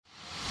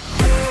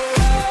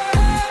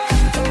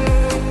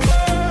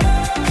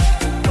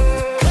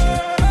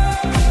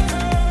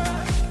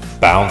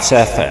Bounce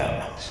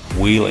FM,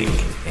 wheeling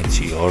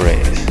into your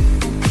ears.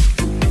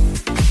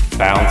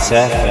 Bounce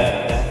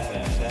FM.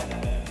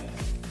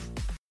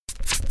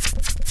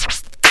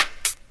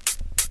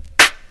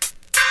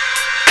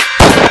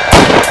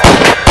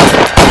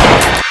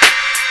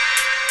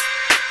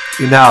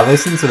 You now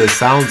listen to the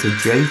sounds of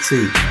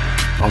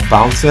JT on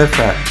Bounce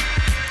FM.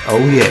 Oh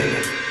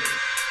yeah.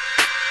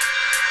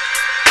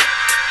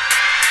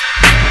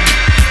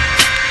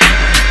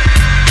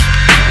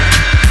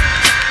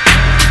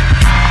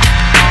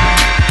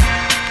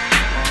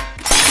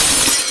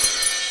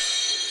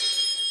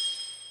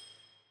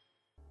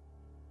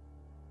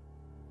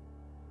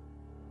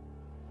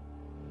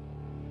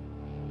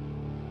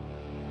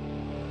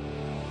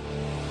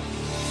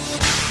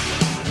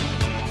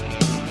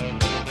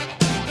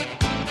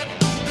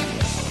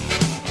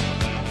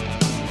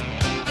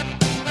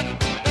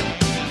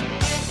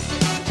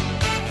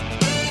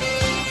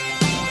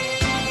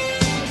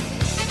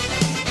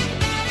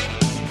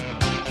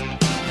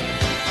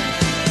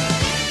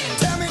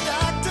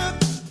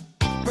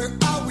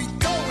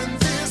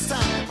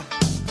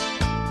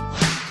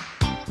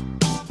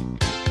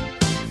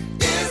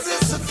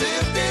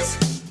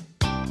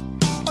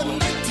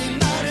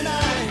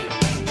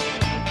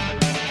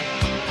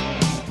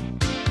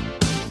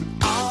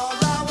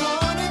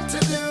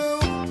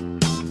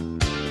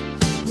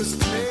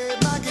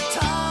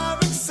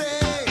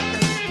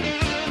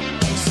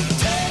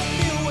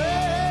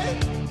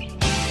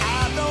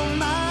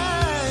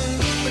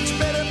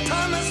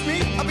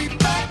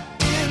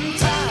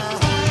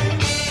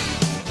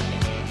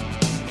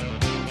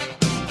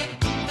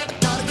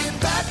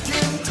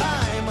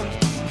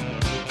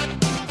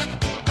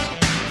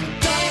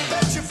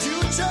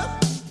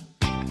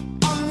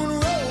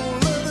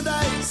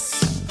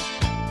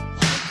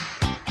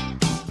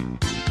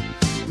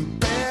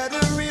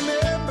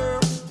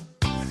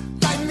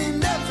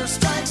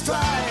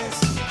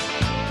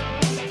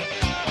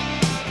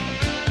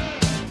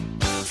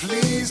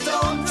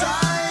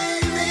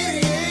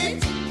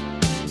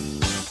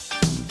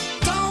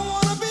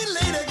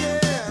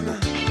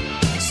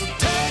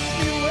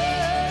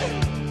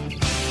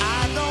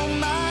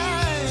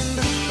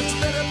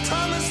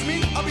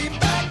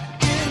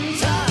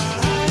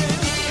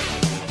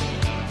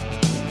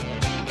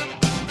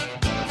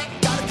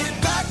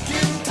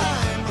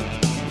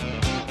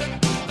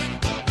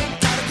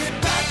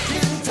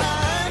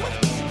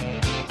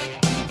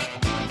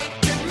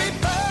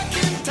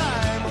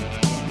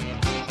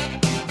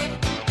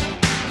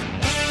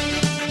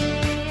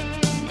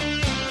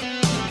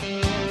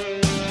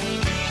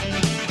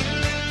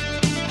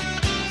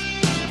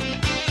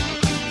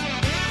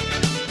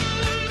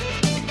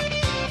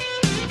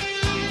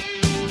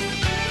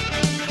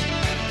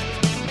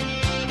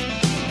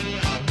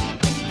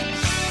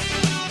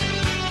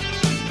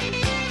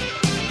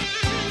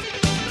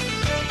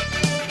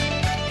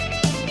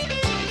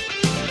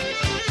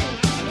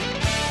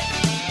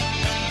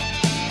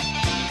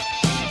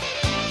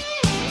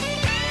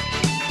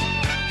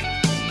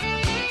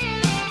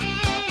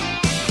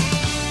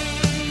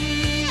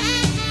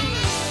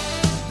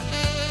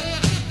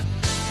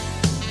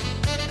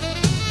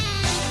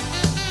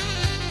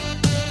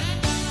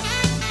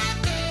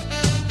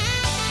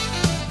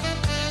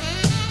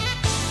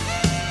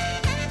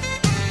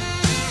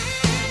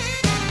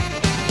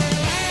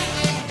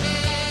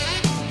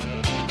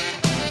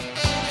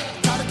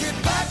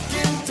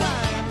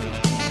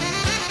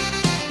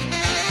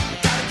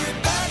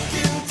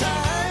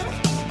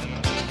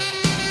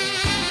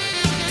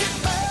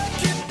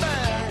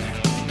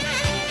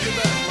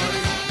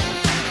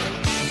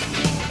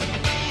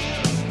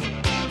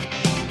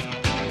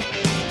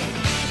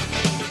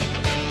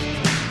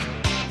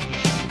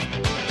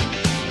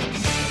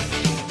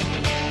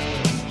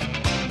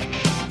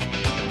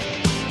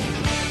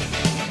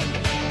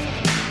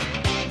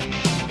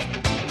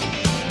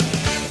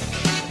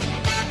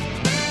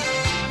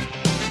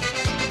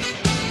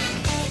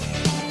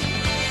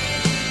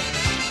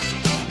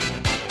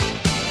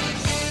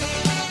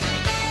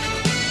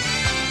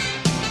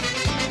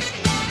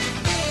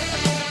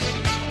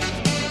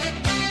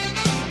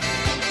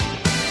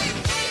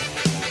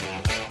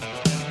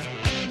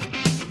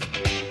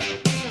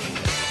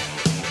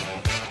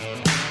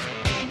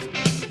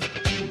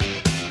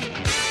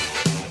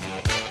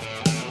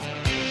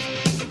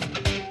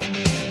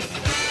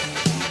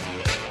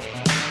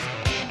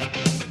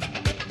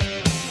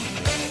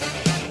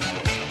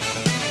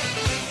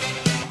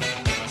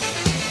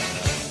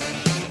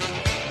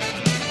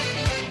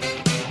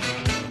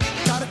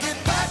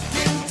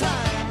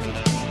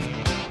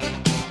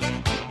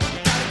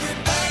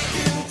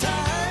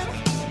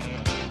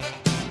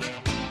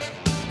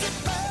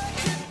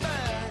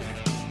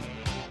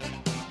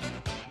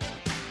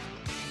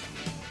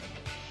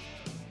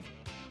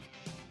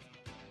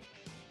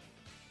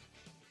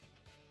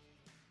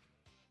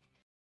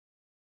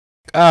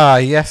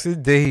 Yes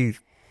indeed.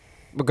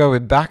 We're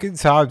going back in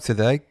time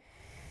today.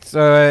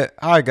 So,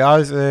 hi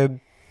guys.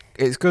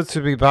 It's good to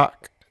be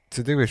back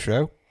to do a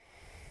show.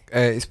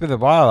 It's been a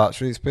while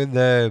actually. It's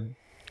been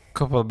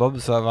couple of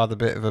months I've had a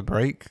bit of a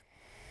break.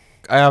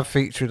 I have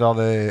featured on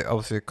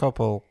obviously a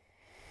couple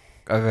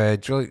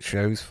of joint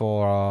shows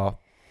for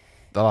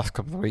the last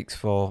couple of weeks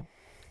for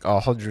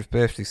our 100th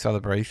birthday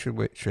celebration,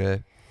 which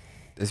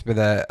has been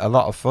a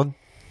lot of fun.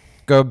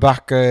 Going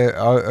back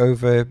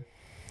over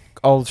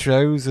old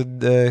shows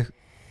and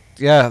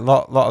yeah, a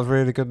lot of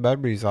really good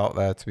memories out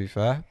there, to be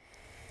fair.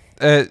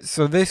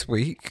 So this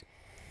week,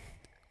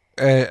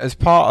 as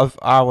part of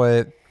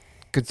our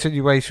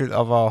continuation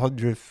of our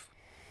 100th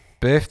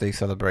birthday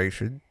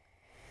celebration,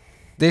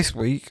 this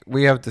week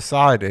we have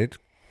decided,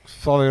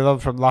 following on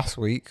from last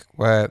week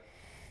where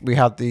we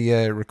had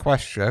the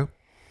request show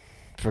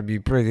from you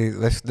brilliant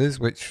listeners,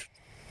 which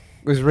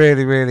was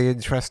really, really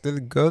interesting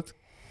and good.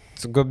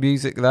 Some good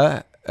music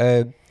there.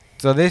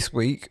 So this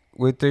week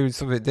we're doing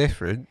something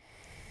different.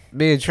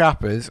 Me and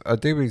Chappers are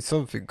doing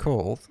something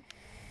called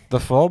the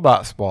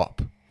format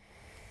swap.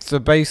 So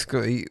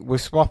basically we're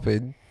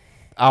swapping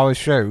our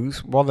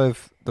shows, one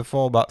of the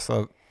formats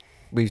that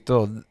we've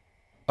done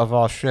of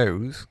our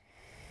shows,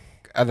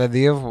 and then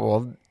the other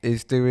one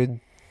is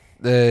doing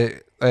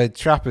the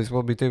Chappers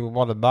will be doing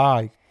one of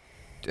my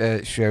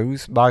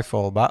shows, my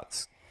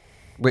formats,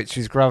 which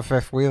is Grand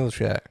Theft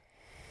Wheelchair.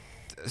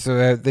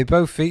 So they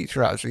both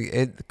feature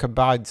actually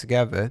combined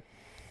together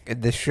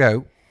in this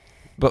show.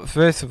 But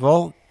first of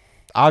all,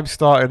 I'm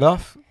starting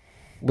off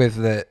with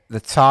the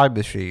Time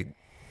Machine.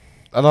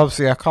 And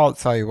obviously I can't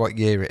tell you what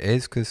year it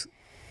is because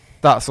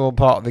that's all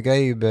part of the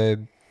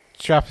game.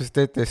 Chappers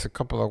did this a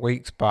couple of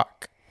weeks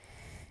back,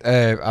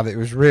 and it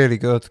was really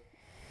good.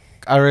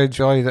 I really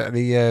enjoyed it.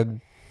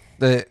 And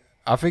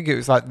I think it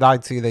was like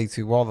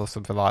 1981 or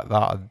something like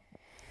that, and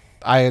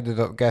I ended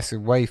up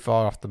guessing way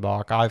far off the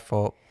mark. I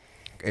thought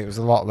it was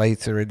a lot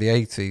later in the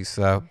 80s.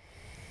 So,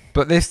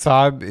 but this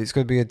time it's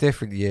going to be a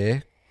different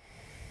year.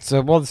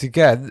 So once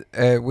again,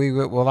 we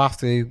will have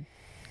to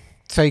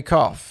take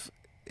off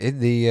in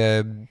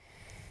the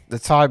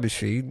time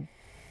machine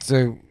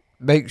to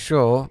make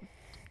sure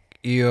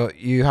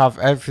you have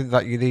everything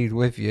that you need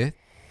with you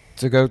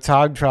to go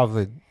time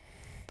travelling.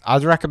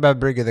 I'd recommend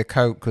bringing a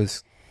coat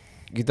because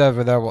you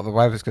never know what the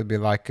weather's going to be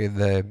like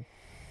in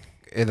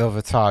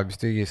other times,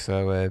 do you?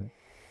 So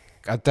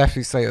I'd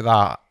definitely say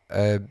that.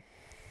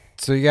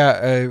 So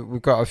yeah,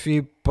 we've got a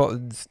few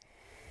buttons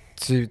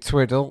to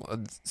twiddle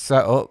and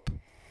set up,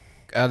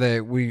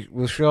 and we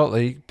will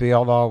shortly be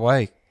on our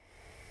way.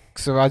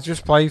 So I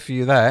just played for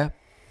you there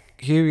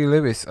Huey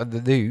Lewis and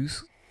the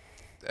News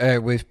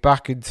with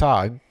Back in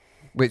Time,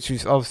 which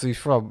is obviously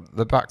from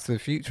the Back to the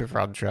Future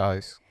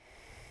franchise.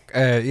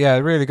 Yeah,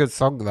 a really good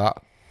song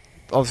that.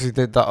 Obviously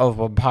did that other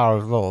one, Power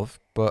of Love,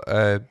 but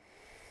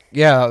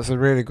yeah, that's a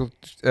really good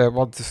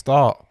one to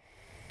start.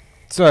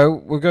 So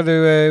we're going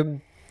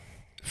to,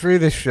 through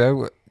this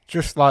show,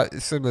 just like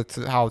similar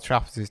to how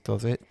Chappers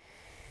does it,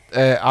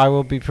 I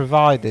will be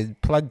providing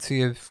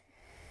plenty of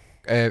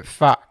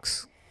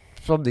facts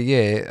from the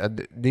year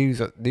and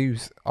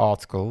news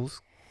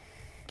articles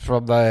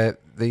from the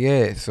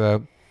year.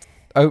 So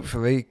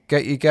hopefully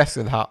get your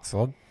guessing hats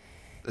on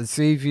and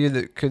see if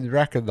you can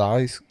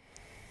recognise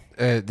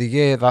the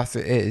year that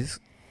it is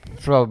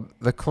from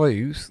the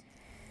clues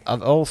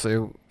and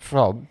also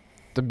from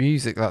the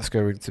music that's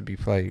going to be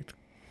played.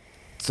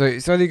 So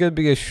it's only going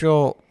to be a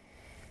short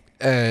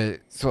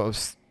sort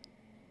of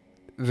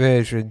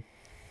version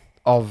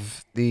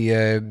of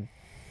the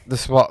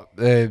swap,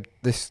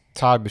 this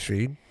time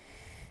machine,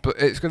 but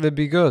it's going to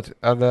be good,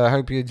 and I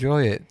hope you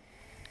enjoy it.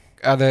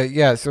 And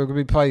yeah, so we're going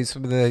to be playing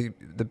some of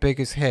the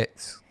biggest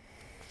hits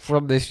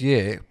from this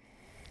year,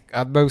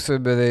 and most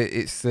of them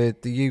it's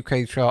the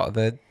UK chart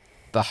and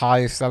the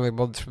highest selling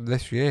months from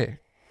this year.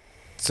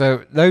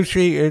 So no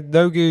cheating,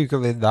 no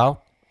googling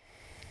now,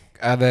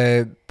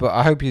 and but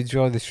I hope you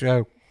enjoy the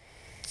show.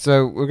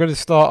 So we're going to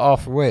start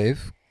off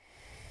with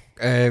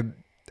a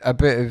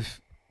bit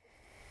of.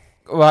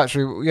 Well,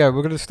 actually, yeah,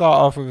 we're going to start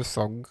off with a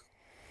song.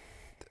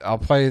 I'll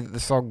play the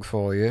song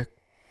for you.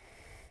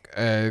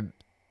 And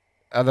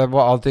then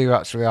what I'll do,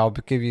 actually, I'll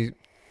give you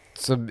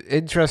some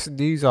interesting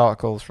news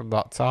articles from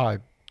that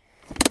time.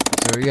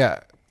 So,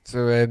 yeah.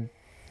 So,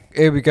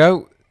 here we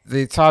go.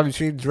 The time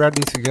machine's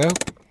ready to go.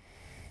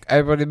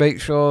 Everybody make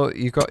sure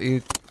you got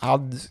your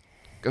hands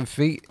and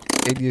feet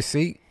in your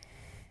seat.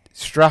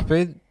 Strap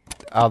in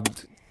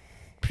and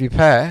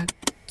prepare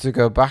to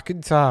go back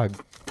in time.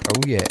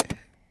 Oh, yeah.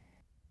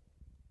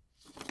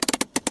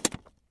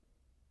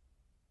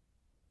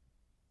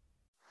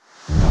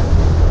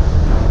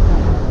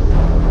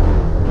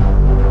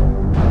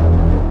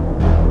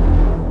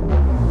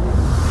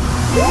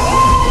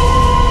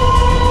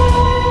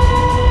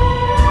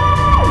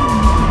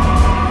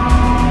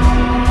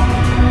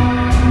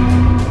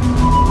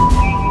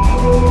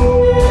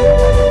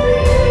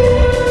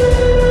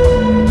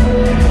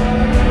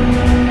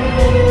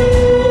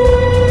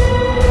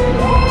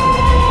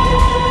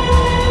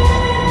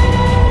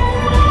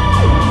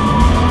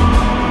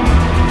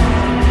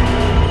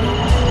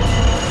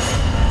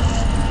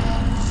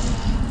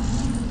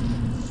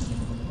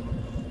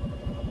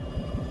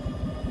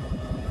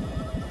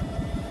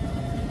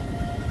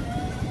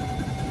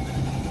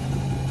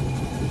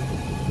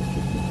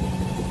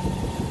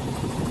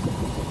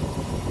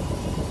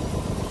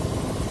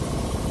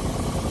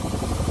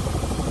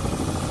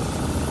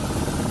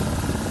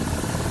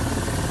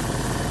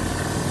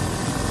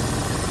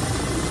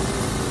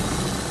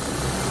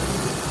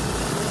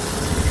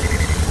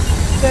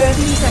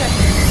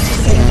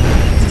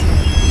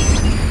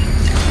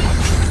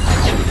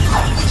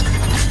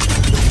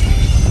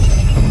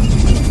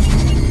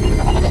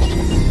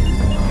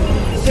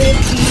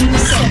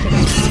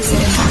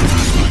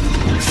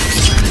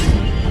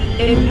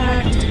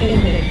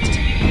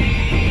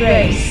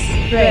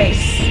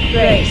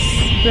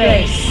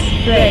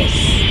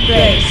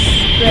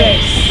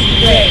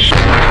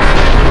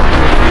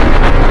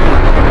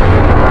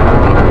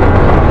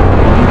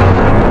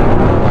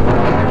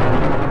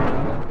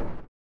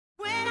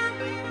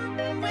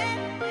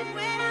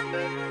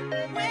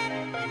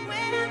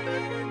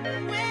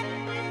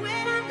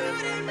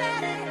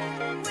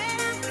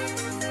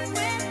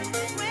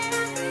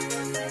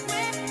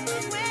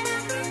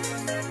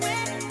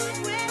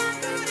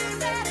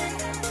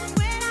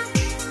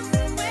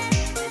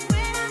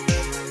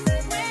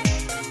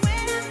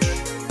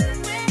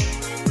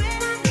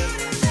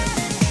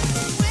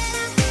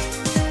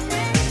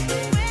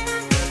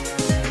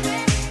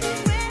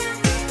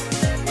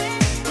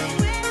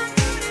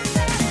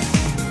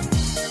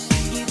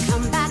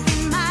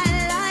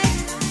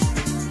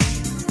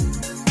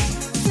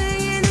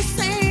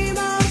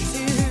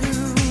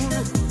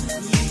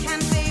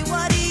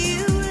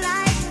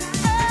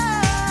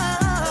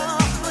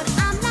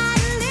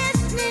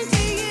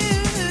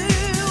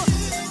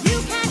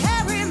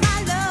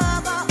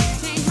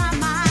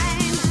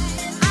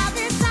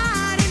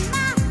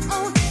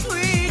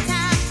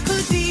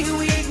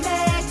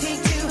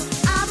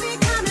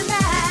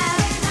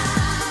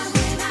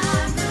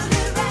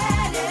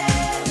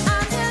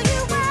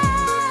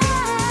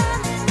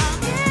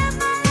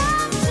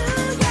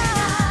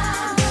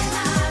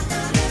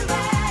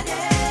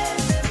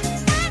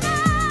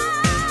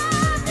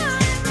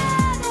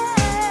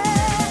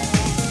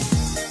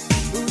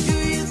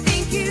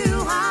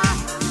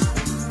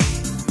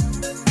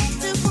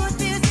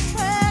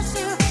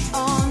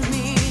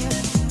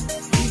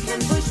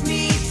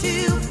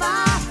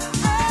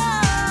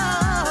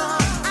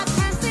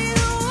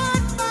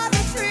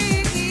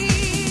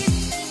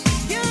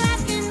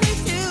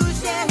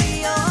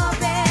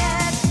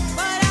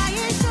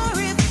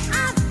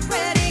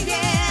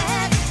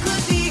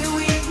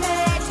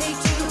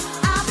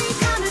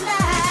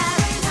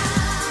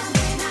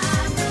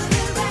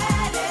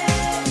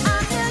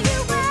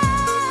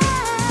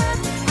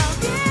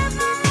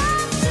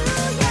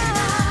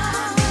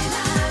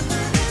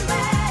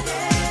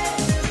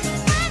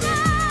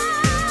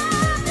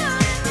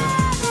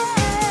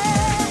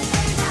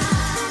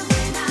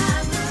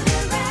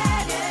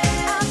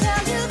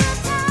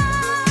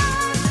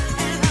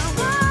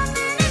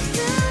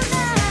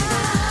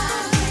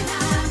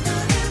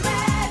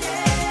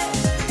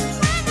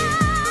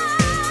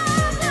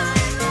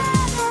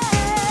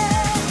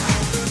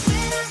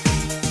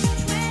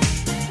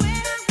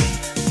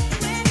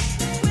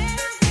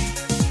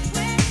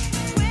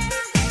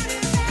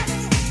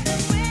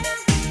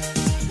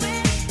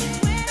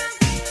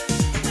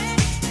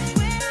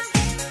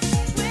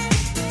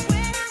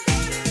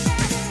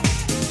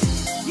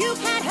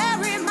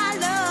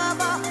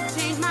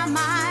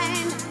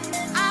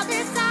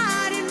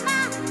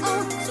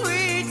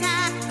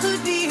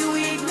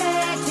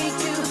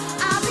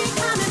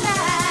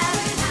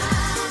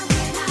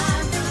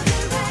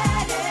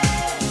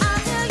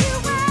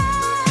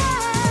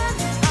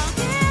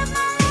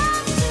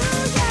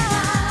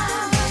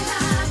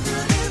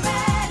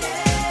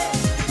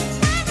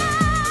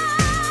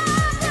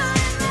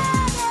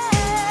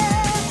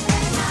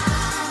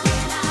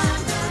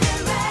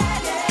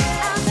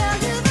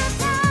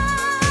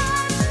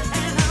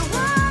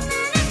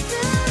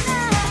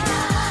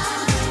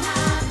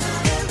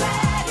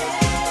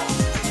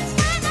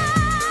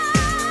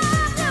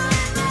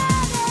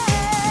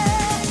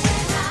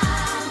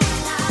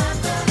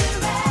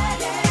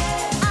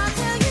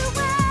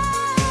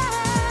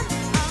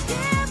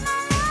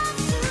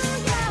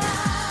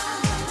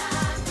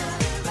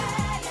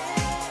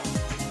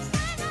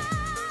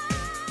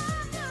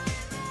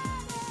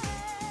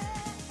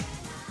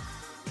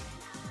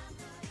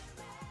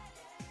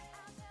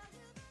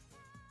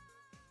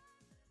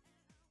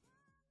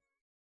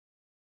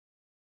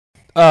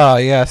 Ah,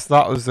 yes,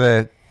 that was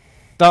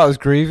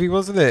groovy,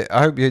 wasn't it?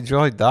 I hope you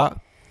enjoyed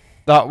that.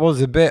 That was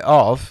a bit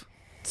of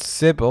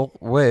Sybil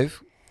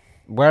with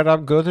When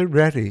I'm Good and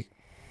Ready.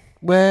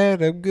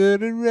 When I'm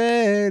good and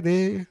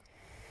ready.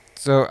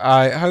 So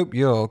I hope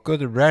you're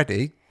good and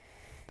ready.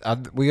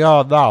 And we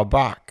are now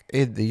back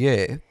in the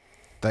year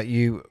that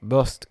you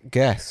must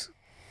guess.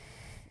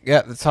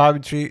 Yeah, the time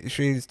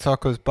machine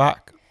took us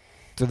back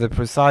to the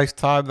precise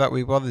time that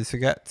we wanted to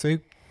get to.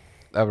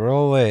 And we're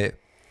all here.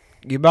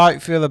 You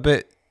might feel a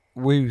bit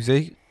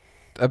woozy,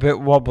 a bit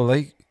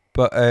wobbly,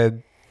 but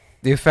the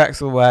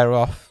effects will wear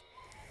off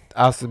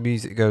as the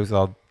music goes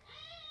on.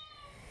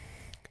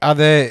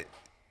 And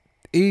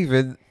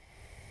even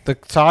the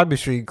time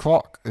machine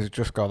clock has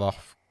just gone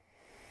off.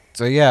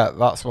 So yeah,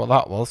 that's what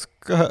that was.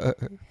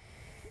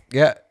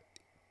 Yeah,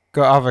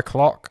 got to have a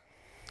clock,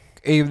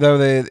 even though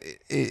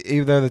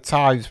the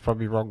time's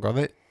probably wrong on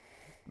it,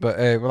 but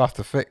we'll have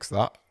to fix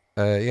that.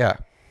 Yeah.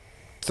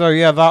 So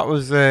yeah, that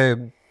was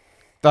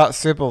that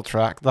Sybil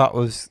track. That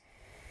was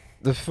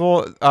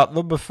at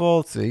number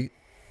 40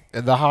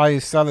 in the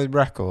highest selling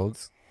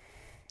records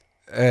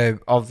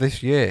of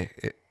this year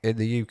in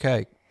the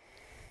UK.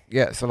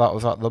 Yeah, so that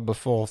was at number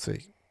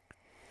 40.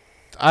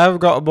 I haven't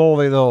got them all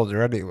in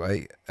order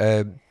anyway.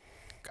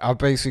 I've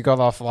basically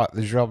gone off like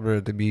the genre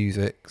of the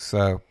music.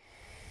 So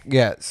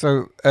yeah.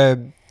 So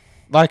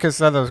like I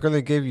said, I was going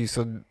to give you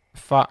some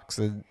facts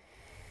and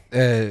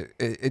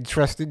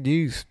interesting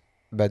news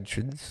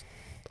mentions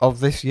of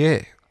this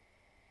year.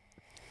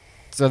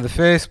 So the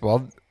first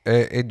one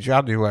in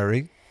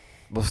January,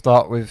 we'll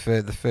start with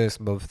the first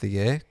month of the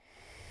year.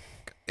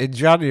 In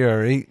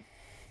January,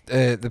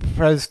 the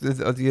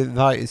President of the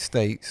United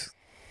States,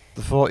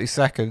 the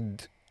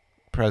 42nd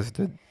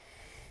President,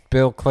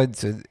 Bill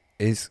Clinton,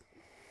 is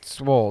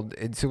sworn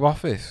into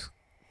office.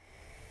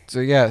 So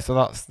yeah, so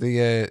that's the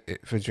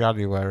it for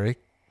January.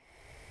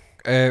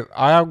 I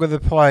am going to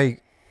play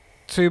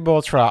 2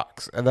 more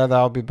tracks and then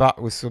I'll be back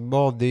with some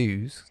more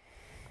news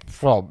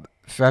from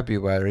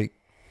February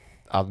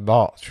and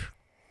March.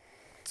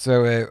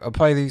 So I'll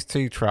play these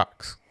 2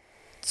 tracks.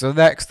 So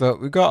next up,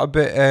 we've got a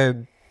bit.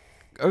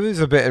 There's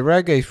a bit of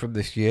reggae from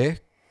this year.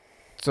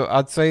 So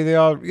I'd say they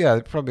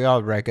probably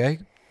are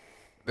reggae.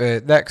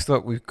 Next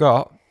up, we've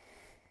got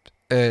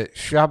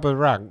Shabba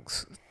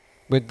Ranks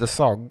with the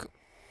song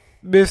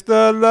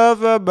 "Mr.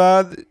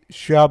 Loverman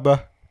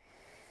Shabba."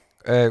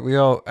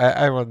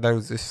 Everyone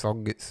knows this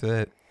song. It's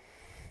a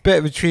bit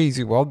of a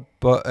cheesy one,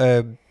 but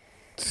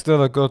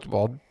still a good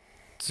one.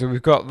 So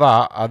we've got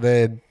that,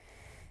 and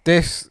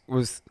this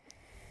was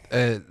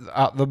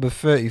at number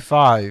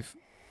 35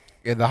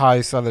 in the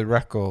highest selling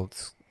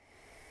records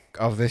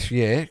of this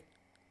year.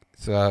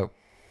 So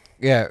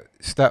yeah,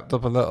 stepped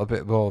up a little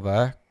bit more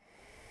there.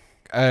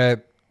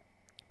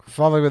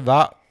 Following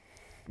that,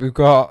 we've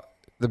got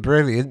the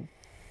brilliant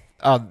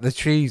and the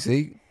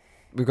cheesy.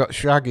 We've got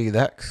Shaggy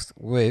next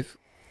with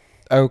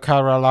 "Oh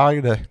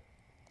Carolina."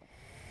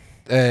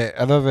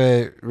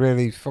 Another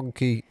really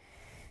funky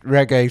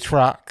reggae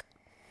track.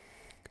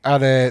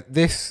 And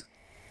this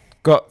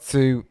got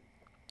to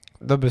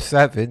number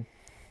 7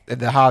 in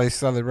the highest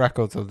selling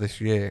records of this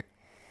year.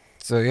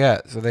 So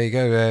yeah, so there you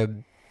go.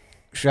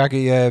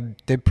 Shaggy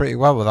did pretty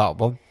well with that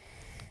one.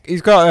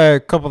 He's got a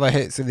couple of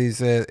hits in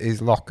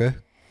his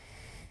locker.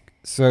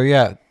 So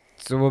yeah,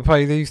 so we'll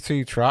play these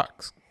 2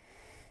 tracks.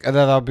 And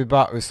then I'll be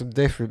back with some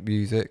different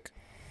music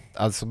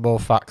and some more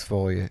facts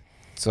for you.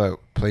 So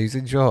please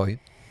enjoy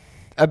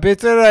a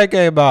bit of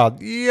reggae, man.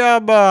 Yeah,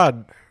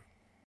 man.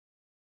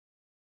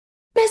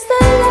 Mr.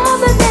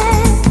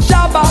 Loverman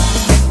Shabba.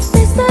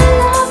 Mr.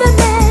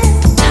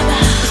 Loverman Shabba.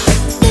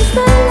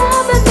 Mr.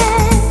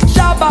 Loverman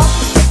Shabba.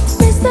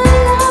 Mr.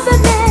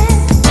 Loverman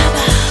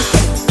Shabba.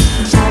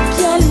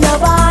 Champion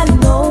lover, I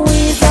know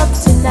he's up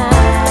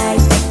tonight.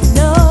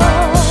 No,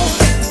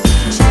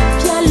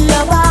 champion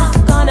lover,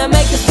 gonna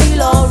make you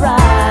feel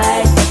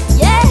alright.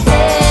 Yeah,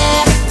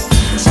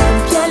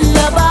 champion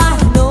lover, I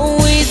know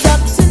he's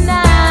up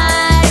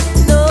tonight.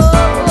 No,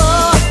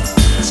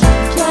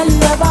 champion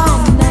lover,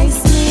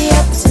 nicely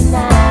up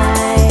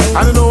tonight.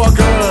 I don't know a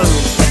girl.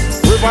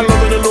 If I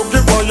love it,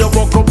 looking for you,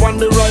 walk up on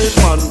the right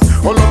man.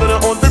 Oh, love it,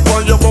 hunting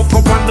for you, walk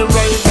up on the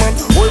right man.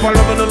 Oh, if I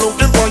love it,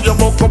 looking for you,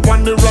 walk up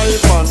on the right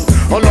man.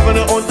 Oh, love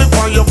it, hunting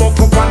for you, walk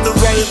up on the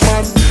right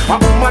man. A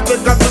woman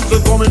take a trip, she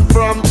coming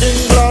from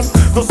England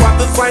to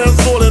satisfy her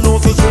soul, and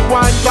also she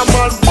wants a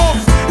man.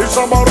 But if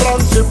someone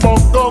runs, she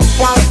buck up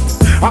fast.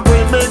 I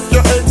will make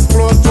you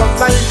explode just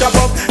like a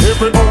bomb.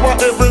 Every hour,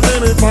 every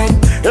minute, man.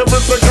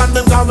 Every second,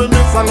 them call me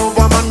Miss a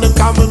Lover, man. Them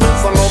call me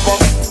Miss a Lover.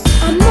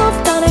 I'm not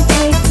gonna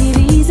take it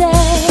easy.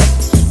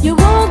 You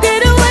won't get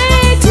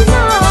away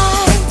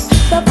tonight.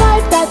 The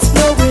vibe that's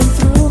flowing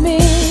through me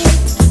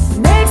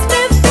makes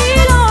me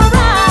feel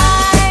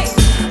alright.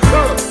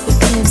 You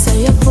claim so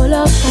you're full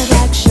of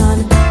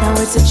attraction. Now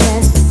it's a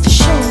chance to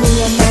show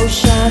me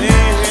emotion.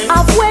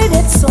 I've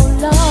waited so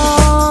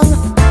long.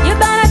 You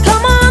better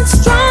come on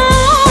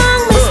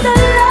strong, Mr.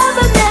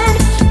 Loverman.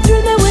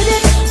 Through me with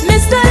it,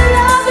 Mr.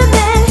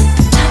 Loverman.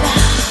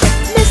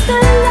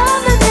 Mr.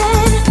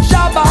 Loverman.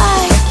 Shabba.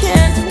 I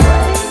can't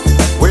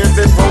wait.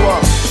 Waiting for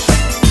what?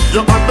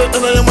 You got the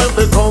thing you might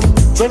become.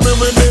 Tell me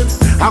with it.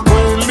 I go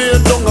and lay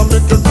down and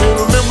make you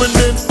kill me with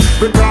it.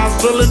 Because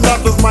really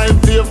that is my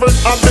favorite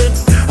habit.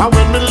 And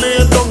when me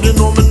lay down, you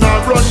know me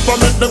not run from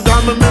it. Them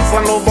call me Miss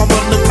a Lover,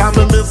 man. They call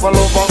me Miss a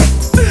Lover.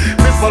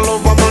 Miss a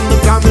Lover, man. They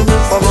call me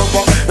Miss a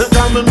Lover. They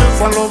call me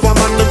Miss a Lover,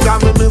 man. They call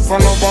me Miss a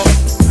Lover.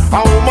 A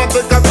woman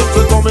take a trip,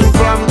 she coming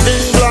from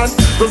England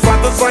to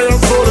satisfy her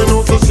soul, and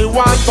also she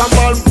wants a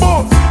man.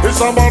 But if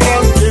someone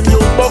ranking you,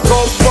 buck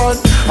up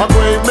fun. I'm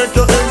going to make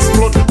you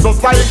explode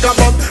just like a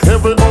bomb.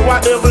 Every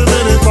hour, every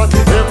minute, and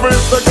every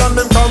second,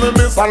 them call me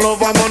Miss a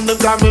Lover, man. Them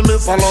call me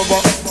Miss a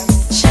Lover.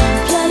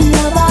 Champion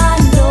lover, I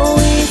know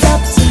he's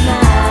up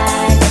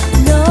tonight.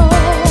 No,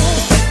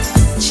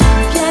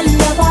 champion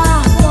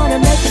lover, gonna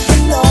make you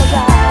feel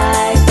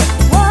alright.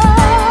 Whoa,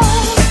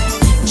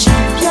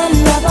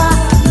 champion lover,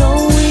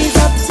 know he's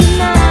up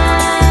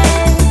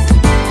tonight.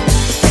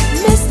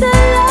 Mr.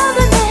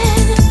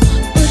 Loverman,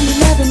 put your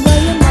loving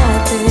where your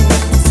mouth is.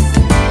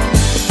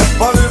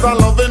 But it's a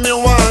loving you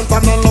want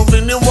and a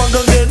loving you want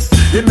to get.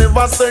 You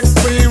never say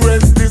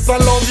experience this a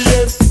love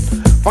yet.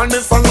 For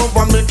this a love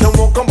I make you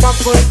walk up a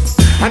sweat.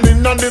 And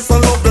in this I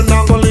love you,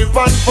 now go live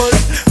and free.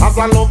 As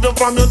I love you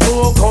from you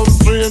to come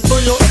straight to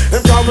you.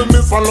 If I will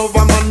miss a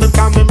lover, man, they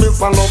call me miss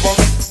a lover.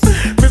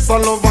 Miss a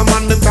lover,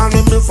 man, they call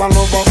me miss a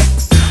lover.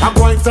 I'm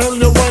going to tell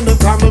you when they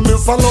call me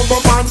miss a lover,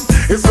 man.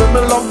 It's when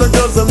me love the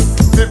girls and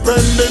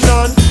depending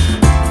on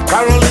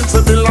Caroline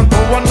Seville and to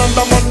one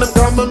another, man, they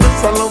call me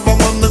miss a lover,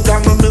 man, they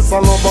call me miss a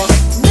lover.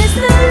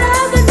 Mr.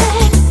 Lover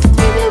Man,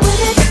 give me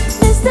with it.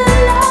 Mr.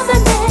 Lover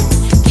Man,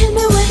 kill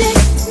me with it.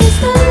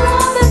 Mr.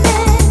 Lover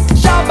Man,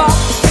 Shabba.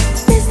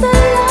 Mr.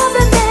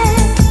 Lover Man,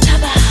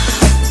 Shabba.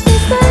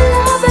 Mr.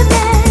 Lover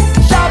Man,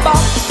 Shabba.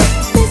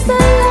 Mr.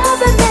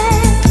 Lover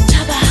Man,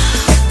 Shabba.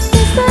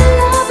 Mr.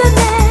 Lover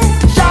Man,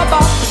 Shabba.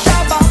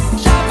 Shabba.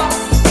 Shabba.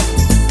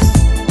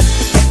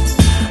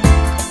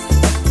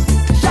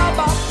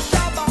 Shabba. Shabba.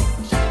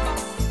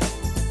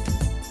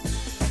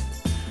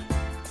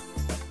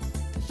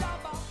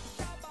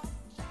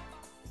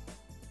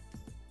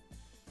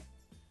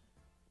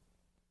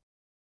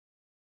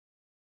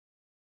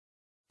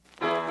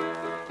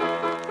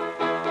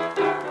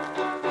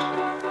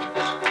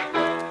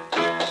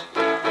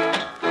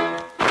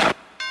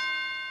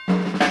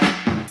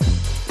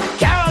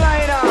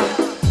 Carolina,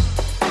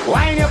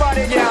 wine your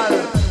body, girl.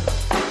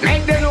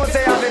 Make them know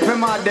say I'm for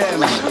my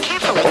them. Oh,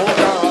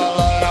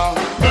 Carolina.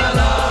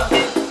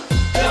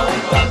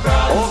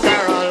 Oh,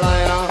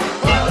 Carolina.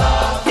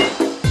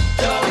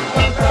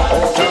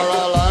 Oh,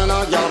 Carolina,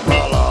 girl,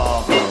 brother.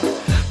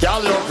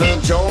 Girl, you can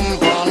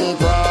jump and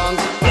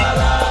prance.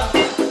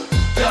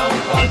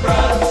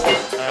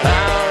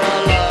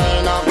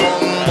 Carolina,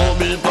 come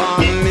booby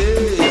pon me.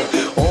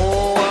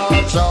 Oh,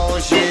 watch how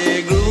she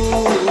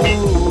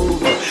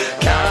groove.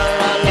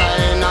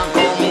 Carolina,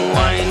 come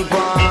wine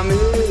pon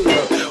me.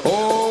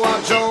 Oh,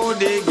 watch how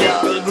the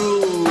girl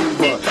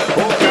groove.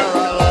 Oh,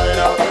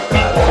 Carolina.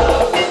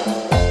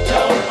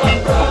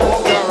 Oh,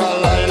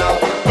 Carolina.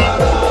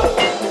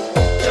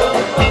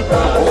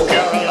 Oh,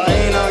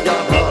 Carolina,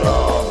 girl,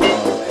 brother.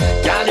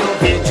 Girl, you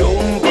be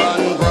jump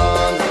and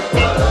prance.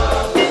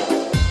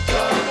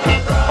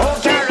 Oh,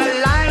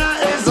 Carolina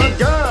is a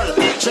girl.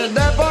 She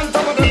dead on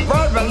top of the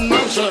world, and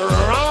now she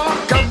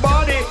rock her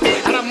body,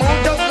 and I move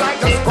just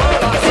like a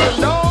squirrel. I said,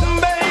 "No,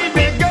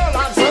 baby girl," I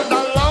said, "I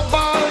love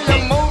how you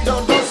move. You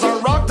just a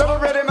rock to the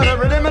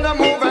rhythm and the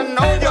move, and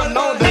know you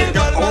know the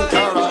girl." Oh,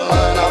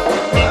 Carolina.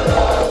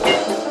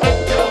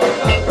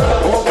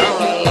 Oh,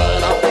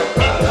 Carolina.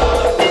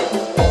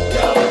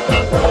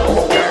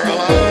 Oh,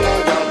 Carolina,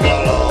 girl,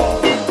 brother.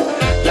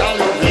 Girl,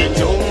 you be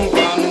jump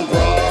and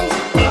prance.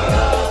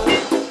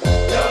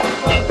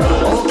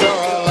 Oh,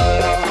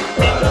 Carolina.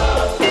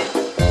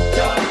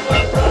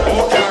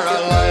 Oh,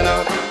 Carolina.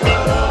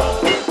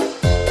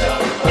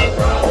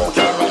 Oh,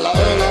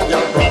 Carolina,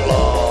 girl,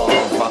 brother.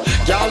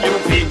 Girl, you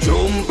be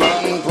jump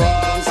and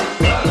prance.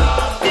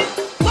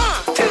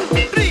 1, 2,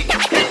 3.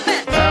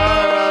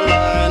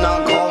 Carolina,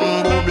 come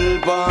bubble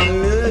pon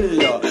me.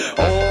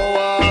 Oh,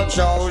 watch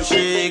how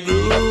she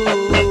groove.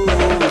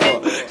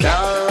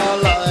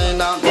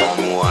 Carolina,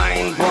 come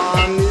wine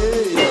pon me.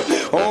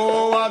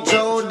 Oh, watch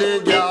how the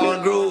girl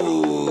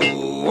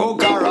groove. Oh,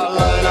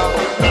 Carolina.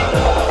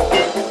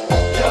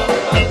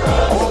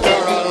 Oh,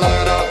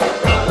 Carolina.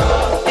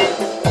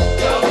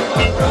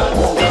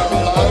 Oh,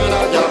 Carolina,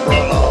 girl,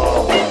 brother.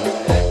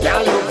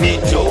 Girl, you be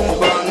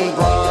jump and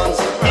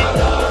prance.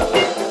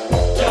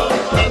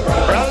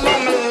 Brother,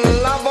 me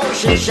love how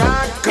she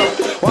shack up.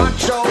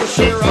 Watch how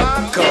she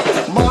rock up.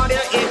 Body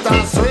it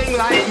and swing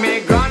like me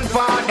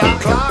grandfather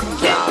clock.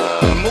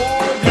 Girl,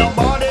 move your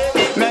body,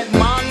 make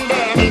man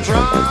them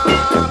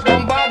drop.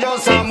 Bumper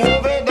just a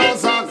move it,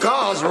 just a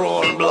cause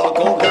roadblock.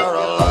 Oh,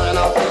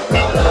 Carolina.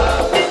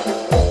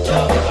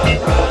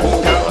 Oh,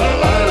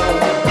 Carolina.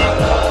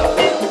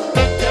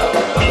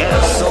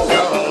 Yes, oh,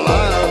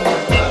 Carolina.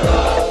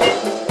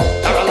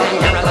 Carolina,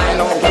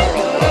 Carolina, oh,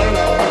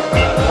 Carolina.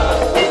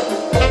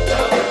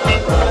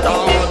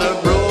 Down the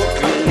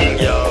Brooklyn,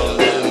 girl,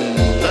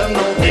 them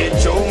no be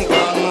jump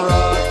and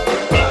rock.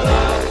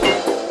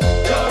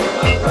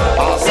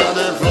 Also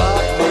the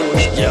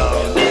Flatbush,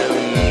 girl, them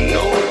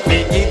no be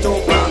get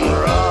up and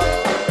rock.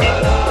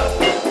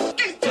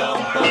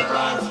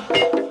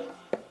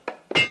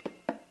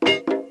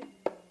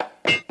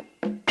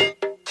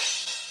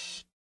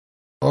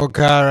 Oh,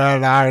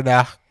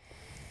 Carolina.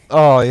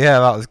 Oh, yeah,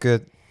 that was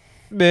good.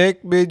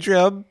 Make me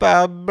jump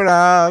and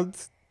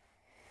prance.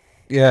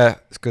 Yeah,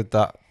 it's good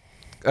that.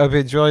 Hope you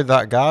enjoyed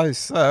that, guys.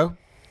 So,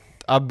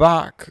 I'm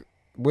back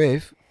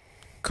with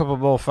a couple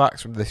more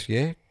facts from this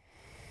year.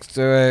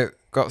 So,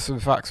 got some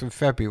facts from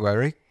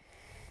February.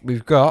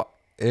 We've got,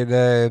 on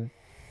the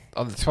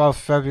 12th of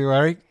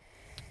February,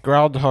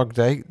 Groundhog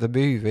Day, the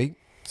movie,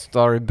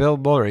 starring Bill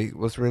Murray,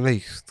 was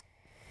released.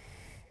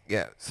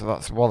 Yeah, so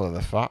that's one of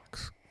the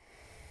facts.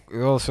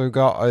 We've also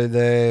got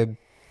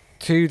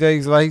 2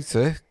 days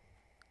later,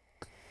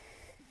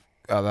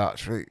 and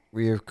actually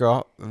we have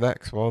got the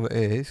next one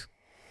is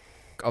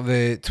on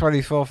the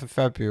 24th of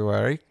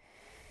February,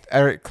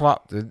 Eric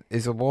Clapton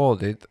is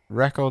awarded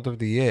Record of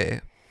the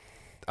Year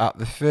at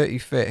the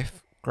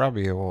 35th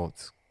Grammy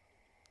Awards.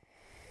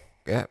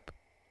 Yep.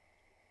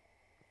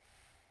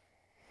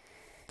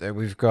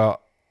 we've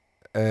got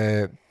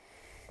one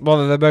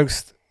of the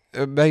most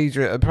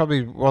major and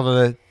probably one of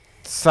the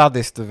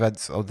saddest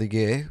events of the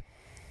year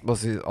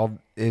was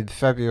in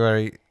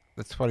February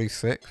the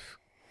 26th.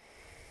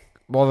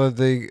 One of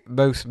the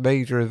most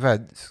major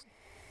events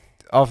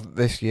of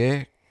this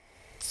year.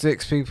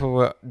 6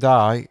 people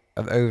die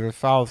and over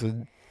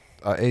 1,000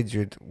 are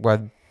injured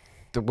when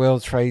the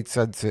World Trade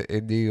Center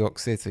in New York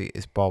City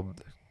is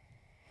bombed.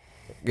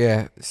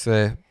 Yeah, it's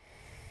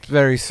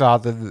very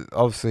sad, and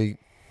obviously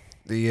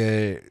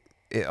it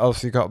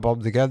obviously got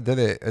bombed again,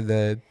 didn't it? In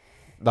the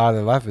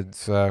 9/11.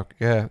 So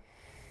yeah,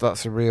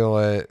 that's a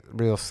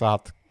real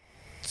sad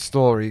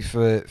story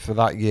for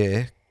that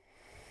year.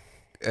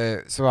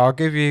 So I'll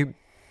give you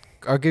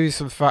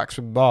some facts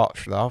from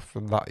March now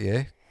from that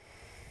year.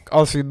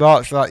 Obviously,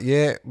 March that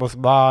year was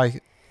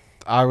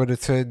I would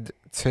have turned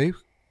 2.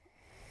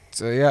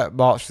 So yeah,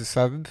 March the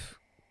 7th.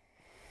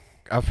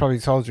 I've probably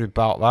told you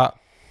about that.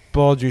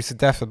 Bored you to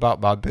death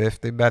about my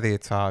birthday many a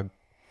time.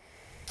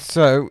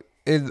 So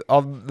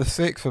on the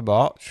 6th of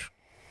March,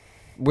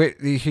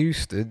 Whitney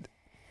Houston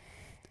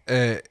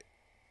is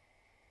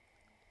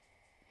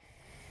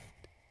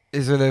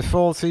in her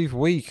 14th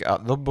week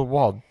at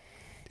 #1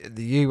 in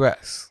the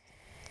US.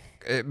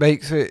 It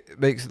makes it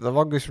the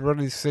longest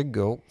running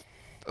single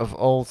of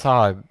all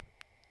time,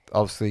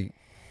 obviously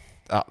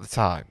at the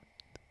time.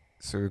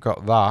 So we've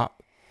got that.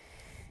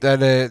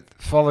 Then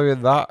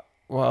following that,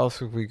 what else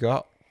have we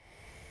got?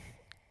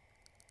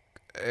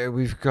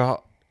 We've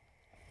got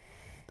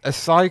a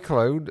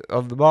cyclone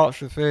on the March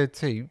the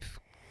 13th.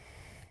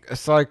 A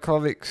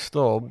cyclonic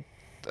storm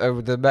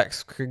over the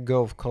Mexican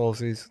Gulf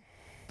causes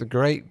the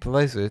Great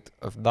Blizzard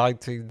of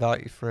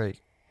 1993.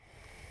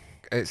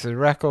 It's a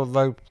record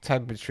low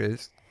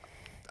temperatures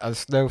and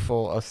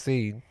snowfall are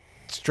seen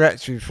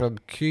stretching from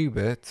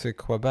Cuba to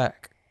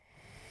Quebec.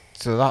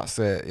 So that's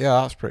it.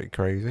 Yeah, that's pretty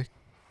crazy.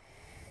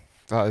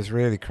 That is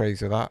really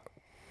crazy, that.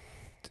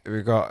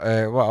 We've got,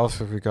 what else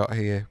have we got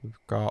here?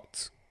 We've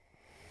got,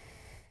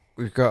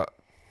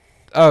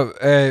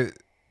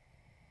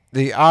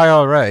 the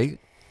IRA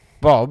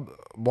bomb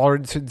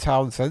Warrington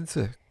Town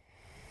Centre.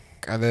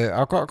 And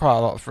I've got quite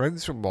a lot of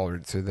friends from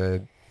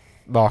Warrington,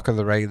 Mark of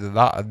the Rain and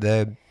that,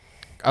 and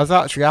I was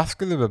actually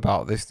asking them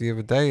about this the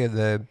other day,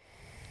 and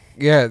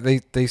yeah,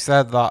 they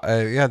said that,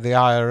 the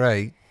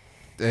IRA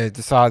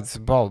decided to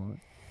bomb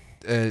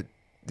the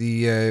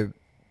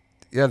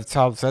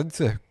town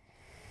centre,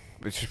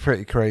 which is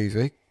pretty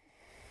crazy.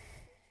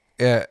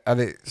 Yeah, and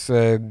it's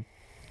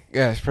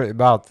pretty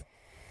bad.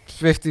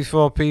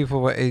 54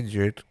 people were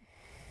injured,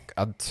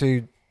 and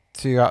two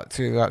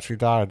actually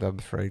died, I'm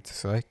afraid to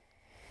say.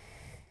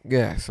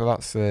 Yeah, so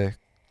that's a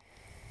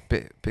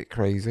bit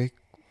crazy.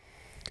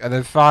 And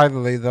then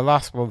finally, the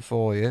last one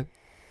for you,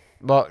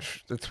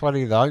 March the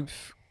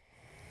 29th,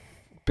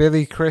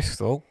 Billy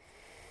Crystal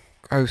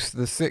hosts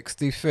the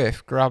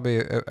 65th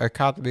Grammy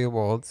Academy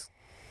Awards,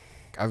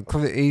 and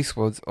Clint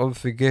Eastwood's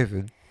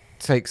Unforgiven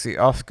takes the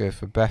Oscar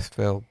for Best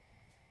Film.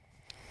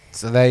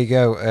 So there you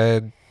go.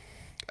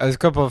 There's a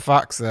couple of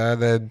facts there,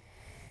 and then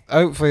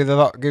hopefully they're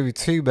not giving you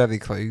too many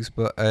clues,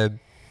 but I'm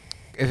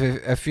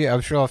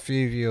sure a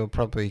few of you will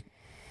probably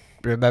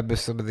remember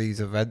some of these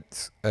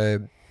events.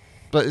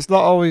 But it's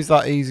not always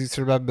that easy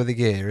to remember the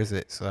year, is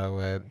it?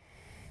 So,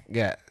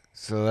 yeah.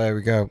 So there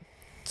we go.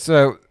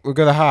 So we're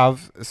going to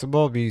have some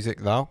more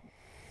music now.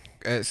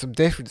 Some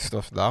different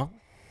stuff now.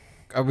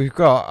 And we've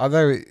got, I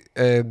know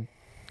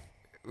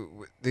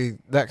the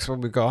next one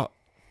we got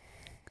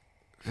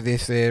for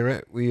this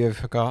era,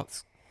 we've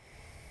got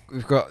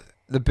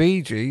the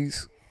Bee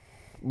Gees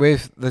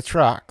with the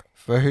track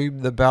For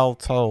Whom the Bell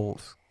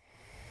Tolls.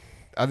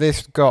 And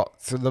this got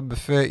to number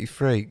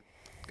 33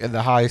 in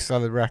the highest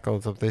selling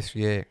records of this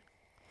year.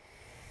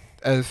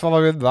 And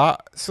following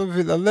that,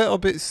 something a little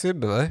bit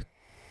similar,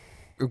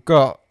 we've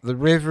got The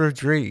River of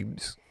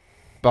Dreams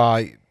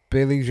by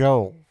Billy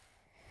Joel.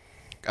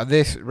 And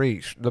this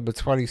reached number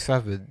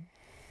 27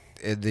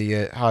 in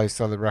the highest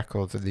selling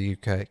records in the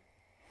UK.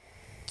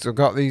 So I've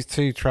got these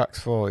two tracks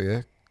for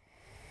you.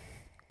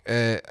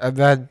 And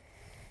then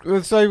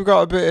we'll say we've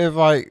got a bit of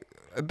like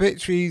a bit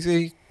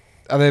cheesy,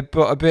 and then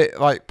but a bit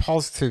like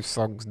positive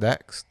songs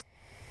next.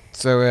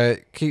 So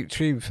keep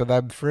tuned for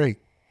them 3.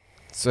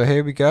 So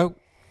here we go.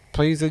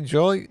 Please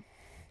enjoy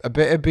a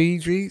bit of Bee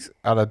Gees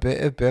and a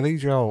bit of Billy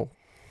Joel.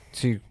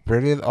 2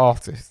 brilliant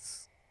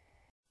artists.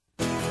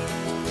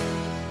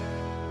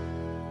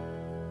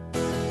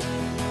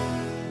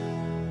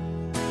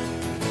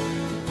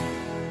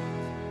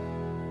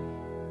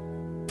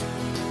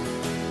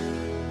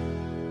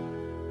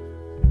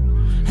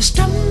 I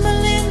stumble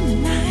in the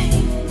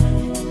night,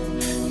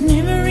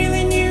 never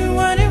really knew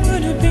what it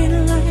would have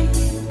been like.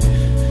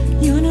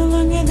 You're no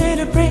longer there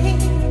to break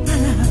my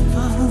love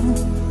fall.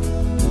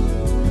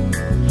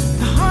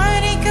 The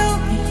heartache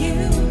over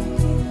you,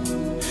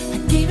 I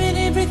gave it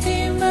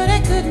everything but I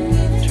couldn't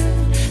get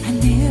through. I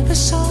never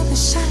saw the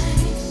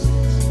signs.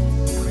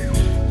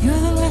 You're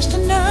the last to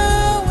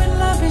know when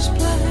love is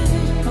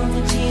blind. All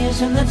the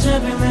tears and the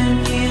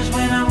turbulent years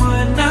when I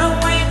would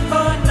not wait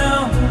for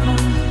no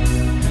one.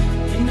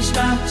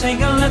 stop, take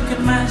a look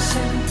at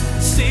myself,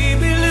 see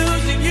me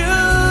losing you.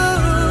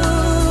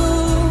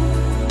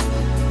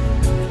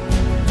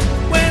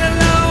 When a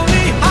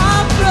lonely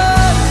heart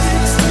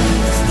breaks,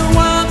 it's the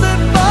one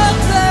that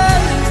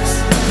forsakes,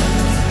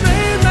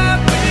 dream that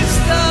we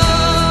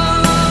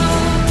stole.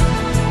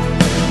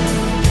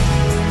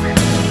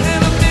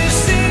 And I'm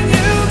missing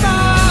you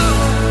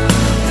more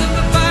than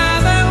the fire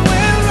that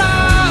we're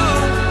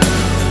on,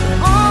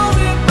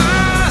 holding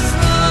my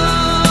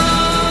soul.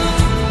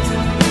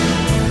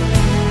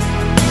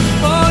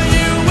 For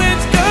you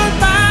it's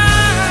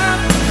goodbye,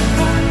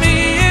 for me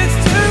it's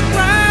to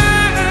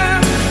cry,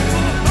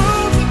 for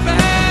whom the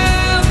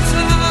bell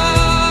tolls.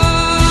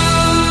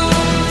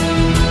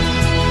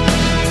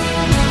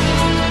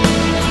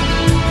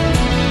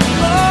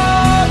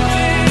 Oh,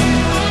 baby.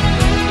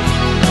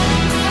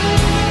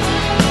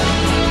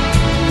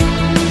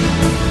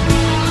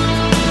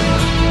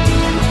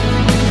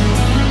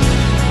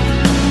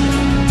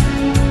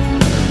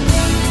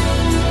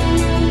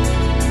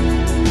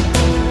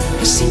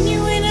 I seen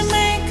you in a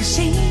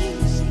magazine,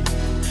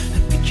 a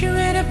picture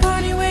at a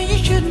party where you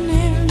shouldn't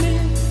have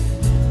been,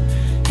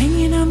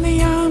 hanging on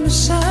the arm of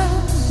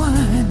someone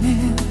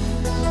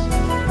else.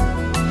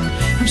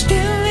 I'm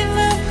still in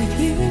love with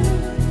you.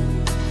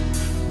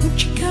 Won't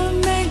you come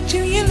back to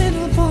your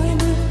little boy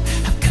now?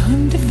 I've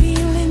come to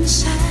feel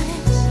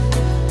inside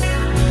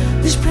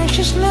this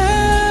precious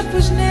love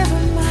was never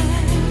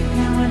mine.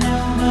 Now I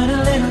know, but a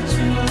little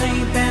too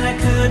late, that I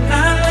could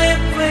not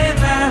live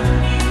without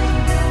you.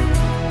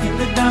 In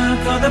the dark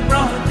or the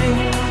broad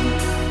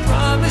daylight,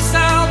 promise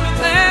I'll be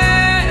there.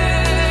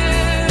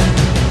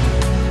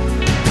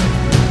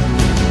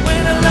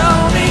 When a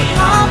lonely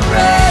heart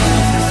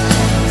breaks,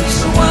 it's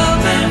the one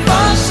that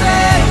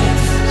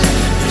forsakes,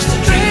 it's the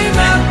dream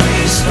that we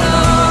stole.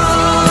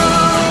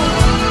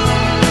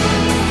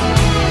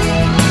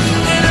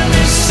 And I'm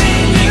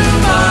missing you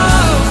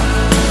more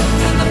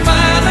than the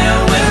fire that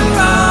we're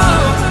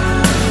on,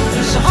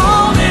 there's a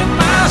hole in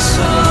my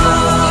soul.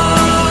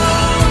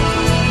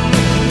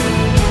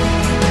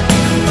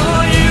 For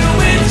you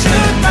it's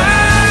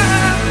goodbye,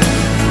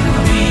 for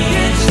me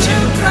it's to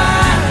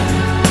cry,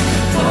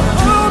 for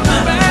whom the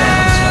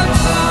bell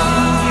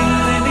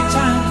tolls. Every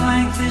time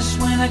like this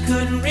when I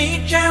couldn't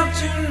reach out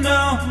to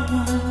no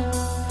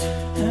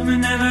one, am I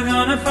never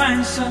gonna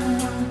find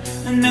someone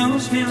that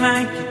knows me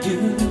like you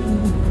do?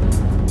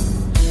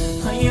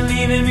 Are you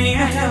leaving me a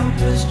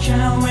helpless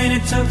child when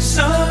it took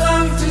so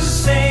long to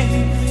save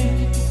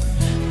me?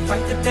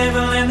 Fight the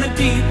devil and the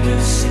deep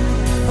blue sea,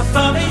 I'll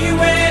follow you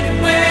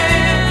anywhere.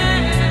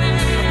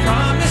 I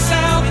promise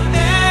I'll be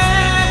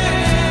there.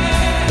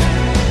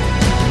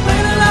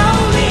 When a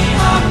lonely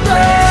heart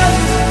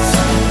breaks,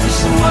 it's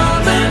the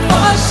one that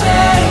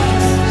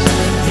forsakes,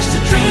 it's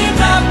the dream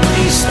that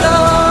we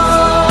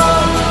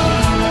stole.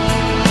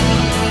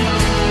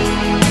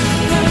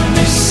 And I'm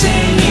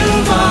missing you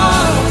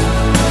more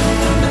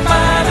than the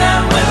fire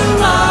that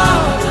we're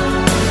on,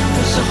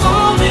 there's a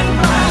hole in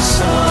my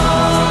soul.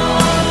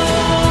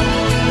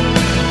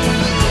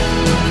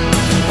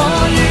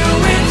 For you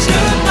it's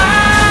goodbye.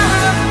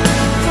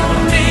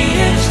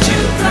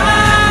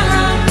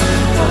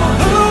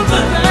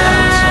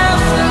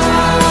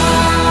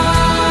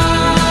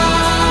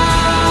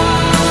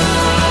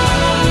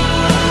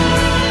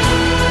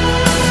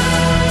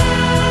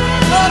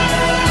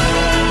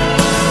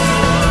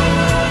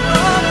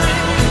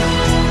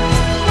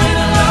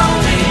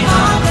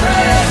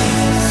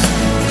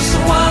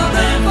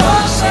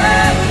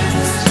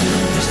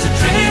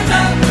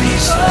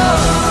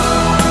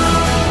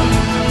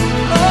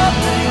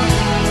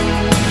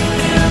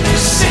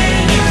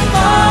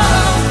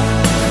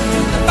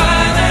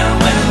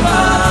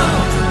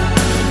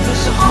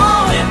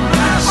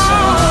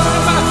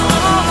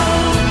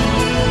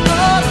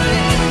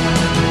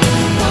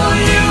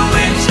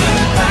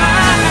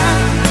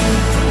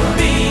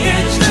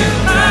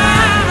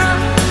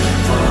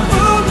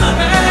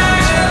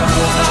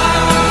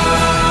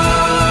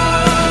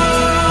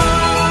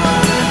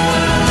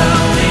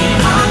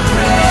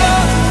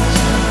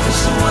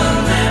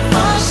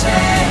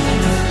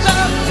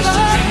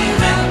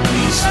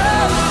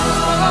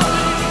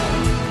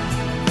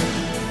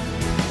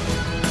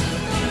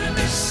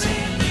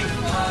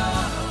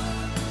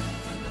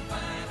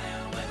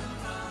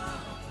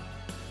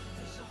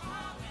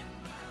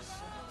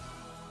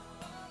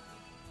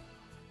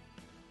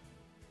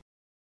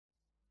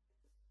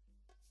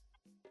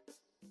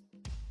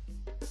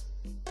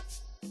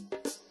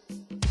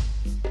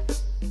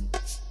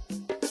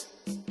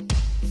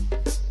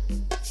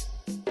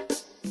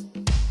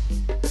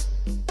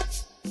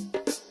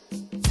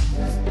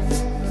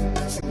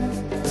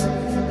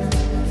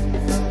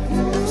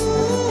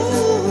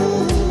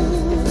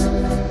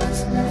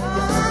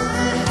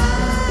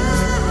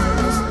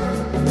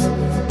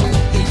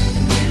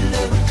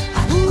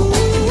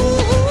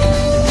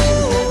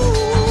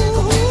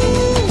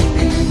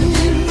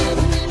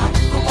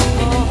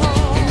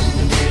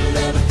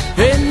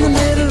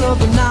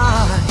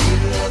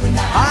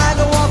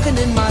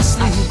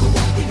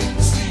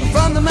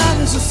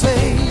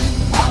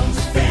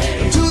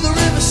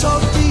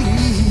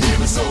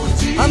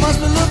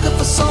 looking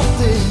for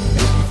something,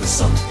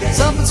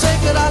 something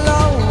sacred I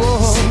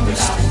lost.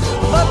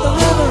 But the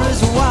river is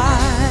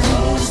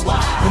wide,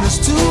 and it's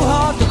too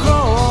hard to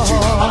cross.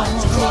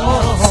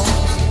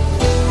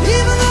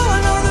 Even though I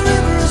know the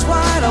river is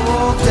wide, I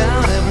walk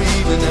down every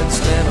evening and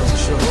stand on the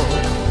shore.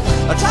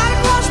 I try to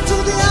cross to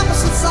the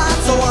opposite side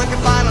so I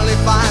can finally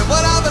find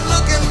what I've been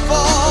looking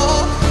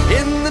for.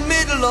 In the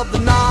middle of the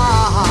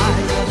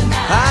night,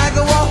 I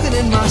go walking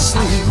in my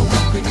sleep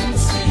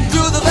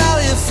through the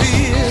valley of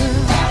fear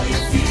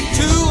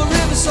to a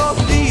river so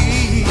deep.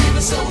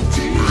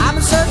 I've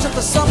been searching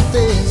for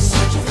something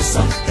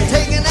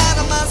taken out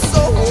of my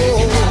soul,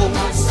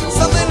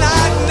 something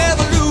I'd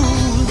never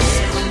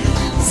lose,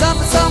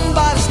 something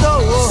somebody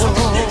stole. I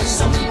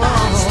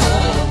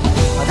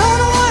don't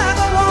know why I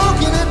go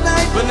walking at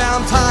night, but now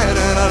I'm tired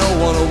and I don't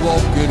want to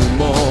walk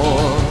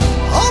anymore.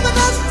 Hope it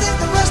doesn't take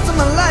the rest of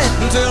my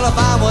life until I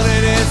find what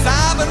it is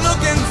I've been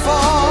looking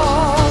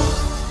for.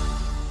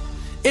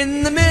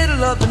 In the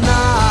middle of the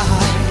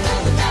night,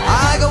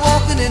 I go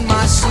walking in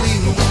my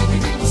sleep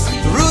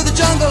through the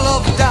jungle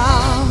of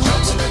doubt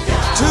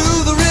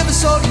to the river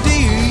so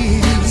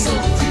deep.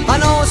 I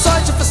know I'm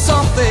searching for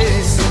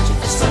something,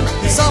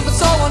 something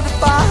so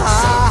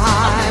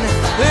undefined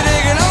that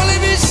it can only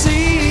be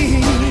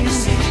seen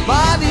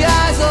by the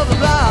eyes of the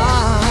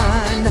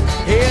blind.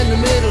 In the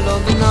middle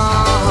of the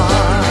night.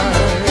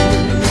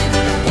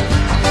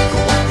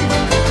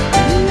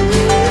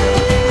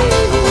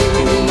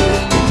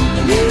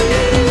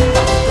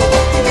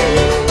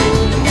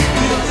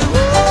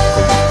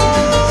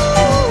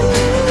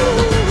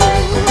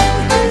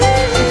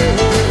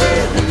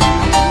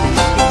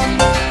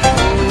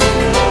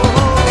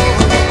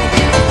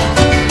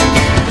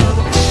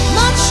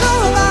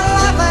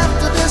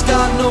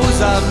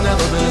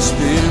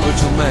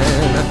 Spiritual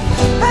man,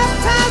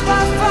 baptized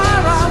by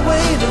fire, I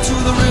wade into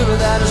the river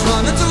that is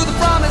running to the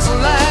promised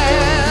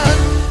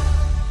land.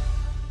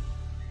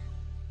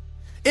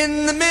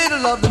 In the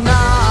middle of the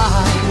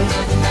night,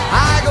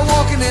 I go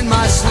walking in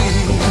my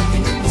sleep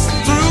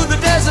through the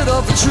desert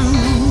of the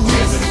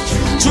truth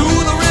to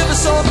the river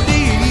so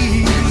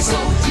deep.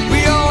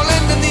 We all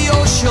end in the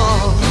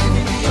ocean,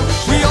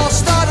 we all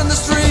start in the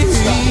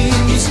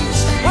streams.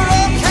 We're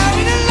all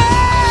carried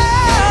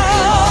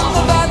along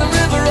by the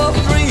river of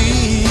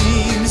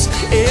dreams.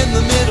 In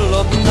the middle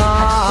of the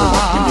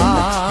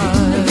night,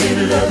 in the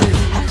middle of it,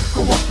 I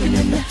go walking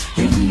in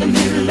the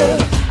middle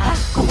of it, I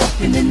go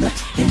walking in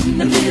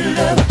the middle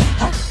of it,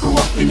 I go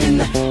walking in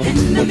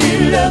the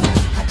middle of it,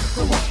 I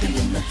go walking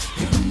in the middle of it,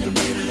 in the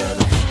middle of it.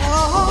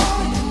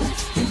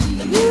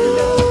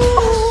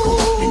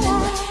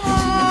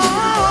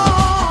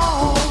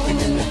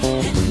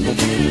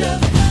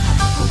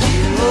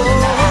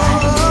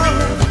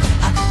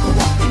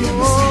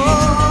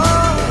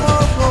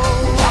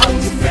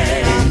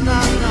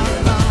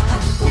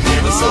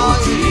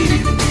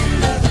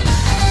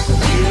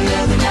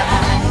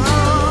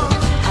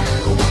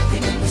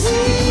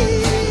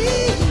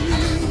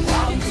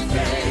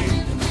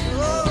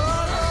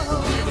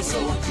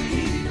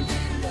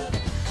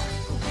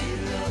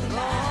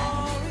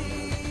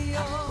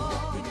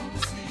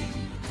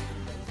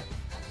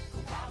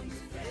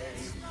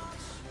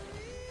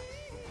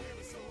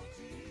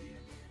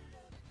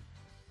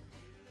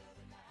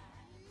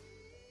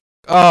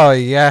 Oh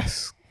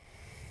yes,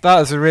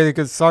 that is a really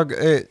good song.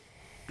 It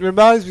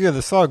reminds me of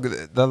the song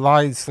 "The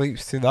Lion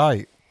Sleeps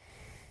Tonight."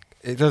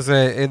 It does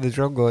in the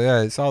jungle.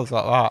 Yeah, it sounds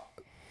like that.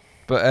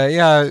 But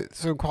yeah,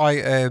 some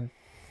quite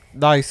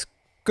nice,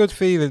 good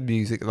feeling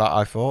music that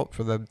I thought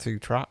for them two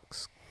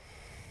tracks.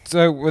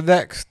 So we're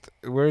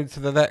into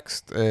the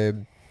next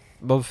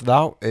month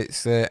now.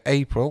 It's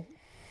April,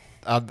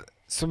 and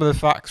some of the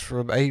facts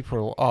from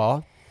April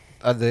are,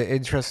 and the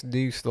interesting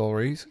news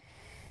stories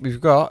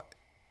we've got.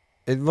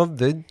 In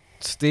London,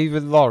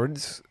 Stephen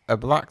Lawrence, a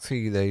black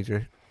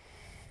teenager,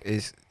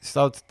 is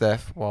stabbed to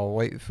death while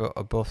waiting for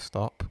a bus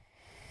stop,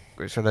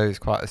 which I know is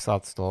quite a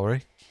sad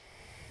story.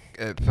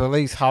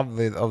 Police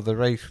handling of the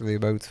racially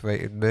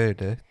motivated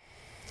murder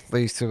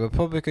leads to a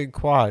public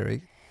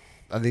inquiry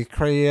and the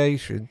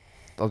creation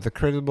of the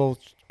Criminal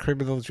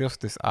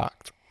Justice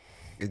Act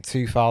in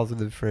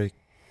 2003.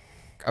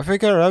 I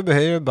think I remember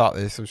hearing about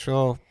this. I'm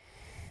sure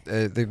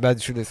they've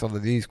mentioned this on the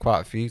news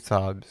quite a few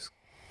times.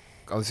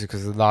 Obviously,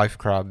 because the knife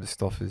crime and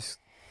stuff is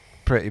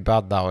pretty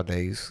bad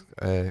nowadays.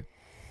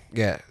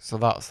 Yeah, so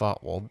that's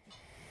that one.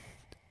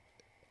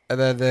 And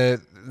then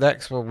the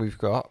next one we've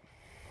got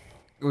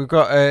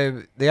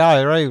the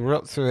IRA were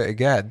up to it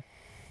again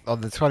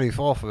on the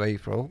 24th of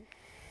April,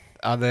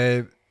 and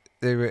they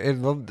were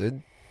in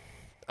London,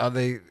 and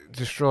they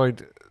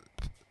destroyed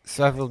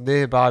several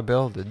nearby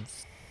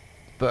buildings,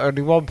 but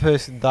only one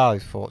person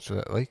died,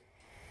 fortunately.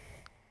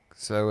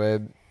 So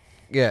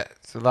yeah,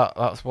 so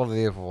that's one of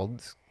the other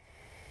ones.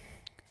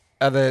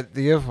 And then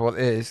the other one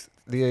is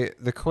the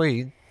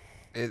Queen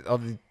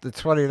on the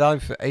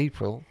 29th of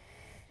April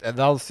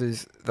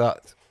announces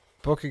that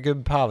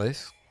Buckingham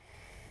Palace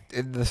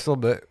in the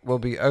summer will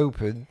be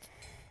open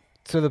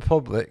to the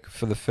public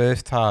for the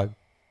first time.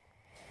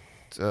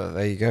 So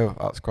there you go.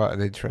 That's quite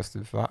an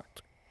interesting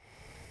fact.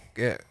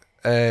 Yeah.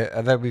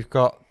 And then we've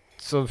got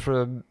some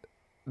from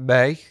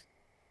May.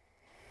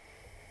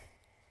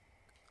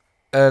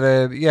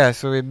 And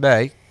so in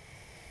May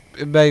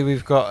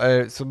we've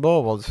got some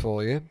more ones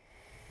for you.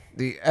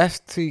 The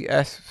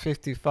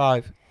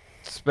STS-55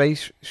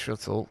 space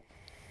shuttle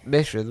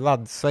mission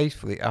lands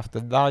safely after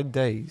 9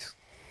 days,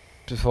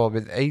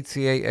 performing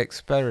 88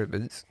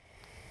 experiments,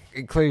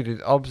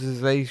 including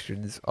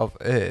observations of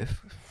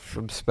Earth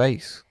from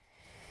space.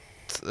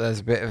 So there's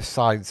a bit of a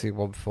sciencey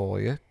one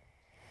for you.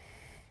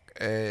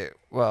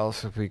 What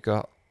else have we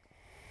got?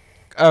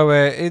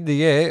 In the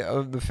year,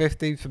 on the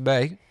 15th of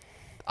May,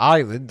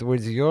 Ireland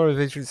wins the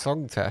Eurovision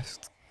Song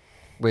Test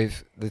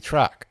with the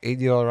track In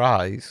Your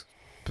Eyes,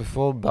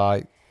 performed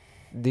by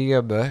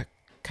Niamh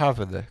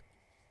Kavanagh.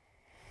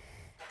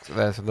 So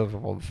there's another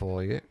one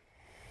for you.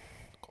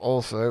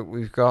 Also,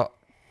 we've got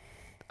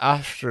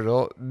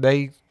astronaut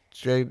Mae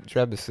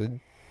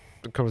Jemison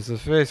becomes the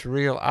first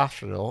real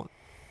astronaut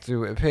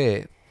to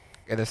appear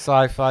in a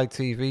sci-fi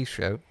TV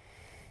show,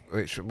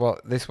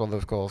 this one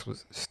of course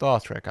was Star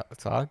Trek at the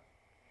time.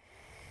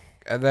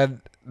 And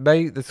then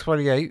May the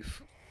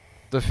 28th,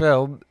 the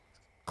film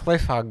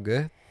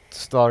Cliffhanger,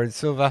 starring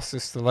Sylvester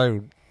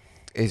Stallone,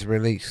 is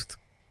released.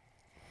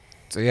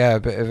 So yeah, a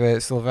bit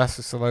of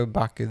Sylvester Stallone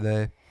back in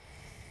there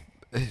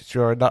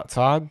during that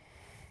time.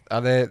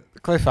 And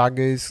Cliffhanger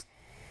is,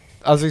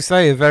 as we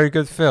say, a very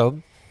good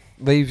film.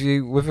 Leaves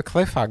you with a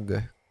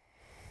cliffhanger.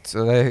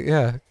 So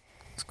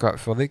it's quite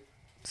funny.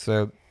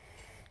 So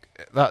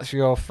that's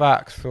your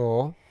facts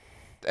for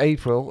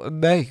April and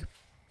May.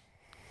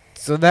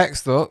 So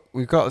next up,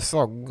 we've got a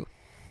song.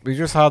 We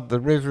just had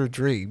The River of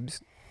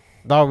Dreams.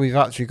 Now we've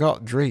actually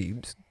got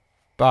Dreams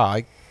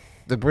by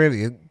the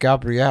brilliant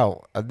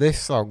Gabrielle. And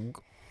this song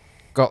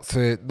got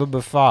to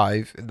number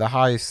 5 in the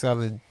highest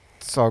selling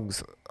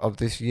songs of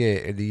this year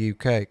in the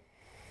UK.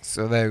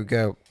 So there we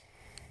go.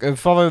 And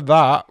following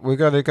that, we're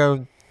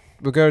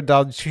going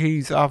down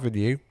Cheese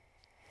Avenue.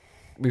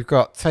 We've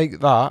got Take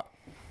That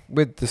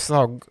with the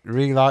song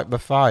Relight My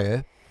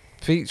Fire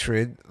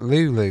featuring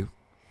Lulu.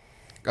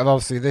 And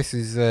obviously this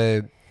is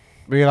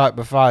Relight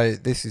My Fire.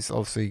 This is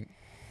obviously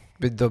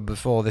been done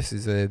before. This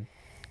is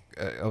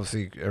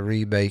obviously a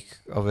remake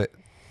of it,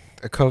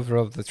 a cover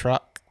of the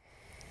track.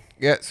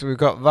 Yeah, so we've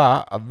got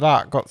that, and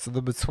that got to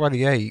number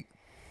 28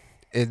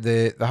 in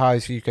the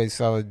highest UK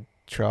selling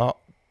chart.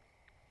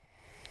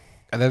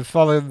 And then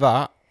following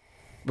that,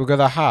 we're going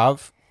to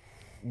have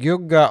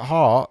Young at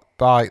Heart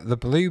by the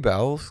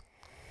Bluebells.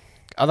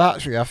 And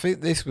actually, I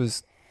think this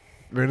was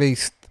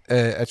released,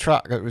 a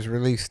track that was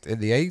released in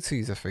the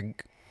 80s, I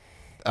think.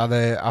 And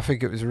I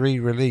think it was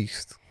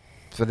re-released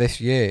for this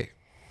year.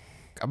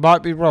 I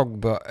might be wrong,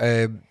 but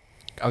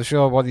I'm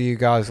sure one of you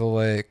guys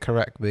will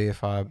correct me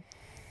if I'm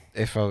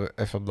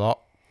not.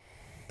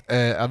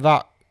 And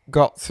that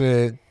got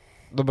to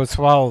number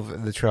 12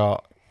 in the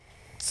chart.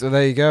 So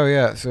there you go,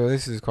 yeah. So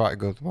this is quite a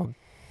good one.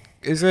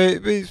 It's a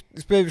bit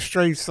of a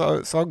strange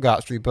song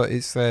actually, but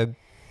it's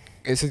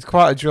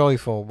quite a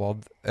joyful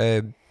one.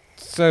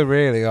 So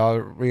really, I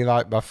really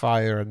like My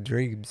Fire and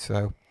Dreams.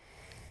 So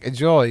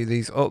enjoy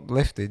these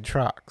uplifting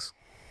tracks,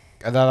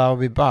 and then I'll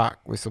be back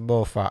with some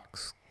more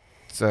facts.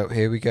 So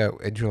here we go.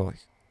 Enjoy.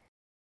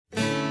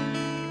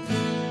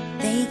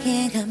 They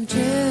can come true.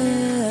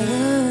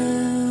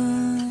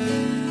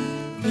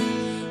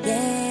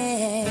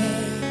 Yeah,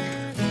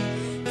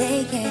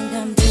 they can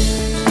come true.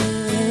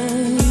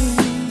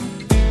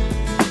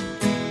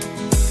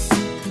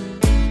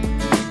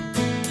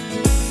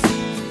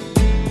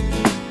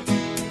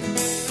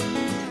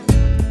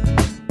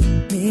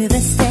 Move a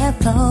step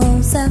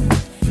closer.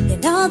 You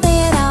know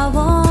that I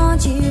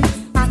want you.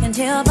 I can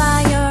tell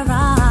by your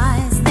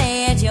eyes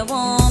that you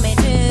want me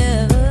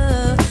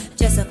to.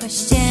 Just a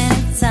question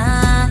of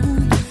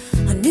time.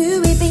 I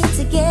knew we'd be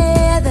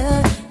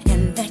together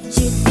and that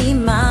you'd be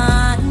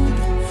mine.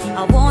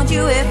 I want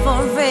you here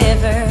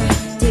forever.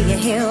 Do you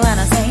hear what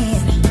I'm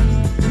saying?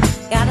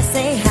 Gotta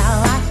say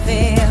how I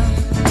feel.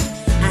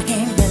 I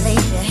can't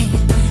believe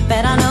it,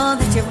 but I know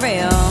that you're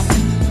real.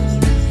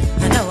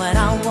 I know what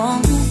I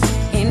want,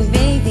 and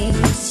baby,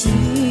 it's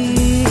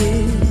you.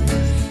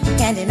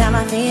 Can't deny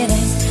my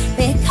feelings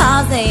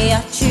because they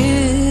are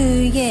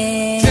true,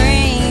 yeah.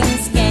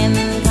 Dreams can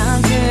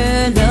come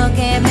true. Look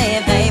at me,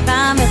 babe,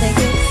 I'm with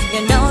you.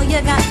 You know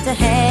you got to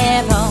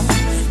have hope.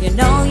 You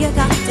know you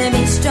got to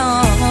be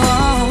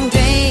strong.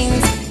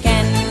 Dreams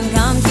can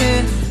come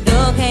true.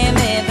 Look at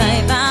me,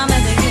 babe, I'm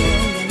with you.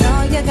 You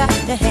know you got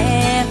to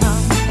have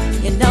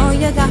hope. You know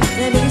you got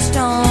to be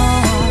strong.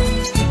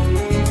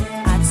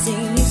 I'd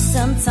see you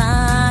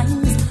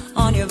sometimes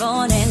on your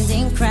own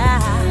ending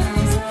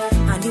cries.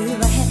 I knew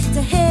I had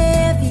to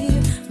have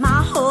you.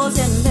 My whole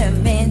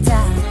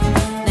sentimental.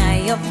 Now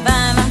you're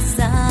by my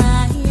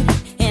side,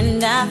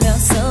 and I feel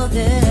so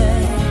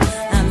good.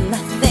 I'm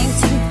nothing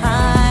too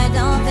hard,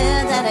 don't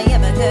feel that I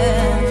ever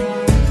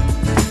could.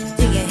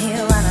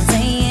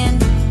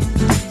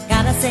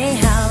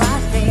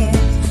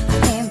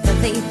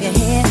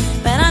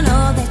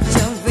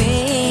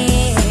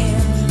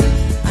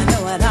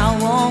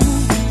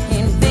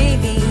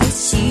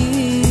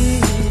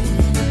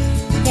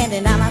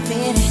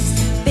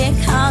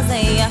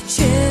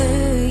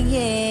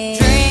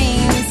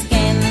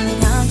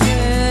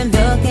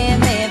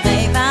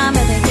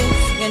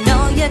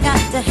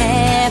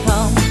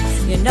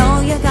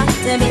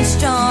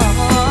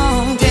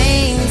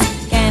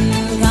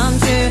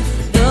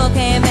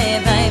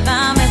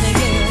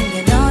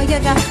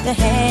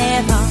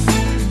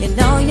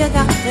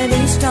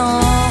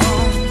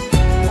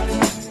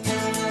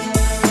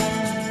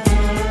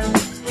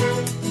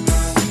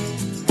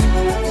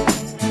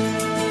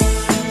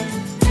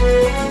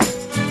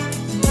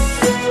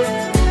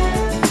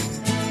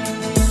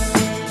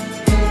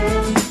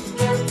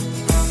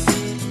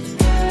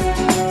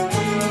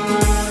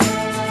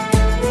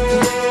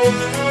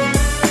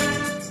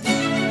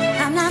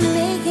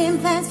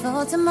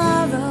 for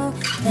tomorrow,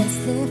 let's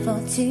live for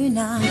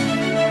tonight.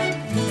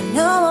 I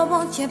know I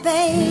want you,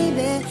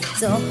 baby,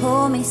 so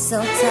hold me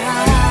so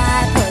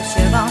tight. Put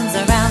your arms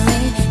around me,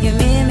 you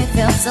make me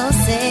feel so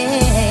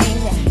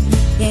safe.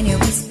 Can you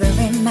whisper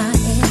in my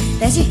ear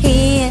that you're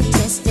here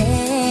to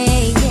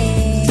stay?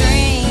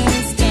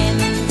 Dreams can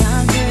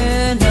come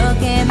true.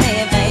 Look at me,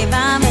 babe,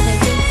 I'm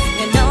with you.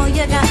 You know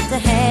you got to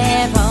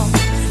have hope.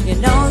 You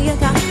know you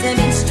got to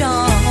be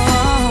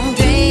strong.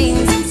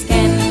 Dreams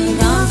can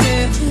come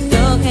true.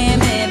 Look at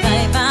me,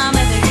 babe, I'm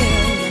with you.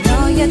 You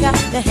know you got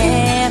to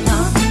have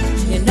hope.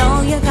 You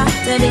know you got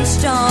to be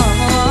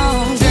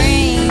strong.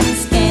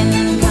 Dreams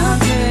can come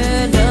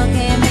true. Look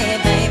at me,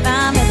 babe,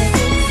 I'm with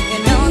you. You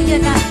know you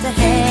got to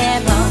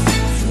have hope.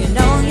 You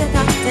know you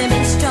got to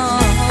be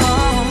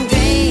strong.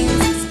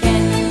 Dreams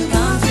can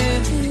come true.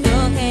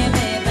 Look at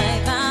me,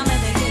 babe, I'm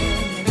with you.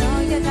 You know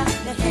you got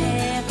to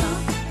have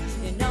hope.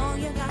 You know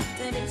you got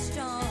to be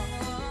strong.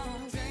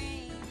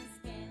 Dreams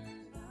can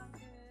come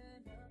true.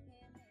 Look at me,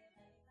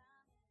 babe.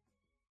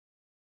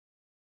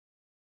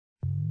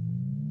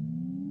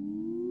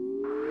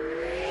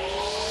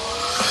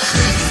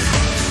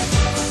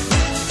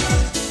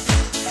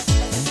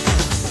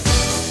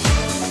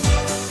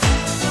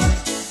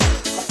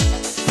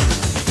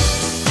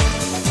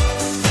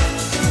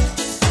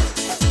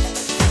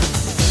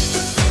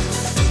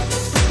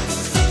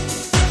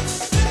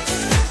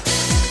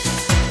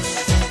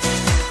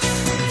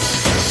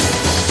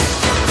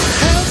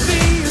 Help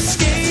me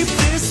escape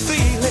this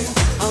feeling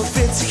of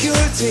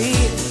insecurity.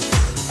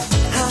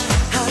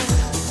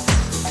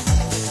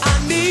 I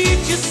need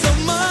you so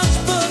much,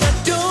 but I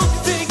don't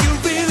think you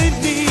really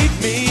need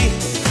me.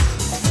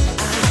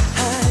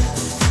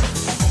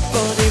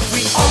 But if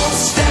we all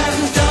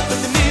stand up in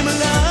the name of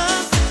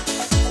love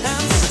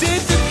and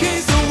state the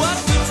case of what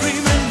we're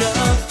dreaming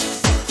of,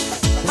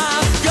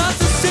 I've got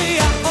to say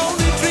I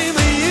only dream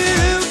of you.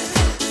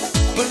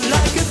 But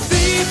like a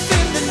thief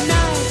in the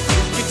night,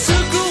 you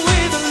took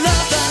away the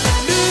love that I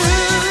knew.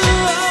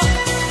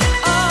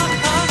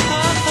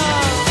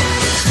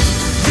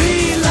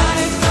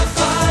 Relight my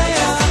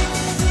fire.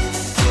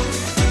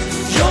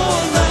 Your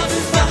love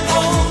is my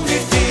only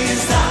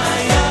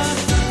desire.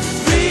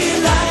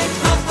 Relight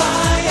my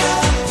fire,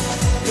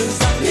 'cause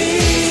I need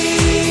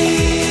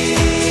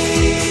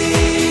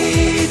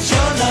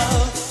your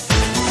love.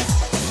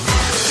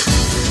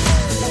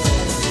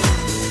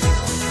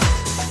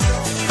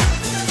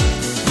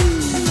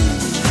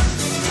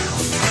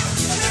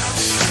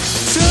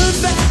 Turn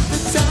back the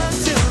time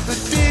till the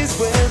days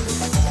when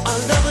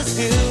our lovers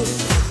knew.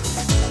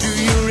 Do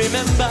you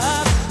remember?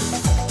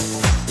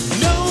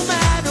 No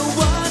matter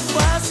what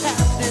was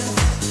happening,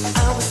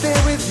 I was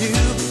there with you.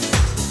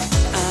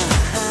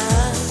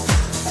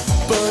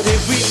 But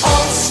if we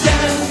all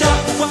stand up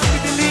for what we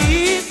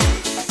believe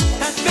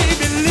and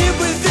maybe live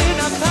within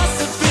our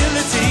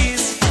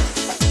possibilities,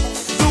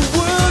 the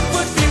world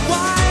would be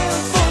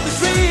wild for the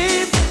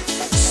dream.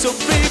 So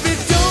baby,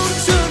 don't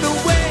turn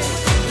away.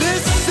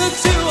 Listen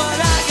to what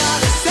I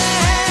gotta say.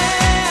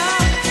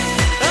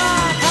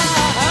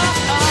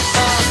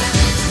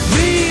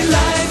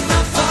 Relight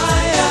my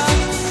fire.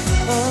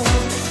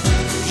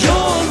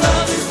 Your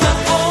love is my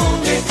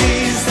only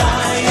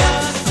desire.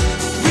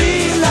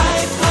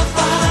 Relight my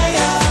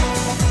fire,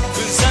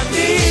 'cause I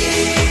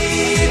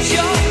need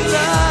your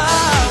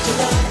love.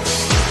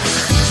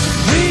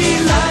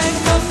 Relight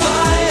my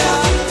fire.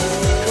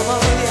 Come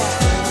on, yeah.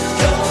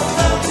 Your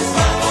love is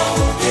my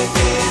only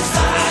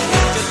desire. I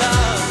need your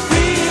love.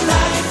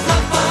 Relight my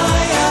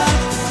fire,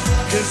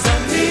 'cause I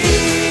need,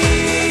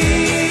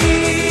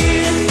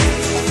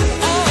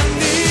 oh, I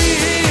need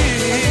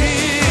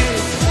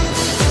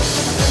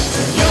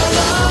your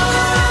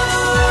love.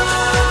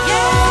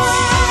 Yeah,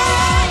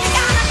 you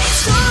gotta be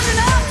strong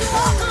enough to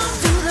walk on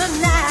through the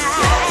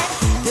night.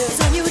 There's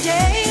a new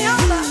day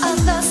on the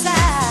other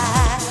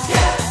side.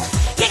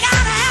 You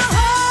gotta have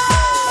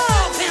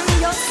hope in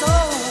your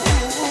soul.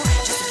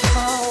 Just keep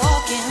on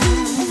walking.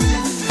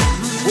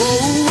 Whoa,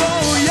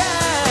 whoa,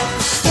 yeah.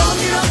 Strong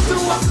enough to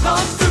walk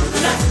on through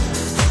the night.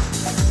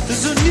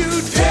 There's a new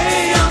day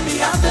on the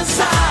other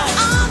side.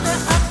 On the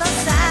other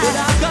side. But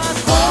I've got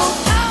hope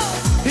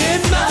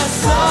in my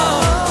soul.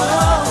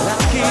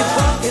 I'll keep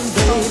walking,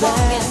 baby.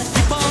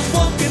 Keep on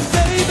walking,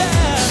 baby.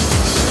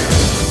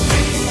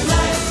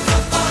 Relight my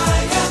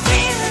fire.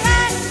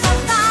 Relight my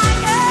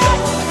fire. Your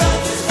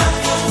love is my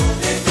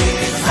only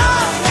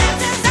desire. Only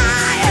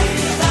desire.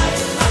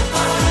 Relight my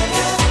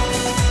fire,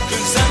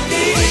 'cause I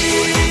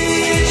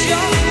need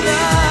your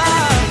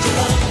love.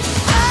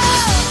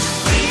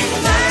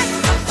 Relight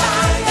my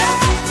fire.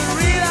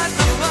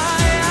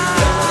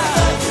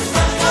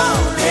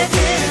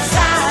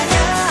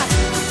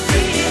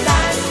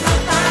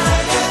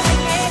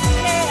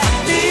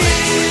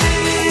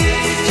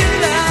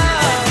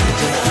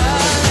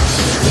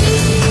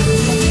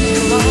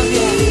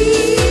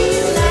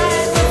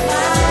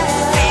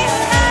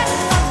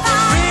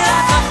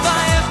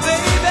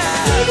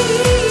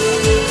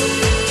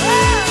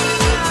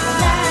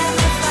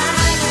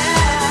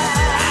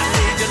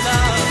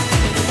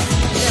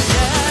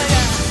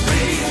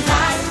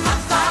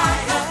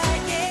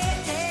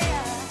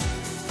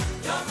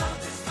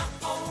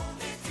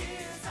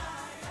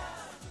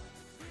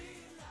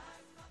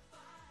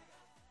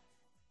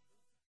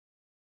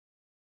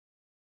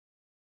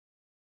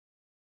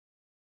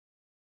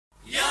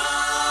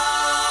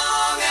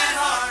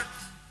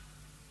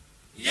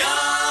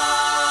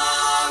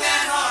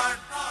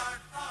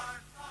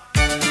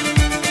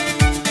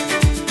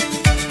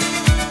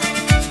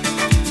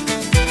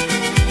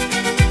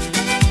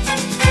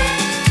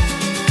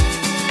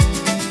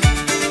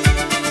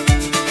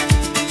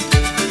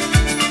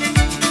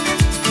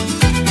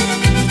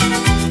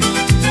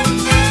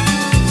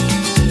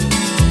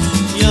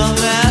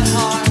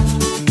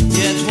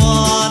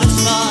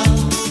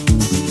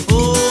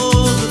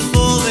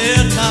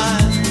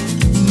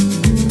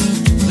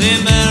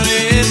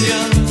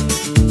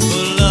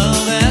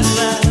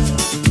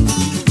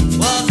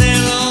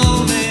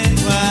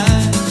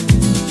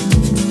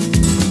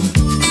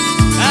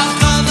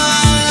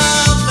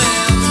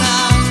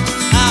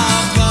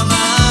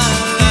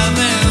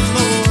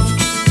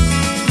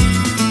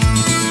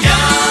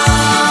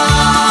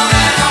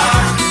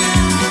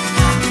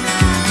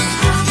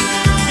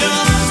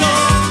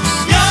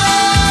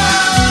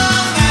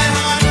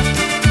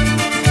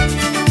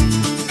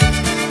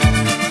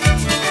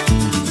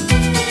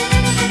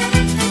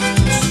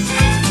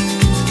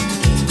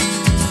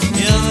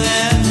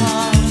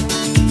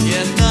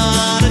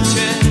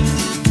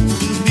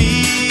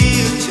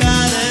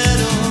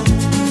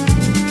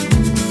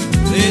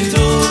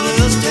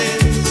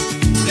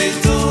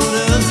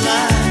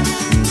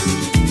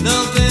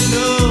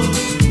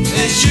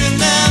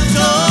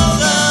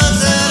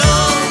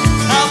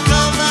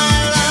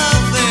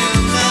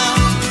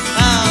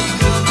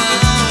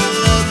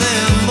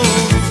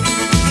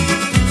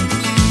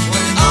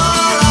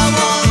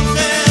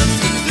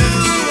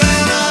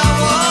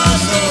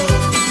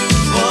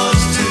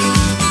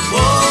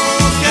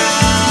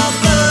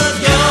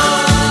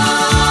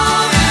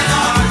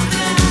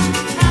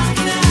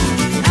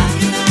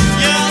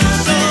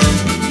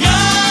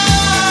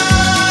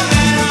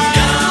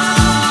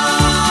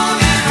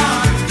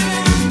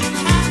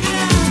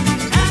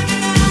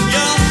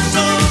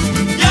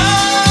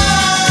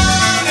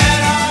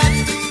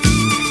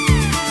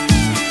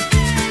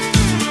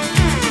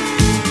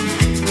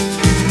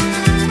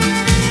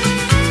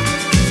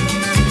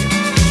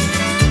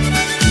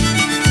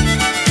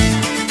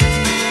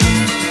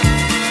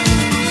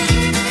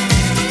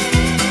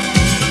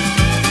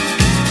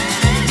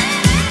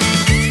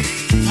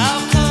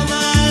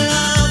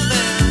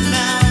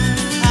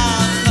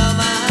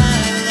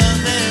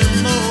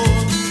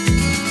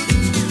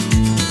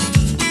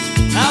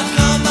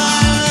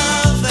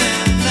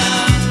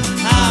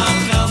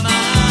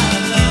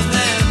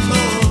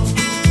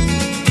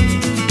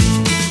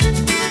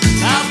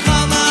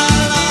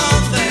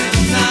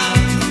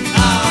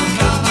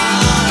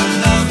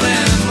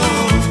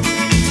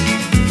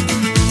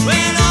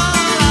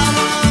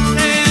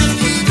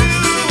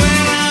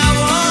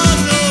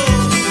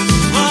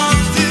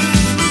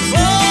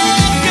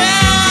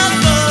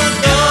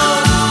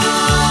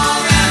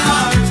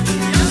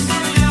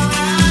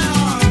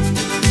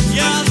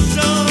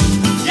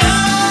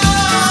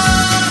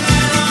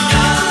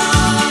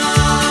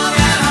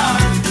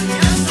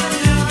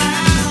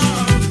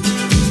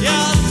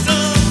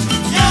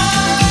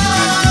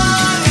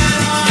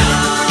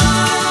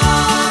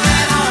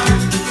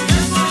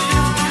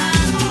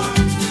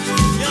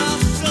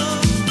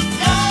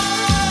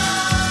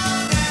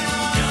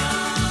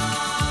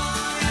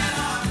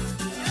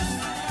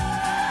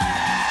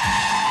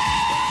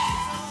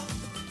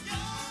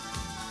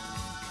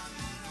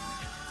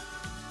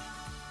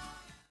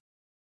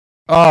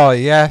 Oh,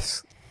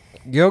 yes.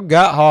 Young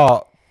at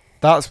heart.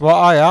 That's what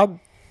I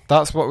am.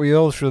 That's what we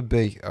all should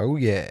be. Oh,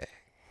 yeah.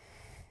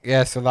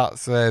 Yeah, so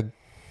that's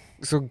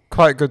some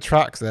quite good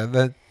tracks there.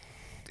 Then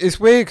it's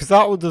weird because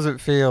that one doesn't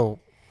feel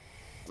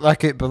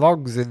like it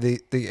belongs in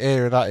the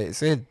era that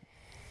it's in.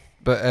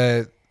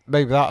 But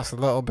maybe that's a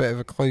little bit of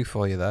a clue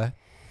for you there.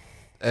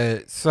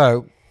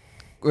 So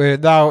we're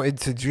now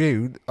into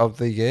June of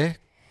the year.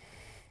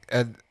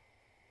 And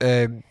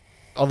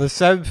on the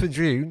 7th of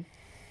June,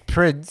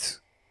 Prince,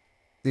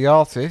 the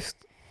artist,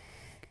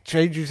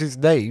 changes his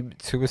name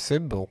to a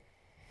symbol.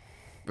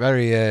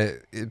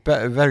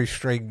 Very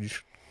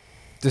strange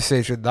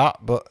decision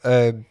that, but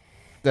then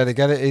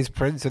again, it is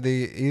Prince, and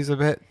he's a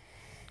bit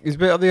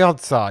on the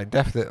odd side,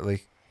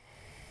 definitely.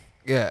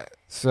 Yeah.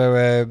 So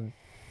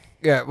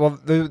yeah. Well,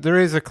 there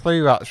is a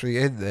clue actually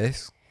in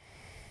this.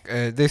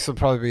 This will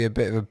probably be a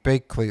bit of a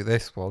big clue.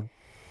 This one.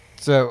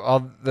 So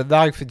on the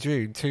 9th of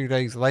June, 2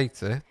 days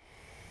later,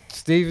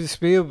 Steven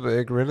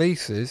Spielberg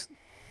releases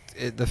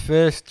the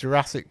first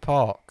Jurassic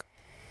Park,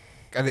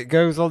 and it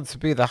goes on to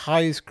be the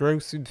highest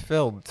grossing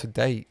film to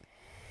date.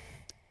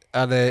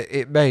 And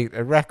it made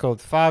a record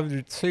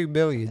 $502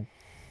 million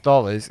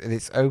in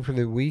its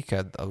opening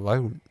weekend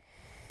alone.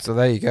 So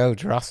there you go,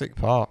 Jurassic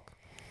Park.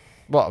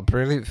 What a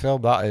brilliant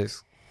film that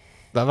is.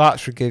 Now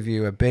that should give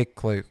you a big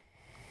clue.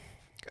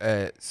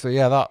 So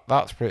yeah,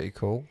 that's pretty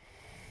cool.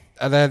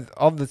 And then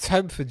on the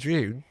 10th of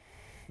June,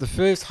 the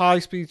first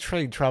high-speed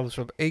train travels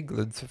from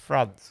England to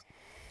France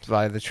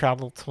via the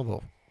Channel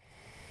Tunnel.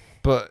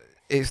 But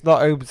it's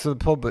not open to the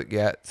public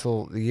yet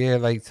till the year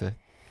later.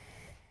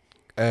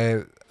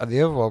 And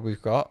the other one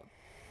we've got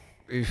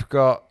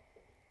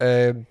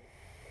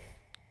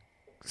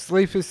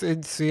Sleepers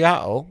in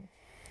Seattle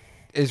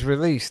is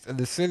released in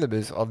the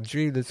cinemas on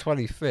June the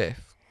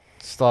 25th,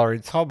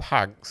 starring Tom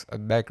Hanks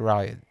and Meg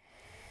Ryan.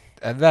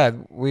 And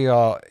then we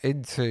are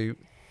into...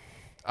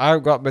 I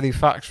haven't got many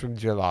facts from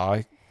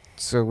July,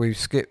 so we've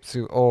skipped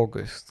to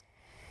August.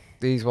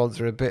 These ones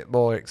are a bit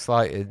more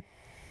exciting.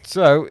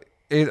 So,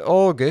 in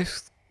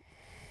August,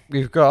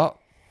 we've got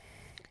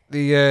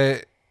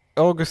the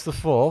August the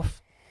 4th,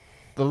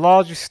 the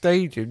largest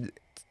stadium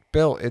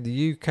built in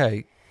the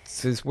UK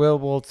since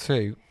World War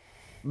II,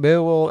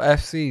 Millwall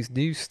FC's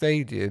new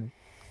stadium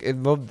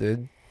in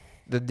London,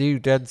 the New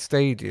Den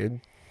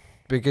Stadium,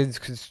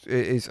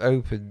 is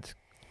opened.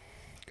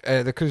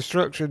 The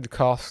construction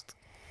cost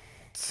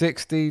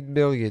 16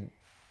 million.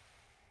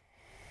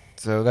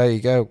 So there you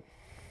go.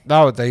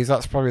 Nowadays,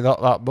 that's probably not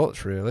that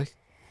much, really,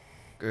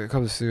 when it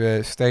comes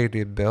to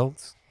stadium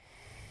builds.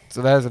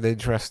 So there's an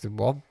interesting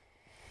one.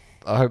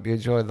 I hope you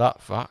enjoyed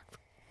that fact.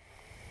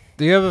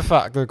 The other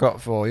fact I've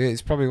got for you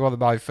is probably one of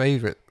my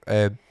favourite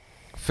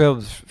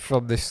films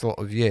from this sort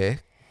of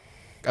year,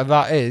 and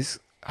that is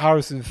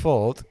Harrison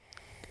Ford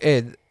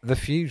in The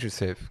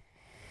Fugitive.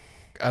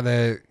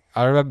 And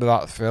I remember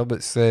that film.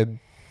 It's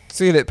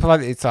seen it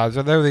plenty of times.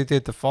 I know they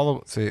did the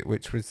follow-up to it,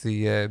 which was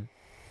the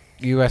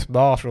US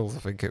Marshals, I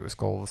think it was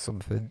called, or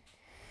something.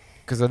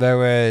 Because I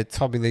know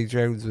Tommy Lee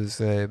Jones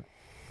was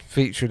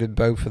featured in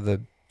both of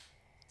them.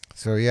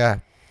 So yeah.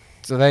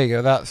 So there you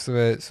go. That's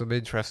some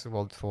interesting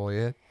ones for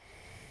you.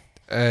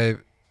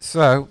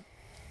 So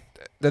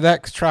the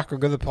next track I'm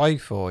going to play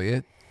for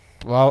you,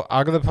 well,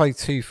 I'm going to play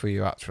two for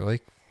you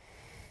actually.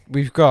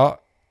 We've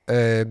got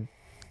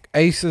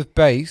Ace of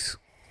Base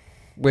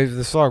with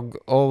the song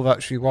All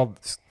That She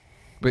Wants,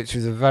 which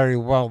is a very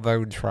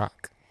well-known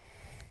track.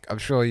 I'm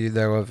sure you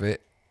know of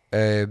it.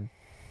 Yeah,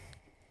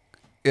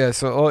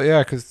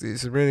 because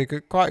it's a really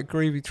good, quite a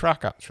groovy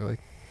track actually.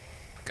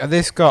 And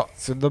this got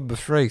to number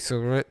 3, so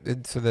we're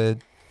into the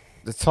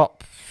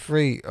top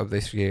 3 of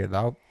this year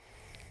now.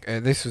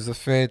 And this was the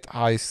 3rd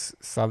highest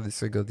selling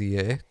single of the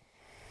year.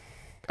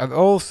 And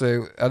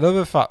also,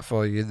 another fact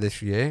for you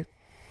this year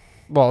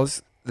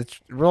was that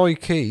Roy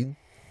Keane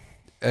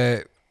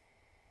joins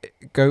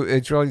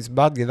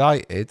Man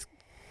United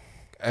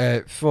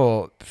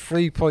for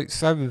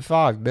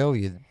 3.75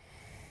 million.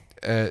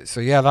 So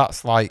yeah,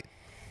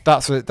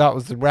 that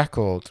was the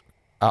record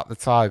at the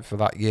time for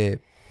that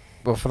year.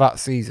 Well, for that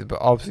season, but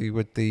obviously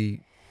with the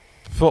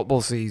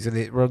football season,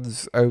 it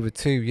runs over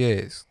 2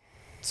 years.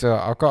 So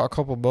I've got a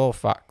couple more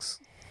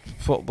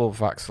football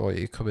facts for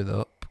you coming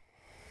up.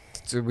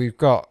 So we've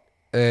got,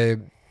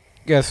 we've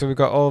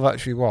got All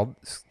That She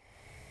Wants.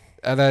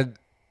 And then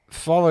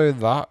following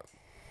that,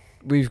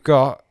 we've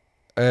got,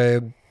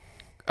 at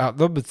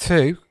number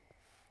 2,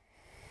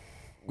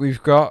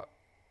 we've got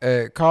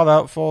Can't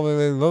Help Falling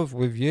in Love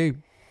With You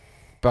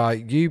by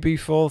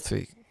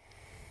UB40.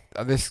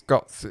 And this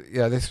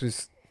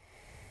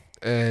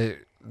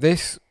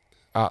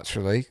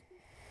actually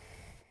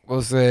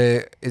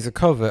is a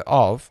cover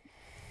of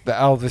the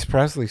Elvis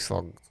Presley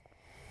song.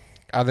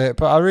 And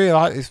but I really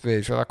like this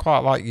version. I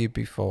quite like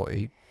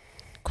UB40.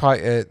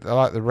 I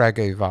like the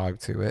reggae vibe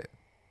to it.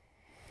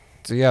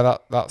 So yeah,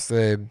 that's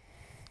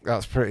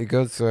pretty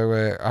good.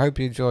 So I hope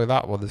you enjoy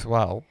that one as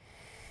well.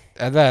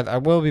 And then I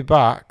will be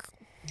back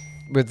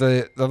with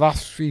the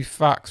last 3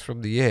 facts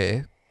from the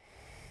year.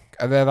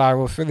 And then I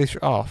will finish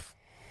off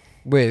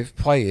with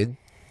playing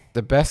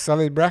the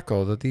best-selling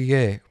record of the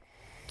year.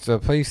 So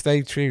please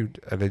stay tuned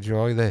and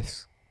enjoy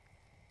this.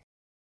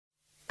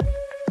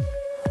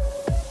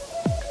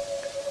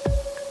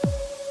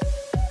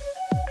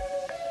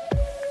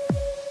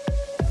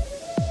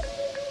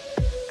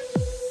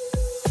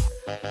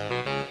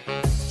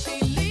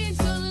 She leads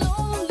a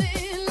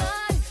lonely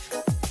life.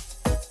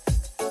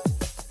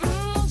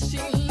 She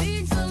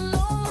leads a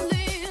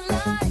lonely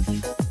life.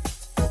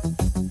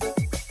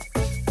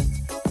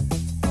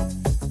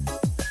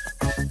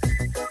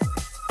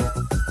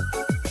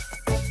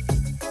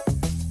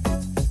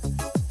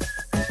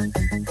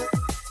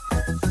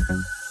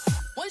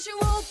 When she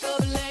woke up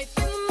late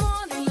in the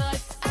morning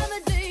light and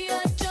the day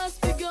had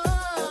just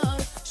begun,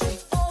 she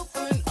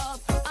opened up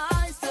her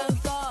eyes and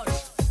thought,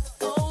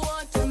 oh,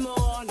 what a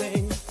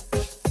morning.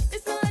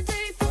 It's not a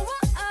day for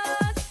what?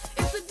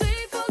 It's a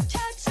day for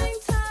catching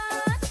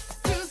time.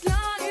 Just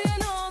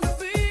lying on the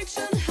beach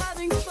and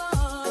having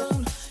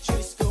fun.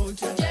 She's going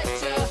to get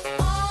you.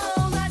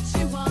 All that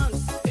she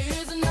wants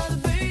is another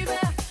baby.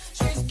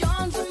 She's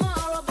gone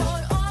tomorrow,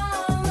 boy.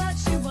 All that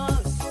she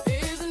wants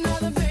is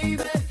another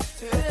baby.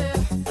 Yeah.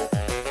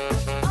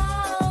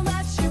 All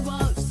that she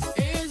wants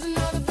is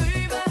another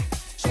baby.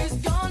 She's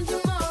gone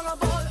tomorrow,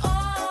 boy.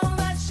 All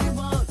that she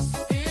wants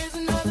is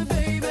another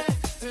baby.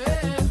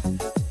 Yeah.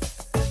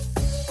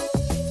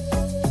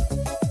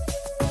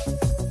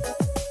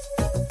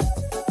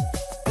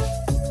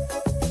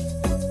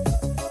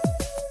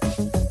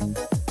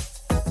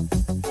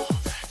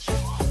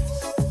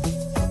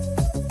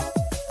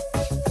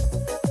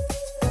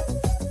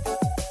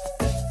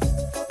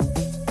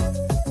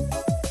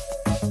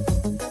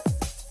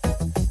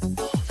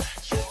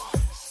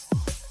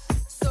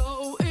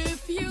 So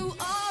if you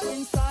are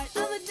inside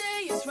and the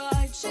day is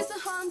right, she's a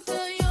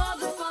hunter, you're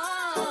the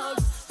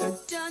fox. The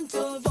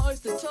gentle voice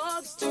that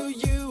talks to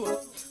you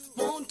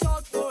won't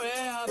talk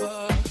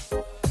forever.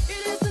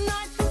 It is the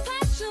night for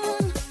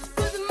passion,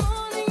 but the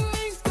morning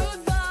means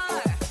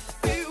goodbye.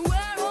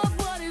 Beware of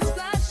what is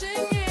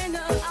flashing in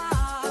her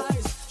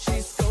eyes.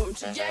 She's going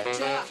to get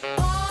ya.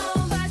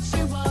 All that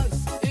she wants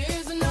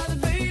is another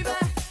baby.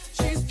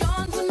 She's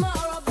gone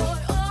tomorrow, boy.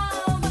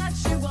 All that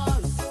she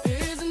wants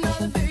is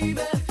another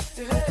baby.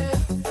 Yeah.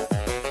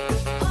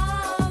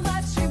 All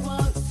that she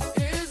wants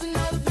is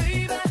another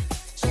baby.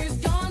 She's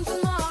gone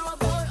tomorrow,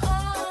 boy.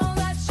 All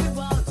that she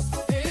wants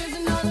is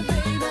another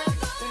baby.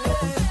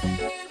 Yeah.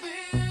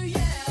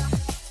 Yeah.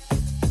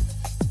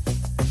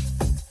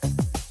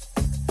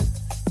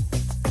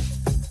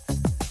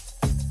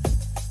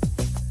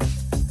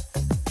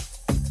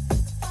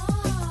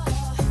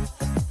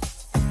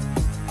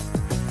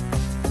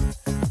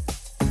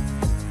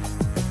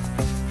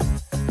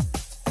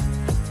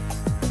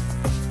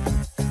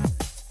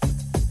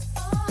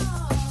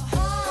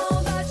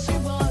 All that she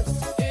wants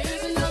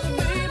is another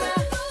baby.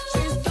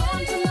 She's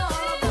gone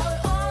tomorrow, boy.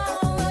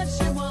 All that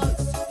she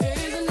wants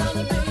is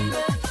another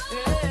baby.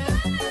 Yeah.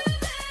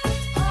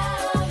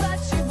 All that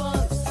she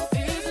wants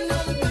is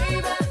another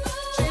baby.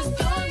 She's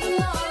gone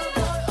tomorrow,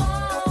 boy.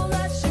 All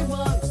that she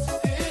wants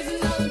is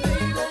another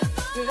baby.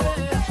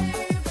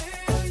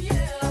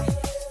 Yeah.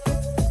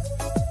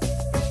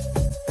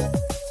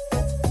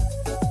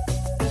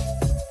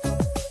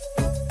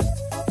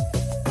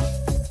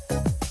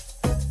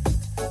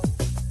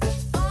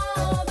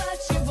 All that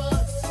she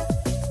wants.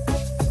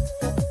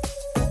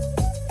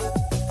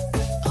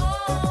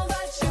 All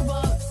that she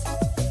wants.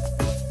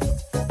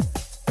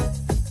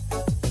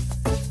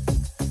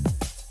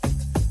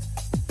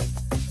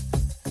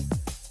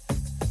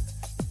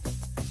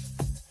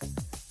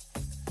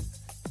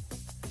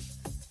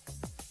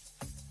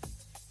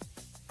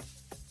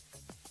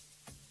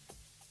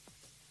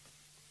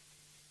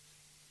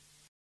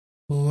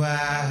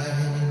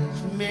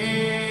 Wise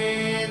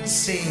men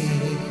say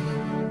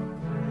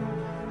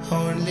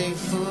only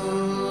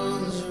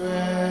fools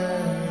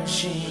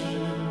rush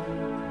in,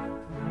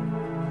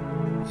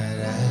 but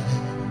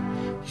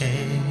I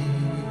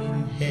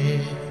am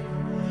here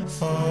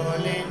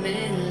falling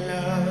in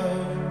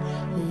love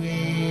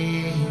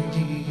with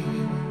you.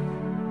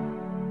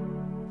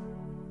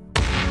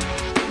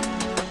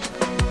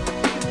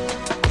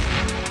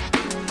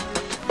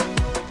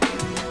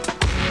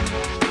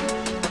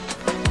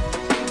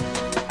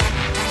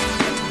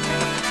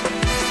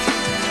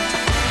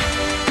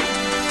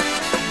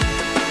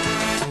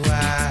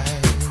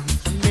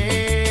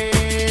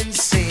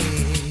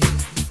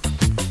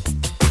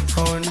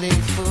 Only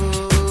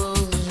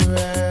fools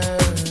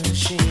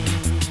rushing,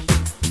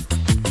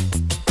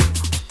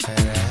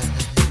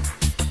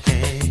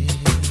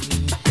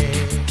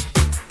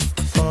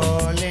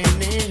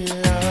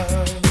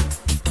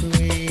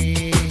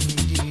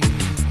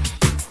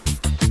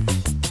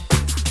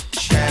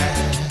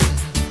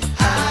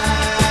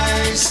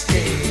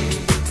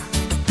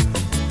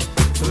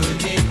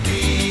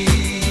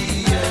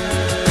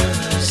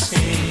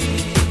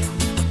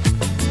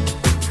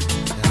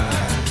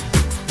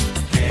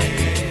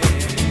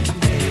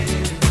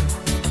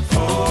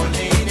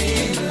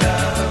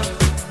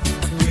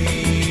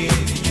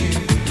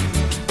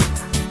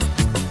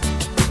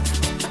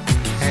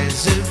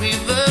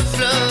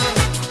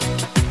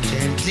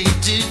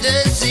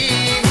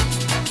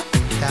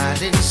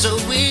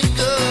 it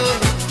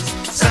goes.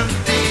 Some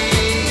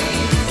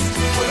things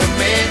were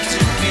meant to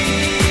be.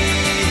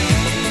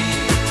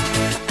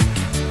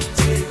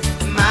 Take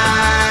my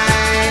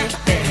hand,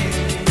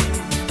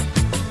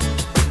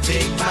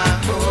 take my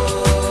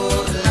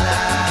whole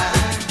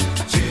life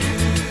too.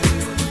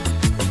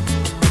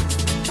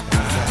 I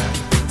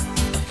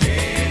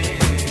can't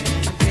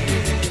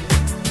help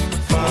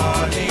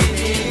falling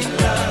in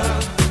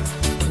love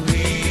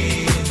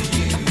with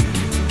you.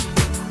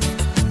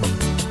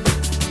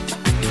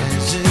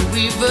 As a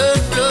river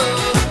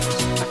flows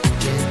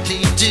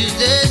gently to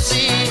the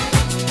sea,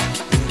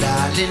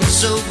 darling,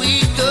 so we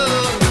go.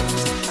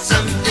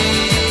 Some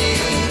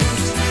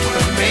things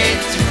were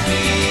meant to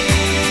be.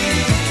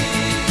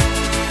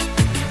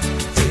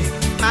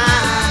 Take my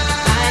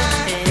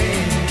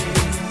hand,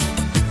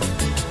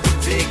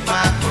 take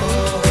my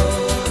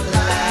whole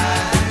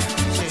life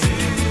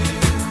too.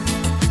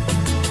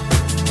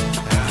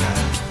 I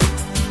can't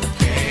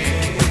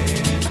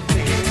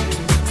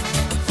help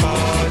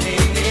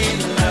falling in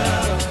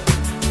love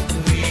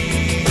with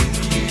you.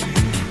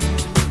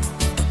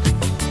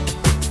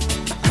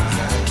 I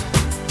can't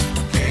help falling in love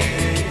with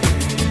you.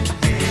 I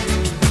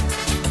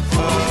can't help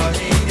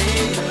falling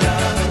in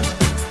love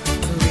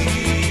with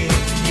you. I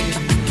can't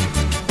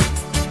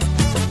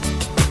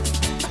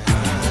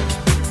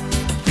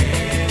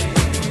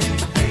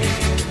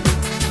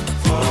help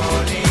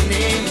falling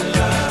in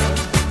love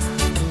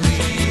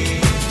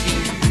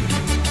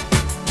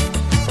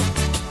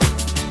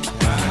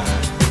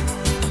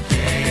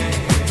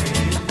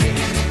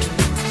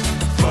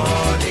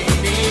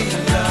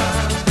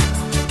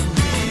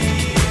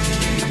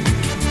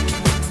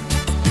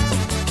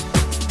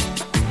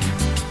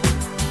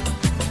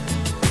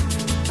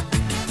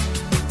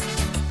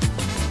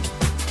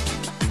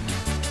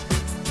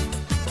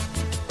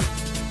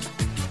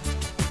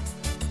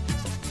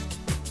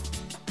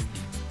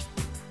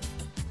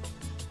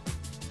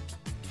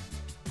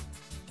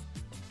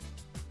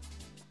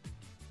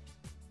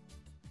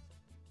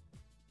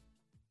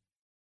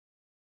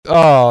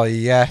Oh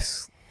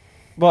yes,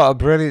 what a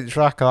brilliant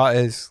track that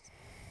is.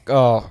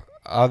 Oh,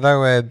 I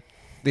know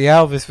the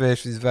Elvis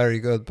version is very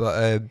good,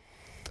 but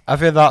I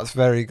think that's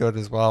very good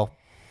as well.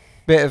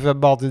 Bit of a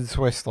modern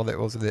twist on it,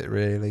 wasn't it?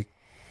 Really,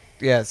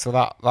 yeah. So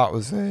that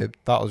was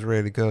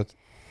really good.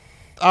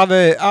 And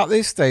at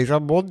this stage,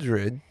 I'm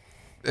wondering.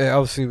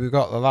 Obviously, we've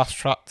got the last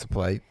track to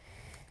play.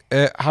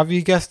 Have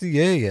you guessed the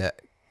year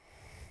yet?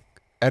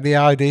 Any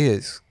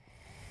ideas?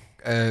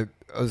 There's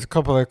a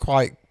couple of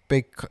quite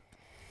big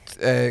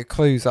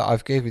clues that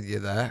I've given you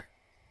there.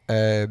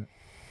 The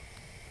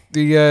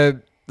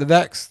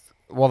next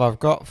one I've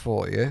got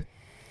for you,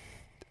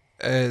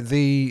 I've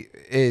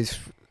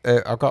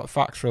got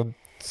facts from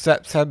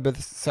September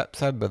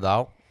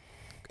now,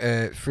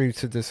 through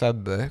to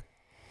December.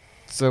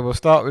 So we'll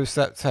start with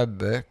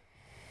September.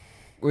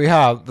 We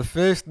have the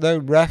first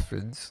known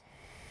reference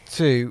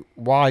to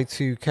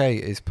Y2K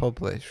is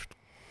published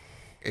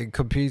in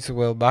Computer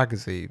World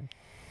magazine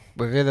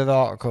within an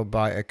article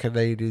by a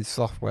Canadian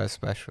software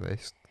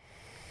specialist,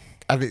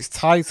 and it's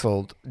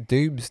titled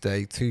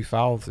Doomsday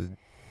 2000.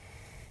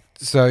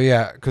 So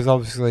yeah, because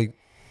obviously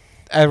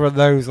everyone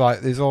knows,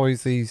 like, there's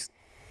always these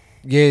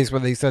years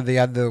when they said the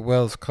end of the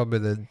world's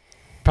coming, and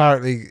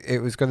apparently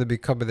it was going to be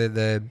coming in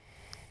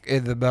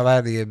the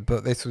millennium,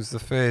 but this was the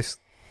first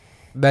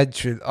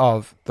mention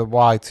of the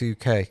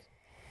Y2K.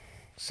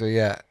 So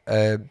yeah,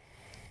 and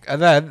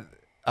then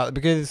at the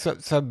beginning of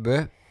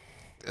September,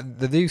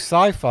 the new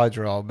sci-fi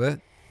drama,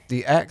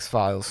 The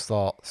X-Files,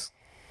 starts,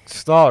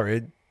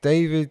 starring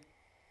David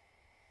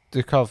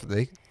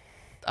Duchovny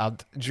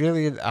and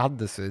Gillian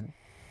Anderson,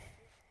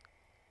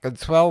 and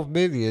 12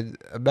 million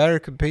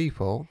American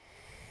people,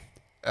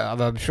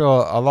 and I'm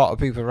sure a lot of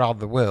people around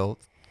the world,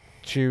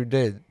 tuned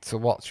in to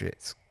watch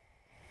it.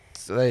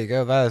 So there you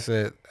go, there's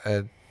it.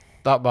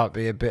 That might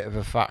be a bit of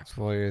a fact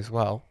for you as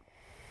well.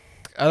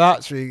 And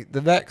actually,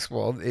 the next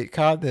one, it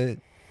kind of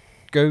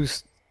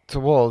goes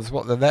towards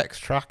what the next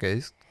track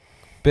is.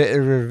 Bit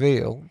of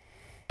reveal.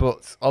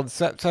 But on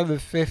September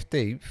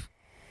 15th,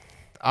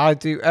 I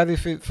Do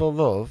Anything for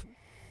Love,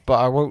 But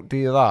I Won't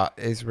Do That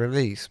is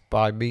released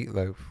by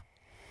Meatloaf.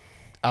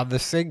 And the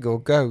single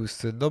goes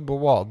to number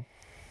 1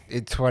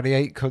 in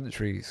 28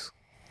 countries.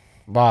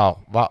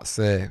 Wow, that's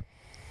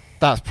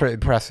pretty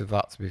impressive,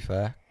 that, to be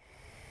fair.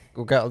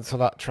 We'll get onto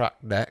that track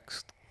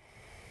next.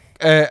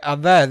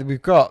 And then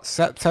we've got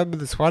September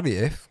the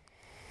 20th,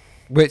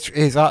 which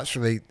is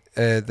actually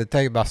the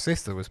day my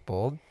sister was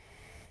born.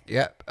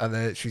 Yep,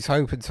 and she's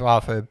hoping to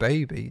have her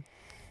baby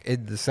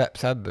in the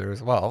September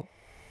as well.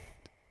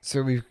 So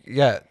and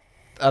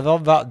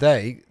on that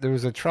day, there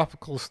was a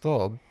tropical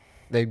storm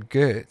named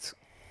Gert,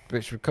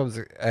 which becomes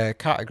a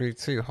Category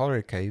 2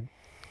 hurricane,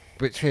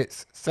 which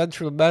hits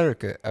Central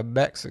America and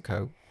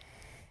Mexico.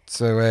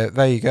 So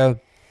there you go.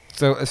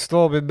 So a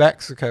storm in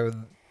Mexico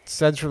and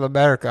Central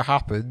America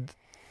happened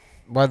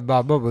when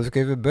my mum was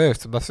giving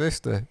birth to my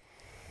sister.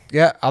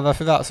 Yeah, and I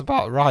think that's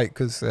about right,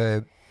 because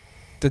the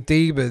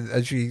demon,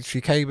 and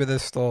she came in a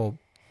storm.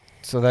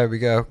 So there we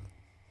go.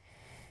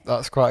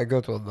 That's quite a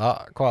good one,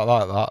 that. Quite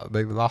like that. It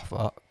made me laugh,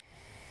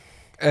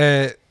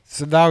 that.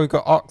 So now we've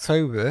got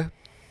October.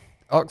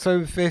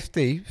 October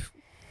 15th,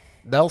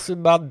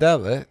 Nelson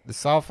Mandela, the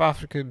South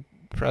African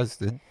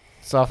president,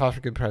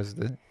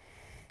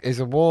 is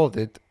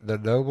awarded the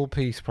Nobel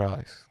Peace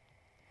Prize.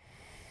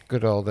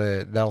 Good old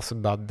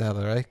Nelson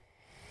Mandela, eh?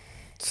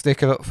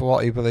 Sticking up for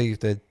what he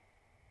believed in.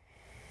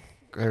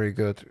 Very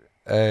good.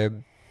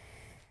 And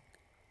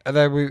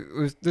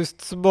then there's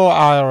some more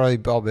IRA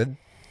bombing.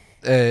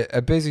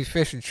 A busy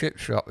fish and chip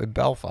shop in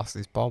Belfast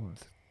is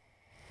bombed.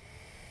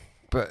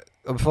 But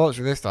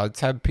unfortunately this time,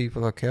 10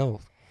 people are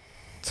killed.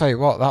 Tell you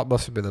what, that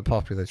must have been a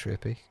popular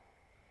trippy.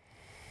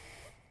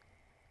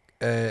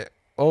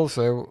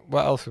 Also,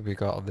 what else have we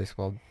got on this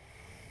one?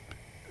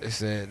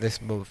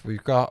 This month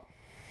we've got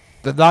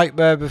The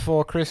Nightmare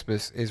Before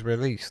Christmas is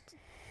released.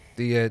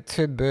 The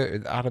Tim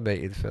Burton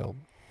animated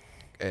film.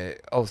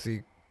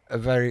 Obviously, a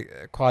very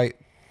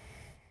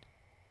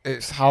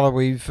it's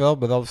Halloween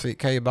film, and obviously it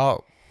came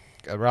out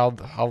around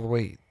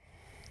Halloween.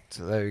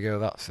 So there we go,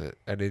 that's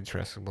an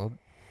interesting one.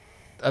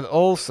 And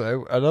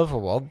also, another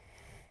one,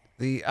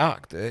 the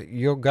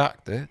young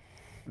actor,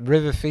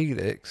 River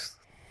Phoenix,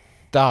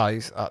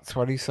 dies at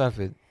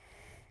 27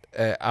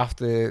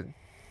 after,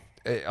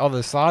 on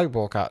a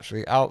sidewalk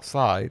actually,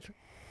 outside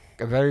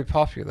a very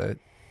popular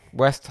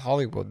West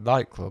Hollywood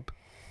nightclub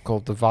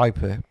called The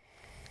Viper.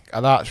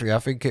 And actually, I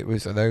think it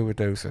was an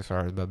overdose, if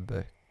I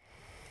remember.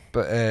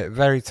 But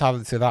very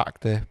talented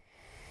actor.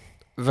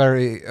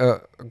 Very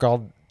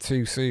gone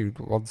too soon,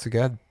 once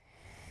again.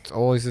 It's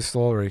always a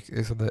story,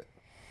 isn't it?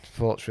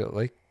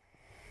 Fortunately.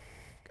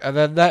 And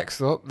then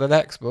next up, the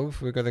next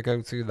month, we're going to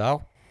go to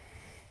now.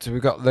 So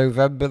we've got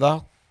November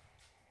now.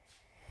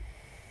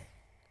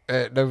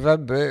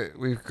 November,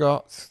 we've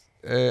got...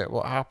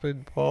 what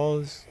happened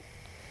was...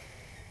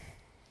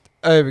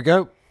 There we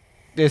go.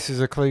 This is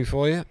a clue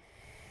for you.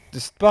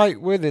 Despite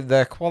winning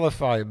their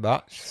qualifying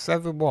match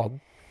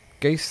 7-1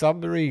 against San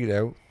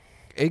Marino,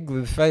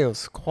 England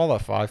fails to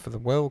qualify for the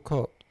World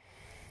Cup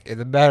in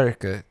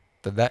America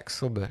the next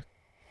summer.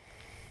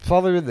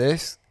 Following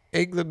this,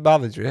 England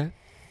manager,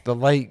 the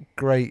late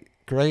great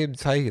Graham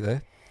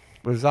Taylor,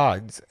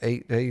 resigns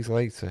 8 days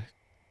later.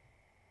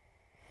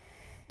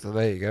 So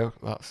there you go,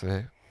 that's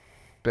a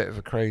bit of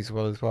a crazy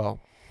one as well.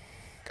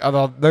 And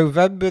on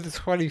November the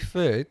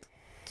 23rd,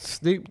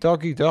 Snoop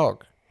Doggy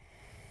Dogg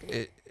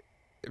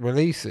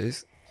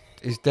releases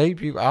his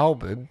debut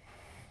album.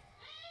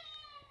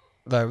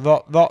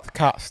 No, not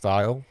Cat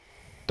Style,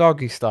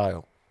 Doggy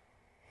Style.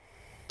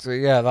 So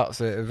yeah, that's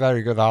a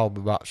very good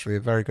album actually, a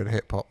very good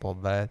hip hop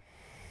one there.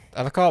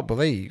 And I can't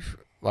believe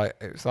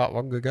it was that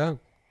long ago.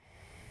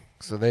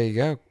 So there you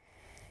go.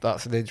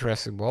 That's an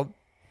interesting one.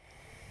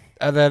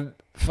 And then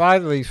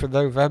finally for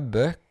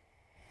November,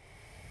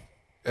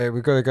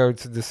 we're going to go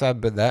into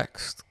December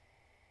next.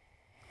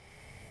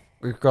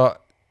 We've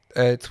got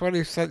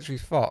 20th Century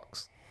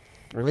Fox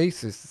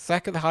releases the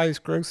second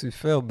highest grossing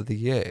film of the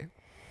year,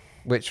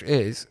 which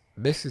is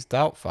Mrs.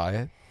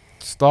 Doubtfire,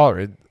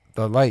 starring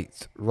the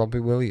late Robbie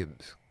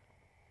Williams.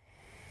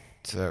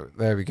 So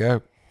there we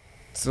go.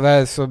 So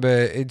there's some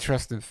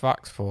interesting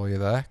facts for you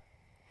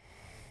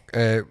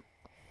there.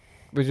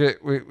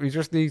 We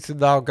just need to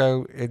now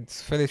go and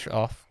finish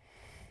off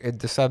in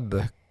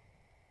December.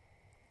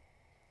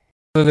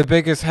 One of the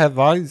biggest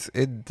headlines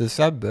in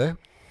December,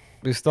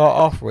 we start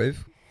off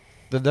with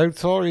the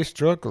notorious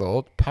drug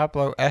lord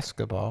Pablo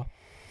Escobar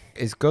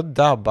is gunned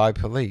down by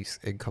police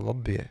in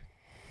Colombia.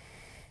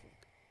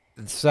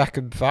 The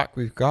second fact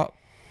we've got,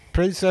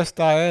 Princess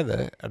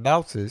Diana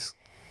announces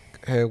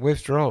her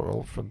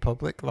withdrawal from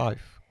public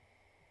life.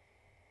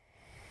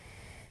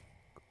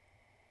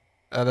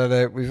 And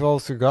then we've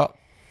also got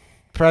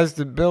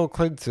President Bill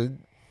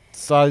Clinton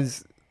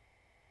signs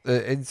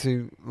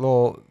into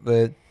law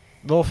the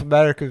North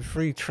American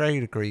Free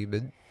Trade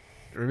Agreement,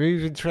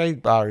 removing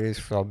trade barriers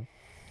from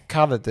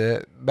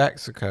Canada,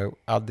 Mexico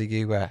and the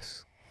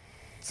US.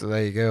 So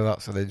there you go,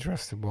 that's an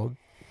interesting one.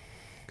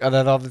 And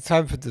then on the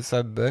 10th of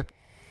December,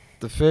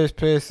 the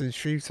first-person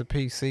shooter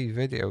PC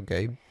video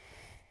game,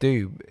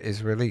 Doom,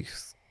 is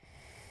released.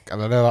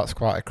 And I know that's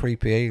quite a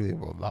creepy alien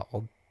one, that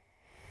one.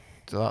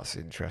 So that's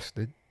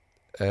interesting.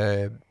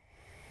 And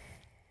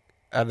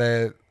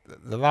the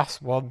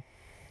last one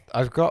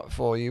I've got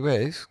for you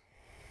is,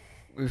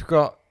 we've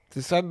got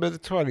December the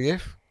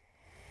 20th,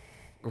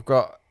 we've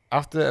got,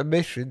 after a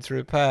mission to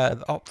repair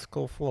an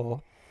optical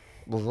flaw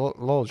was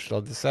launched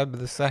on December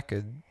the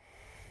 2nd,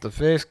 the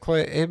first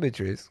clear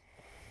images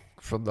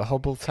from the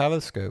Hubble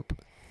telescope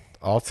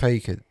are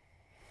taken.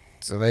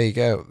 So there you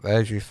go,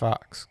 there's your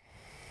facts.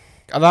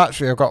 And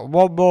actually I've got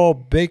one more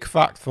big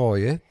fact for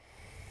you.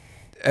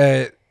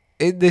 In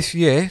this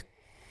year,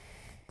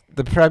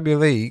 the Premier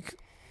League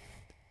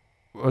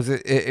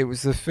it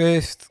was the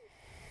first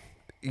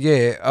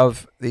year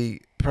of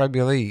the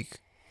Premier League,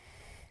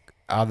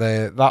 and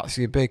that's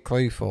your big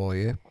clue for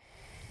you.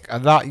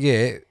 And that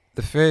year,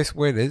 the first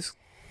winners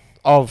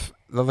of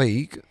the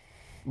league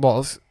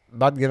was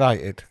Man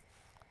United.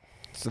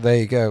 So there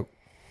you go.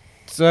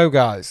 So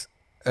guys,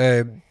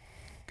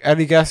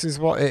 Any guesses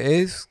what it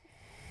is?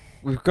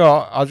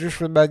 I'll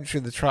just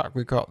mention the track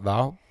we've got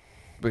now,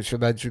 which I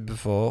mentioned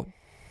before.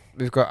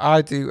 We've got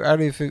I Do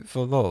Anything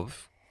for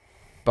Love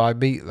by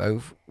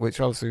Meatloaf, which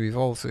obviously we've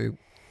also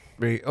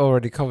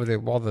already covered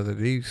in one of the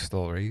news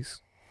stories.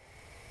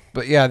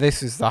 But yeah,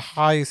 this is the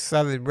highest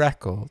selling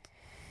record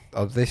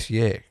of this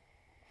year.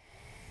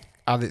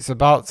 And it's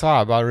about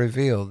time I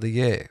reveal the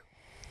year.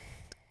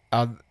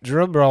 And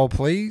drum roll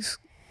please.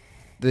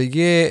 The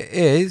year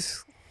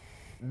is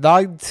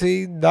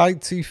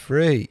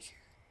 1993.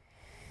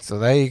 So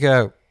there you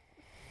go.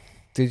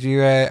 Did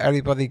you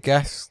anybody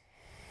guess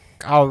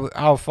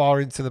how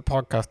far into the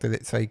podcast did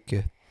it take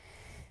you?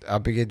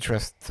 I'd be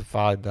interested to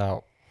find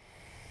out.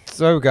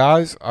 So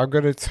guys, I'm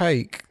gonna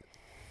take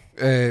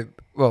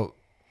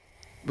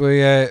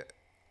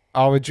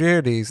our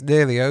journey is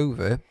nearly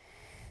over,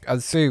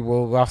 and soon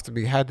we'll have to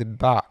be heading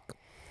back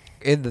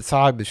in the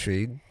time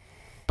machine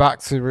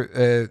back to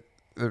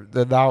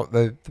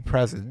the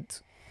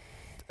present.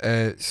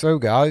 So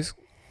guys,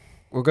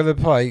 we're gonna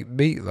play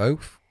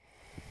Meatloaf,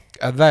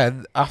 and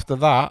then after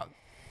that,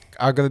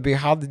 I'm gonna be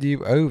handing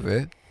you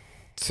over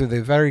to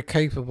the very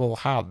capable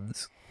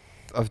hands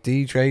of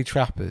DJ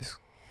Trappers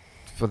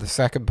for the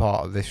second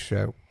part of this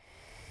show.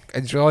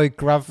 Enjoy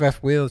Grand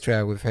Theft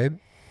Wheelchair with him.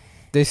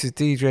 This is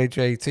DJ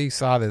JT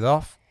signing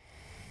off,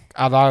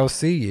 and I'll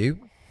see you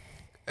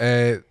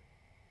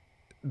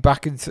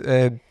back in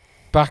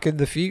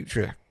the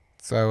future.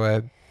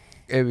 So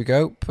here we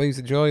go. Please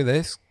enjoy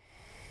this.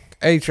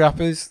 Hey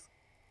Trappers,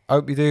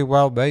 hope you're doing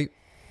well, mate,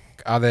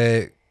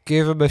 and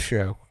give them a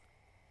show.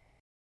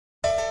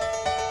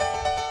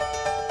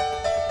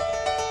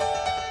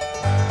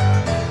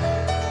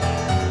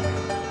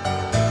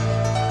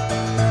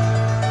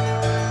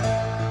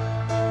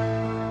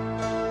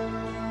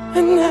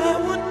 And I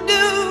would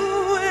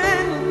do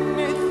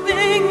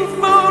anything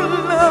for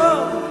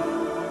love.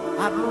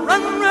 I'd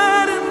run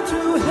right into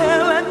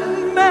hell and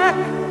back.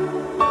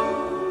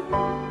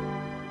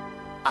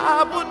 I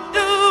would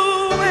do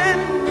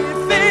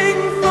anything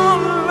for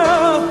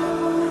love.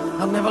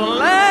 I'll never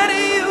lie to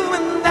you,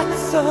 and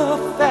that's a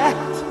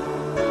fact.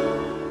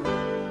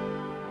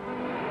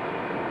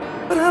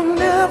 But I'll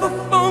never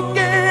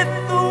forget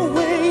the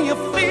way you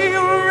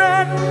feel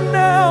right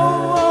now.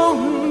 Oh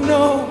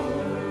no.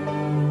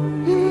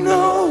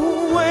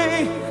 No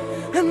way,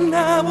 and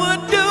I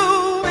would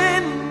do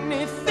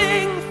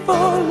anything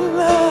for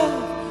love,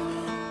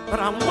 but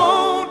I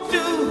won't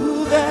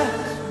do that.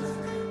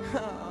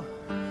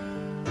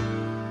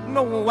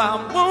 No, I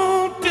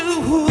won't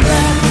do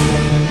that.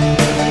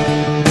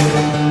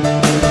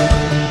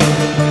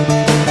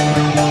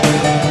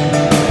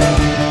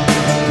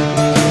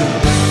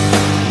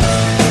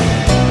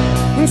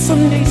 And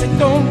some days it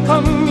don't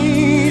come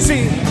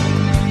easy,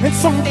 and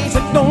some days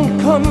it don't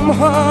come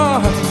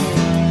hard.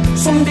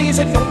 Some days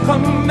it don't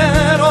come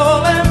at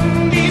all,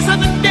 and these are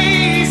the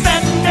days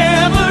that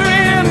never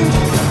end.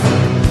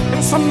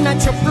 And some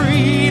nights you're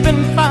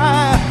breathing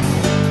fire,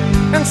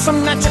 and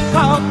some nights you're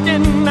caught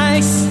in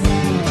ice.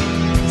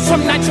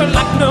 Some nights you're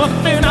like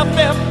nothing I've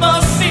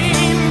ever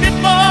seen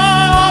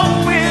before.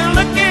 Will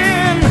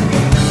again,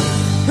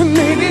 and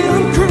maybe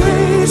I'm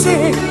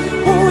crazy.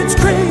 Oh, it's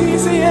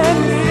crazy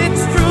and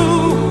it's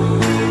true.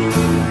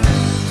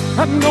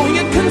 I know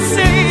you can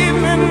save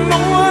me, no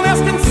one else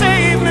can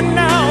save me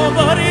now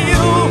but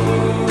you.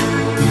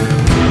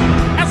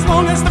 As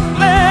long as the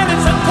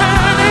planets are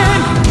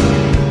turning,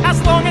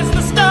 as long as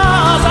the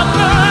stars are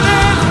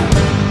burning,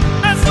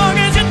 as long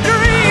as your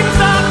dreams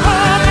are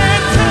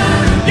coming true,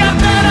 you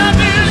better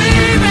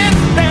believe it,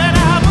 that I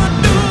would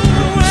do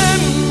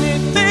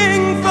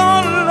anything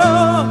for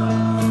love.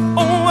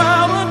 Oh, I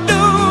would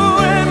do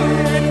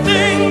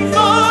anything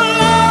for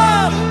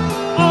love.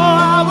 Oh,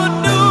 I would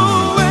do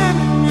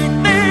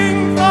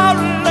anything for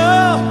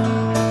love,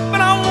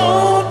 but I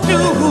won't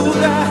do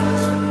that.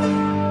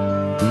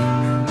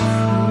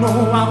 No,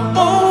 I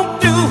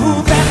won't do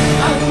that.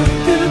 I would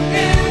do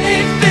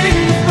anything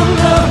for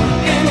love,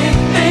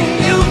 anything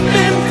you've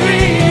been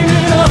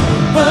dreaming of,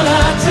 but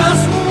I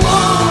just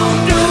won't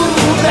do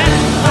that.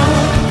 I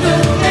would do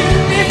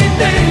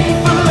anything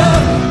for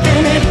love,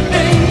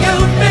 anything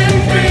you've been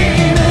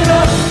dreaming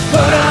of,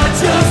 but I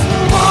just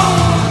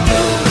won't do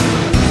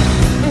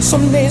it. And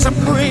some days I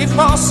pray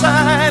for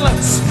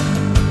silence,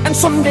 and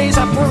some days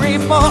I pray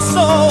for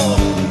soul.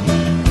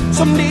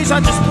 Some days I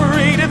just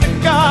pray to the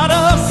God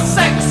of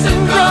sex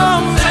and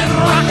drums and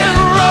rock and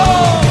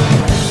roll.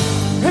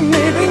 And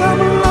maybe I'm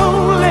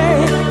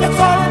lonely, that's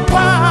all I'm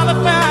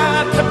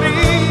qualified to be.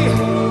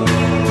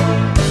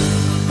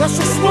 That's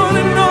just one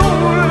and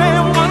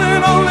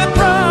only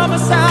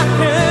promise I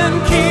can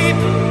keep.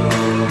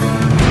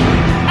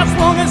 As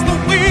long as the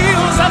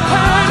wheels are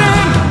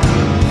turning,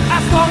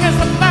 as long as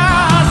the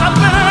fires are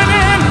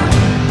burning,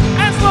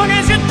 as long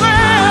as your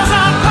prayers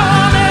are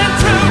coming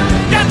true,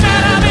 you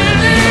better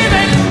believe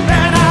it,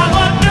 that I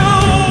would do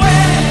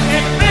it.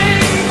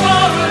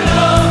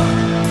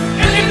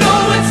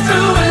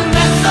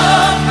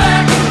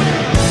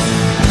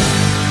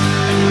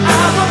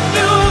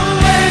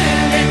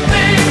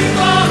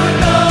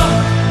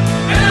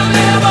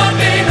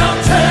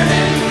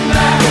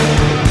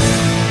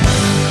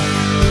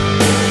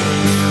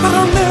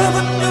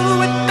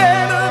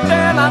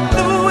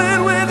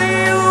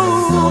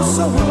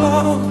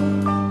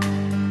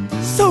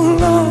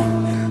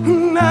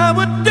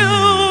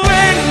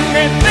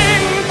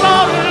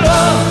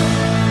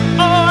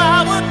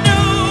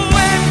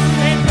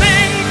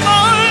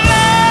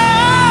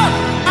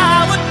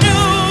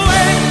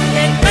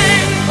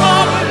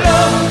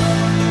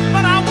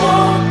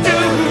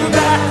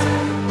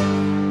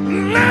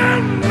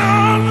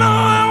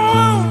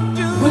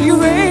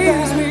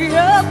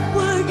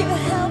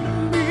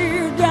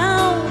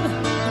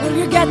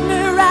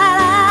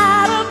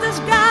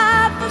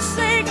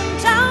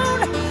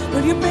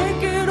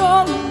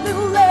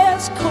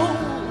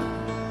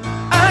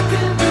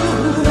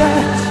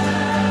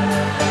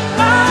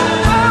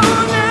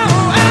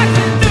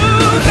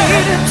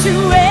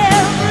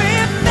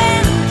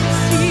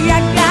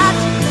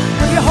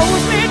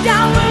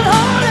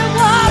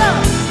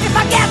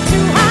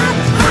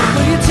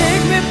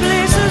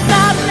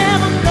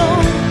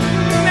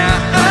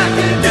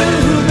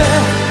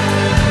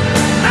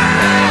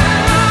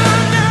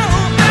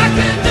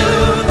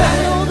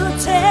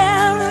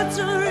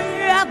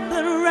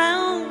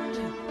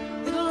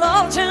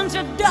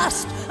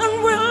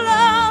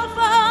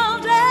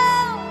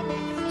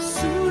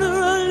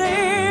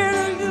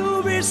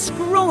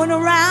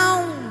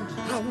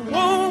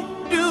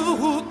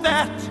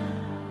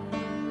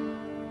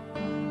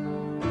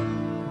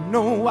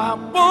 I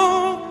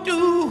won't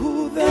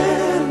do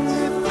that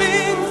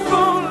anything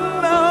for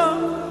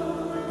love,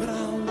 but I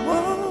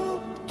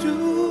won't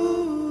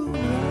do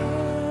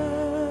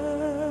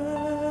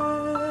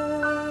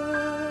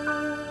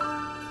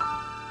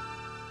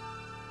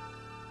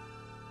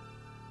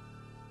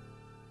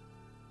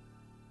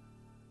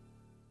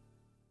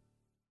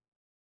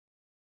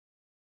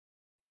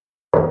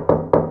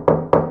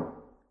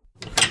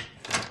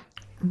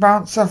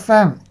Bounce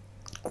FM.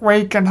 Where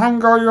you can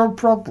hang all your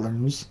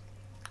problems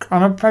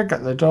on a peg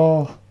at the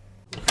door.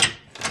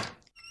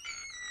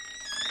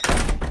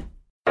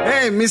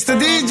 Hey, Mr.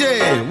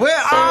 DJ,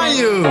 where are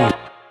you?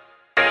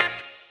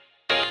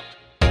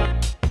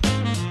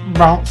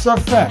 Bounce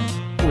FM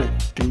with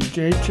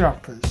DJ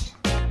Choppers.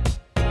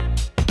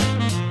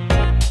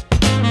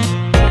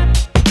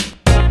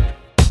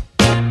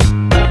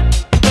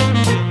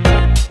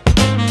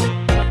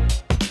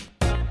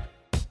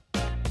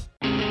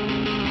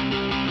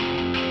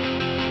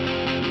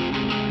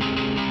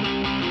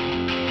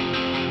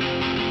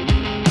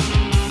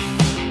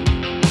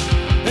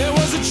 It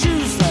was a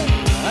Tuesday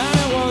and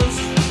it was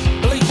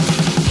bleak.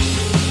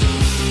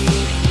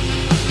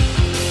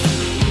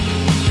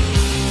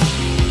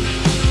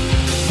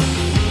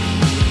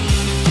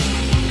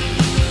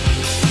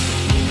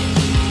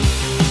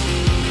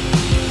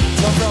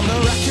 Come from the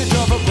wreckage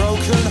of a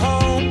broken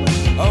home,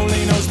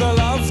 only knows the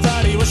love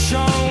that he was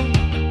shown.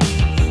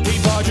 He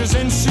barges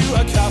into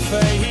a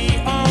cafe he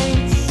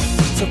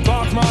owns to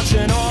bark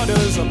marching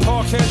orders of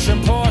poor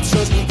kitchen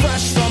porters,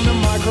 fresh from the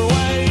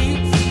microwave.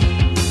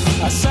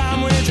 A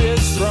sandwich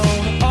is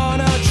thrown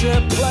on a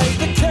chip plate.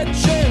 The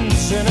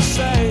kitchen's in a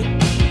state.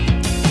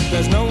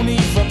 There's no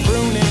need for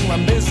pruning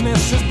when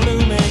business is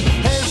blooming.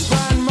 His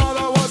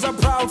grandmother was a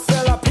proud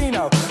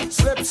Filipino.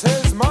 Slips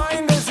his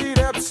mind as he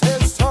dips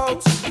his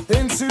toes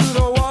into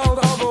the world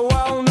of a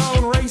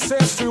well-known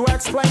racist who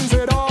explains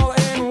it all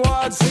in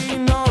words he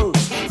knows.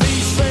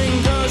 These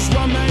fingers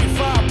were made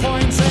for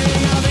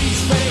pointing. Now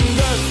these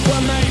fingers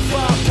were made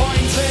for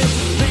pointing.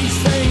 These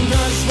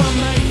fingers were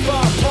made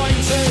for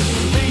pointing.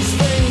 These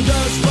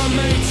fingers were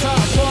made to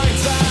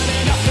point. And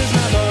enough is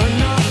never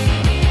enough.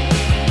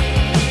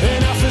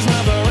 Enough is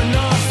never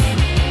enough.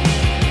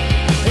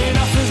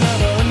 Enough is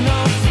never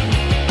enough.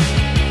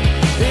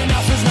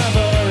 Enough is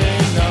never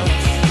enough.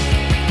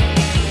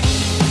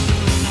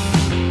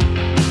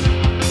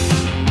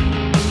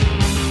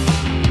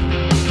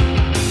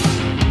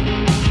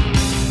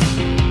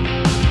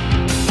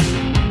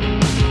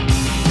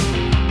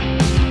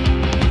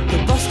 The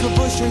busker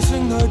boys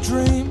chasing their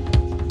dream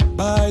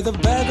by the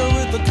beggar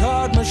with the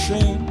card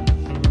machine,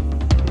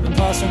 and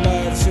passing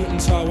by the suit and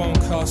tie won't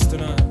cost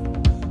an eye.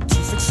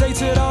 Too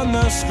fixated on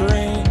the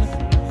screen.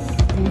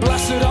 And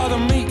blessed are the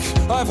meek,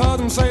 I've heard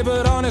them say,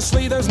 but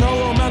honestly there's no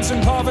romance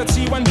in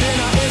poverty when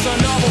dinner is a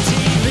novelty.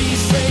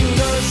 These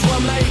fingers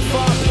were made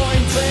for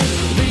pointing.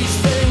 These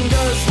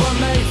fingers were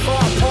made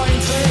for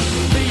pointing.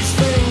 These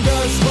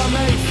fingers were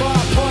made for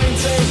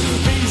pointing.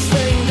 These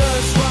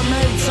fingers were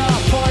made to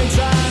point.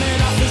 And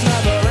enough is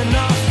never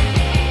enough.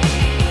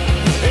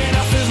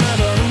 Enough is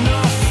never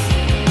enough.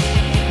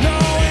 No,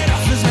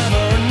 enough is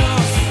never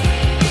enough.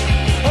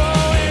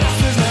 Oh,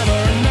 enough is never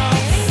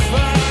enough.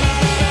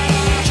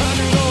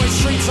 Driving always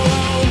streets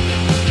alone,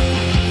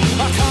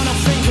 I can't help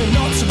thinking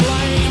not to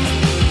blame.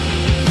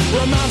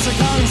 Romantic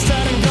homes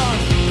dead and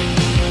gone.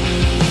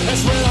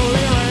 It's with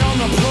O'Leary on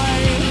the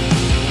plane.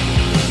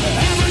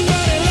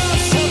 Everybody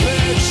loves a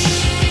bitch.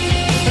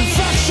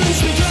 Infections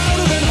speak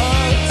louder than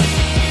hurt.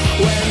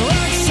 When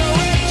rags are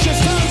riches,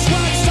 guns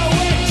rags are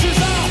witches.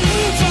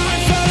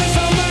 Fine fellas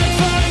are made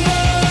fine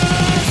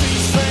birds.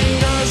 These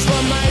fingers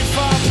were made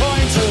for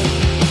pointing.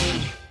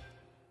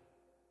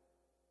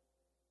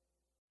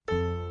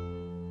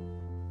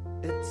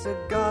 It's a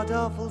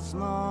god-awful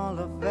small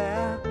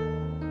affair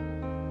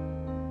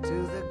to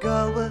the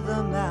girl with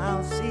the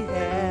mousy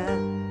hair,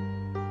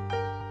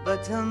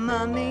 but her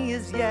mummy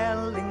is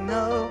yelling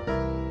no,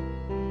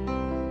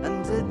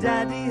 and her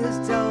daddy has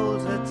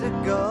told her to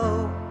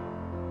go,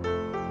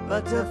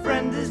 but her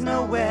friend is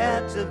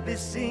nowhere to be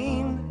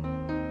seen.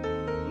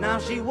 Now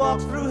she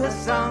walks through her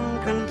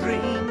sunken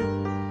dream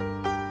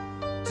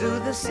to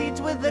the seat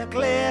with the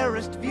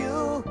clearest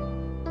view,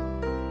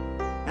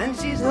 and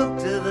she's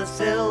hooked to the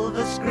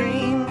silver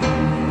screen.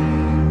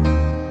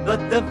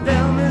 But the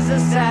film is a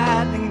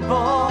sad thing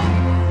for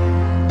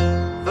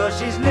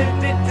she's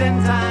lived it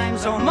 10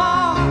 times or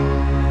more.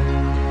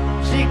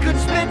 She could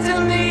spit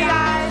in the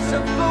eyes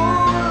of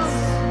fools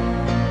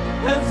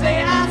if they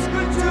ask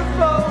her to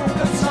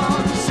focus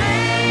on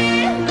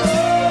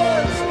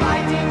sailors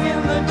fighting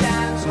in the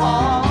dance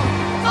hall.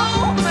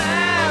 Oh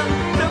man,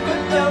 look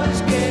at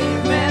those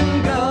cavemen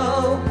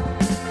go.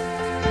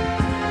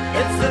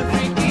 It's the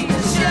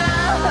freakiest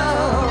show.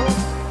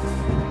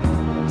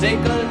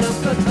 Take a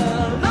look at the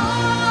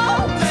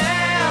low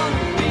man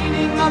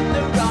beating up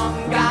the wrong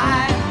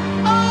guy.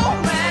 Oh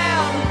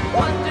man,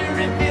 wonder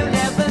if you'll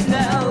ever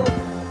know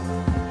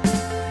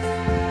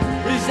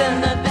who's in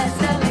the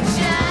best-selling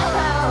show.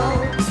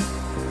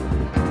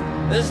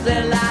 Is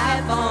their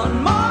life on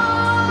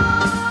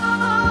Mars?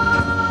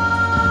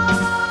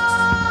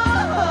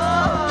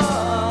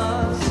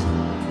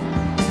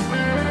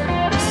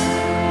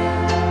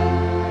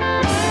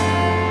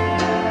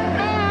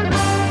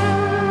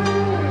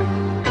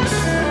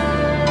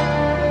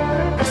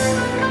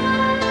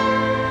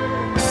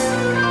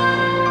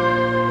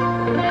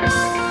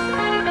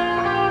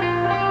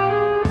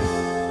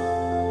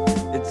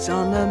 It's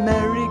on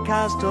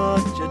America's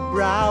tortured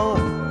brow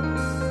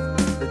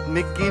that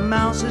Mickey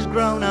Mouse has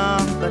grown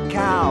up a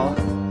cow.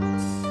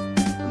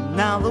 And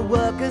now the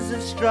workers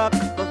have struck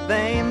for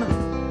fame,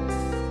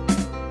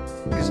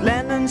 'cause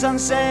Lennon's on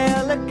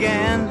sale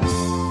again.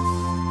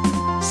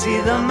 See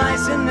the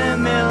mice in their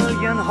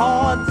million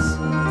hordes,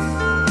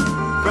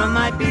 from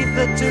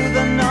Ibiza to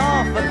the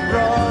Norfolk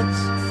Broads.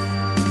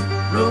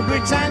 Rule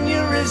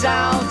Britannia is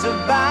out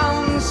of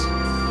bounds,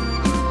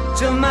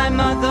 to my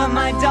mother,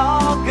 my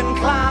dog and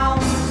clowns.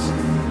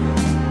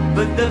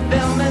 But the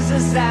film is a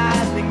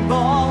sad thing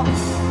more,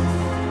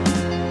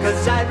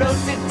 'cause I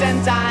wrote it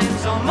 10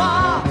 times or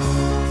more.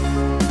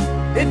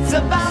 It's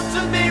about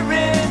to be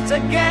writ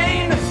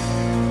again,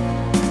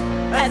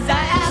 as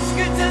I ask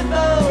you to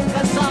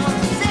focus on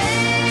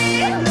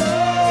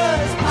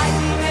sailors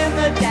fighting in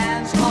the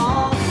dance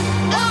hall.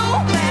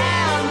 Oh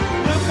man,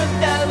 look at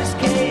those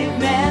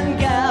cavemen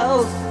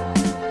go.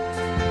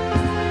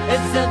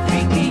 It's the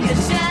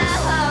freakiest show.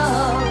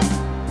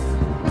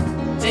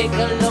 Take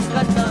a look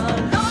at the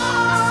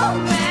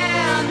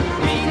lawman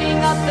beating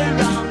up the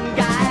wrong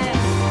guy.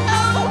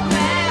 Oh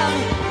man,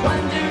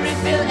 wonder if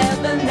he'll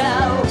ever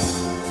know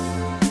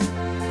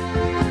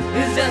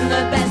who's in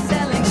the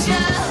best-selling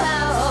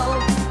show.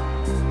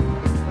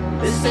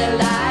 Is their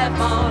life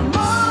on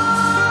Mars?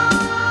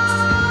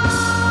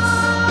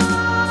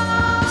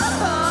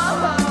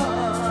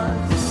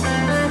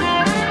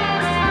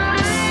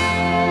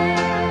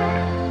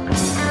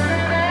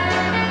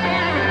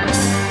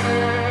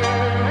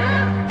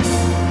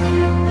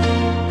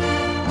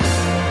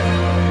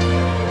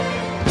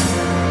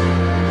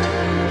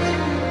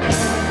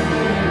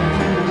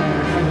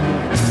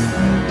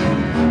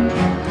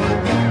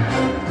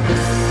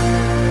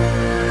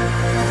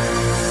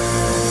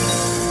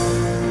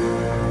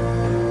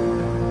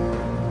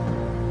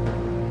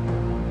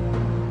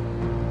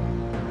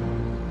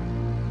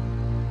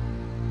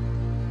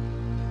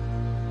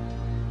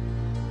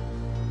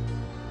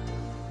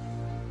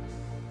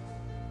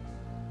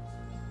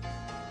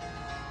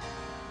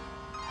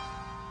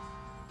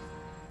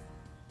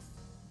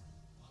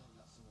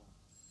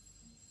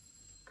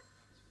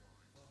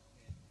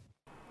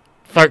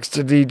 Thanks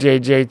to DJ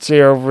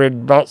JT over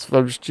in Bots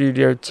from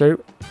Studio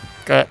 2.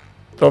 Done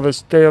a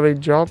sterling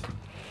job.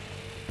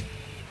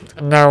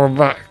 And now we're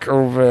back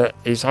over,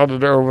 he's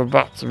handed it over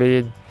back to me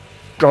in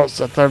Gots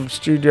FM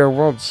Studio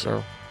 1,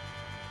 so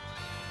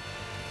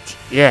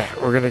yeah,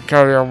 we're going to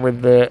carry on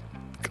with the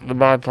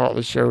my part of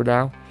the show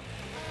now.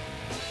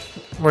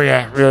 Well,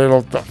 yeah, really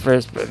loved that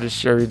first bit of the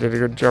show. You did a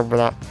good job with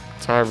that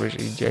time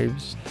machine,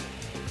 James.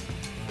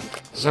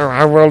 So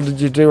how well did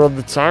you do on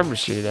the time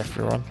machine,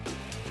 everyone?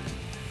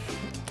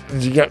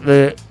 Did you get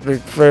the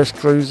first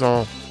clues,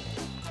 or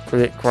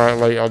was it quite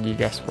late on you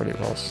guessed what it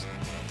was?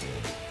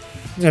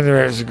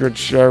 Anyway, it was a good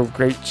show,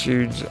 great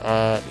tunes,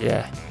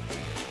 yeah.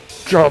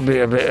 Got me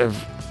a bit of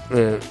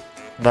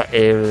that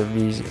era of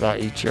music that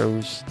he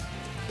chose.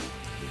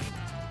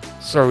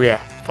 So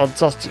yeah,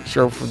 fantastic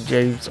show from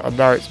James, and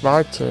now it's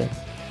my turn.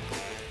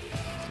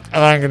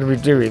 And I'm going to be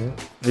doing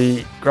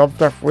the Grand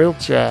Theft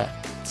Wheelchair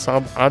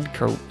Sam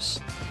Adcoats.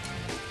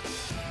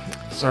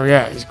 So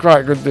yeah, it's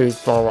quite good doing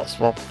format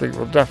swap. I think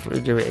we'll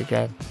definitely do it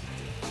again.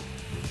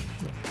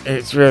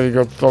 It's really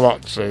good fun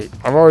actually.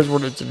 I've always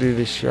wanted to do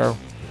this show.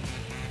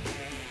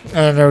 And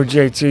I know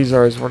JT's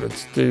always wanted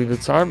to do the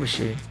time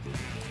machine.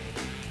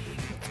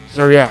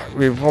 So yeah,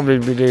 we'll probably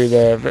be doing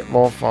a bit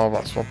more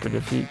format swap in the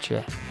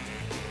future.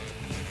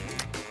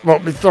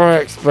 But before I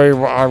explain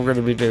what I'm going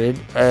to be doing,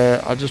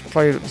 I just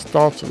played at the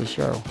start of the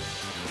show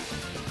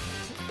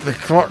The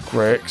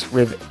Clockworks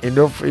with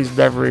Enough Is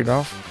Never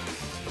Enough,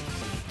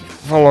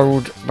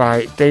 followed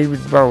by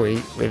David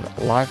Bowie with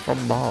Life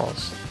on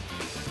Mars.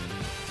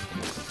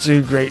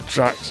 Two great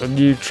tracks, a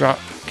new track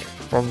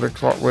from The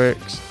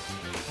Clockworks.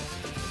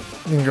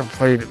 I think I've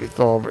played it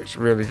before, but it's a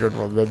really good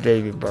one, the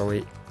David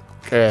Bowie.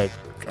 A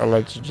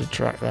legendary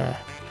track there.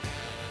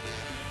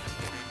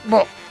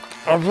 But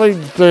I played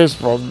the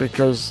first one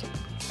because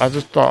I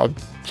just thought I'd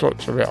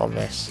touch a bit on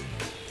this.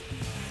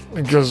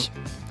 Because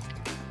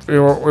we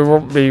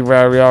won't be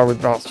where we are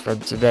with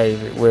Batsford today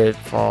if it weren't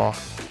for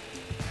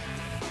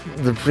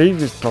the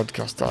previous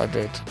podcast that I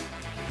did.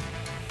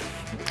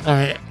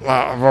 I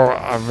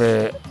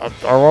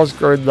was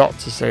going not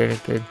to say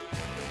anything,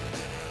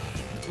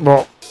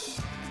 but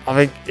I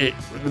think the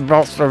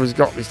Batsford has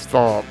got this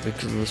thought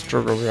because of the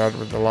struggle we had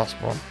with the last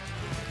one.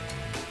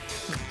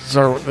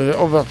 So the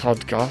other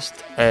podcast,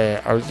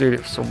 I was doing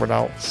it for someone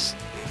else,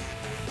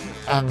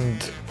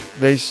 and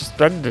they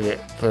suspended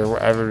it for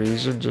whatever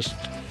reason. Just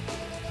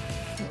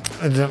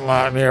they didn't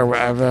like me or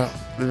whatever.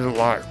 They didn't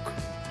like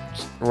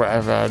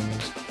whatever,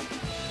 and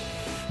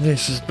they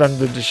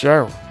suspended the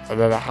show, and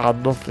then I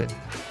had nothing.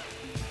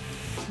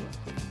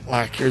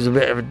 Like, it was a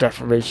bit of a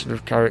defamation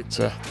of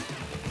character.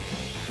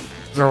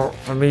 So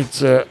for me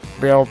to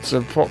be able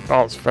to put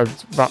Bounce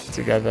Feds back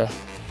together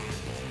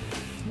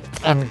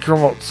and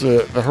come up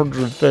to the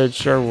 103rd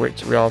show,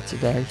 which we are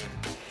today,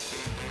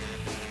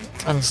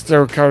 and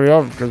still carry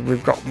on because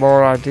we've got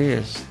more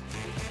ideas.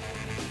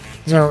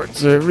 So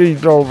to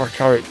rebuild my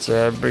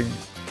character and bring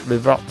me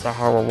back to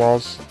how I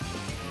was,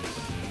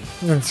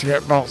 and to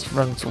get Bounce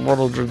FM to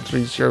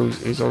 103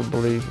 shows is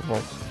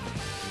unbelievable.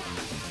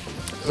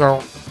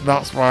 So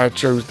that's why I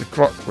chose the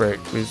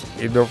clockwork, because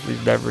enough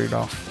is never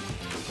enough.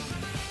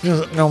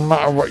 Because no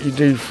matter what you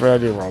do for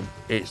anyone,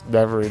 it's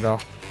never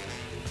enough.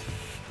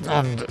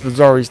 And there's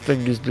always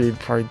fingers being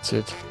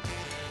pointed.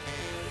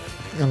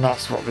 And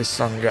that's what this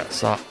song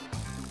gets at.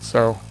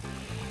 So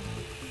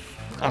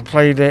I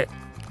played it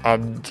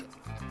and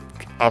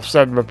I've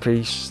said my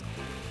piece.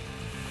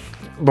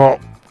 But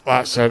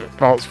like I said,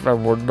 Bounce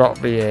FM would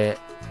not be here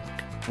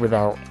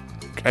without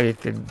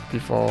anything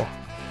before.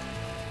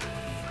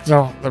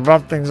 So the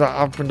bad things that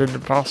happened in the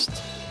past,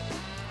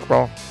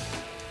 well,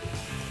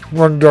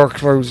 one door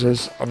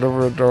closes,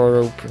 another door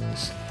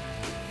opens.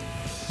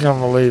 I'm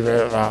gonna leave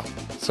it at that.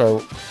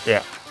 So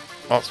yeah,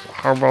 that's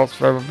how Bounce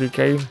FM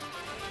became.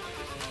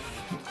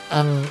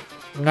 And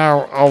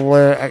now I'll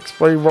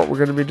explain what we're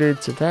going to be doing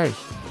today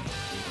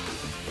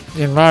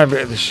in my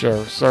bit of the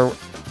show. So,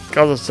 as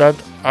I said,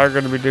 I'm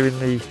going to be doing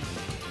the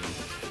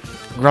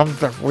Grand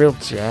Theft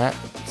Wheelchair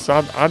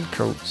San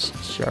Ancoats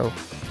show.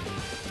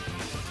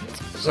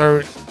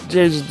 So,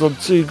 James has done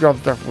 2 Grand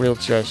Theft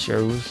Wheelchair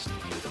shows.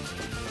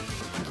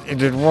 He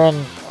did one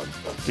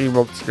a few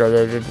months ago,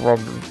 then he did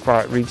one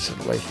quite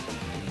recently.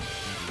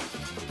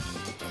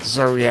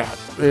 So yeah,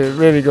 they're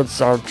really good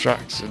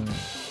soundtracks, and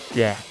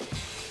yeah.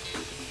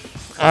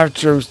 I've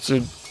chose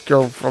to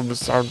go from the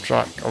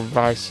soundtrack of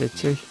Vice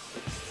City,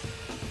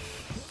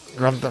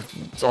 Grand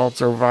Theft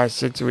Auto Vice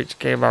City, which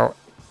came out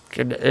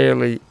in the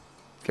early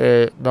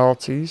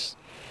noughties.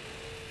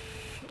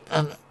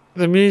 And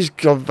the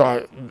music of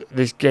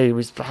this game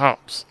is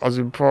perhaps as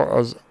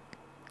important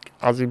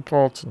as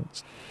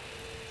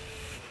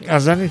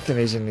anything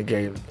is in the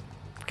game.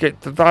 It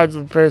provides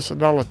the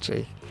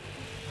personality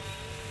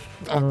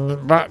and the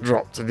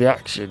backdrop to the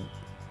action.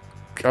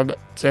 And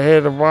to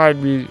hear the wide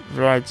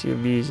variety of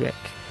music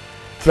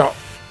that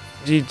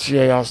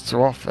GTA has to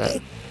offer,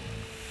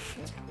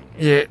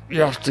 you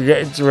have to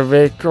get into a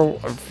vehicle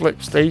and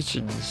flip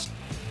stations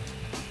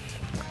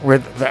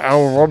with the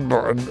L1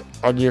 button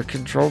on your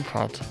control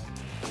pad.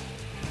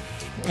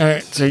 And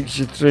it takes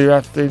you through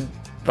everything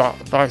that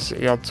Vice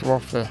City had to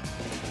offer,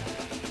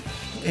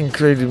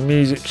 including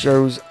music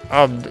shows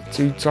and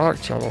 2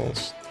 talk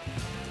channels,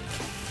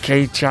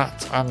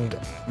 K-Chat and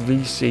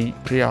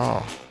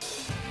VCPR.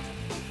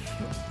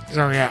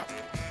 So yeah,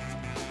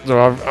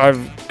 so I've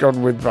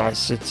gone with Vice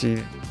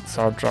City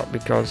soundtrack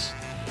because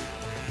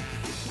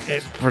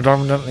it's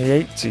predominantly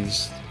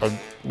 80s, and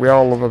we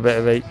all love a bit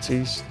of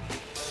 80s.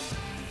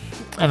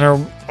 I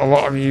know a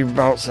lot of you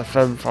Bounce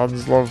FM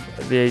fans love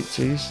the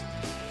 80s,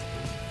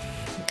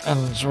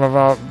 and some of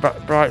our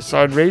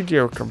Brightside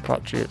Radio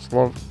compatriots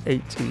love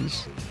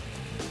 80s.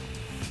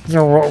 You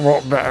know,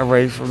 what better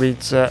way for me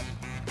to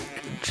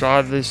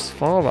try this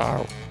format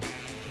out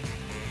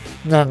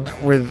than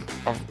with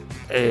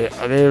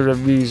an era of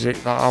music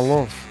that I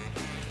love.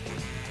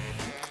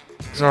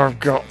 So I've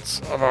got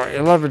about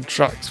 11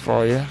 tracks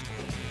for you,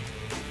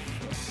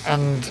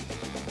 and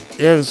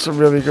yeah, there's some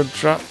really good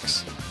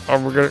tracks,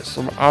 and we're going to get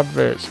some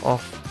adverts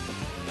off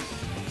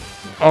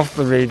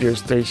the radio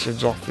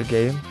stations, off the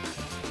game.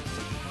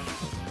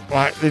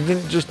 Like, they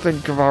didn't just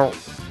think about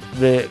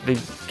the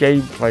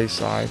gameplay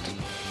side,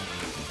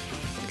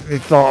 they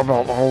thought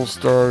about the whole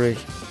story,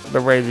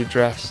 the way they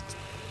dressed,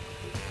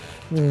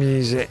 the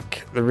music,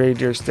 the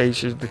radio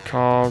stations, the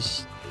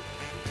cars,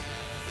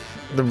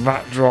 the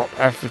backdrop,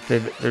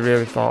 everything. They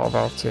really thought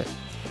about it.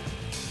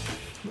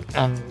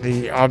 And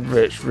the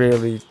adverts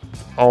they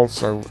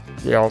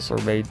also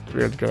made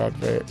really good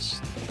adverts.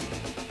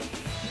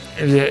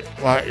 If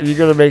you're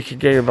going to make a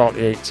game about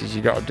the 80s,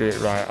 you got to do it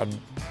right, and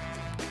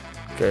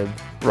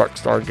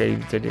Rockstar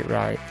Games did it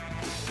right.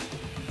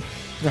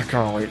 I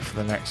can't wait for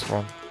the next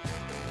one.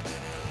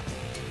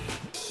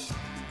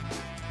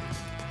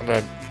 And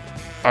then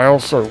I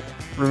also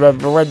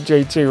remember when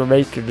JT were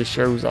making the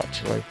shows,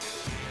 actually,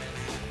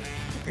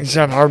 he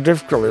said how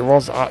difficult it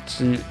was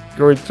actually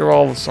going through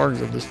all the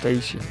songs of the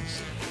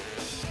stations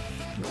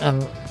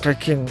and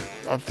picking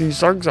a few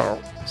songs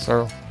out.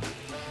 So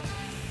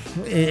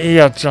he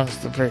had a chance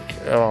to pick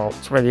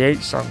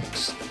 28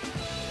 songs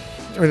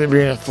with it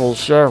being a full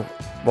show,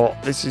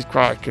 but this is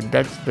quite a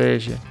condensed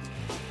version.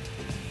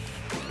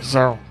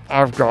 So I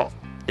had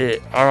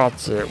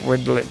to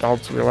dwindle it down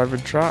to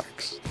 11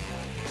 tracks.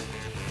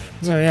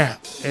 So yeah,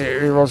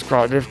 it was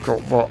quite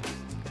difficult, but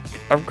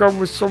I've gone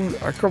with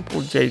a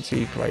couple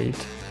JT played,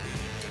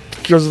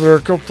 because there are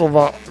a couple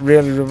that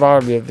really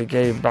remind me of the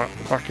game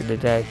back in the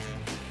day.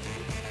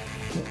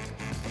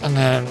 And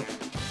then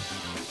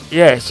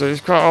yeah, so it's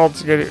quite hard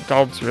to get it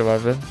down to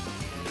 11.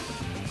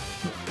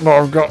 But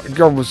I've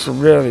gone with some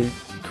really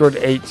good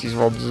 80s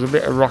ones. There's a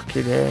bit of rock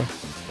in here,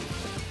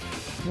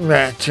 a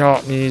bit of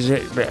chart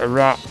music, a bit of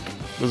rap.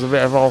 There's a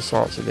bit of all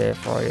sorts in here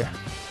for you.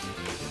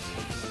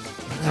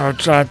 I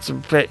tried to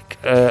pick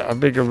a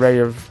big array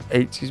of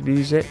 80s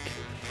music,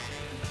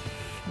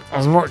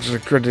 as much as I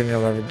could in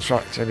 11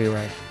 tracks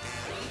anyway.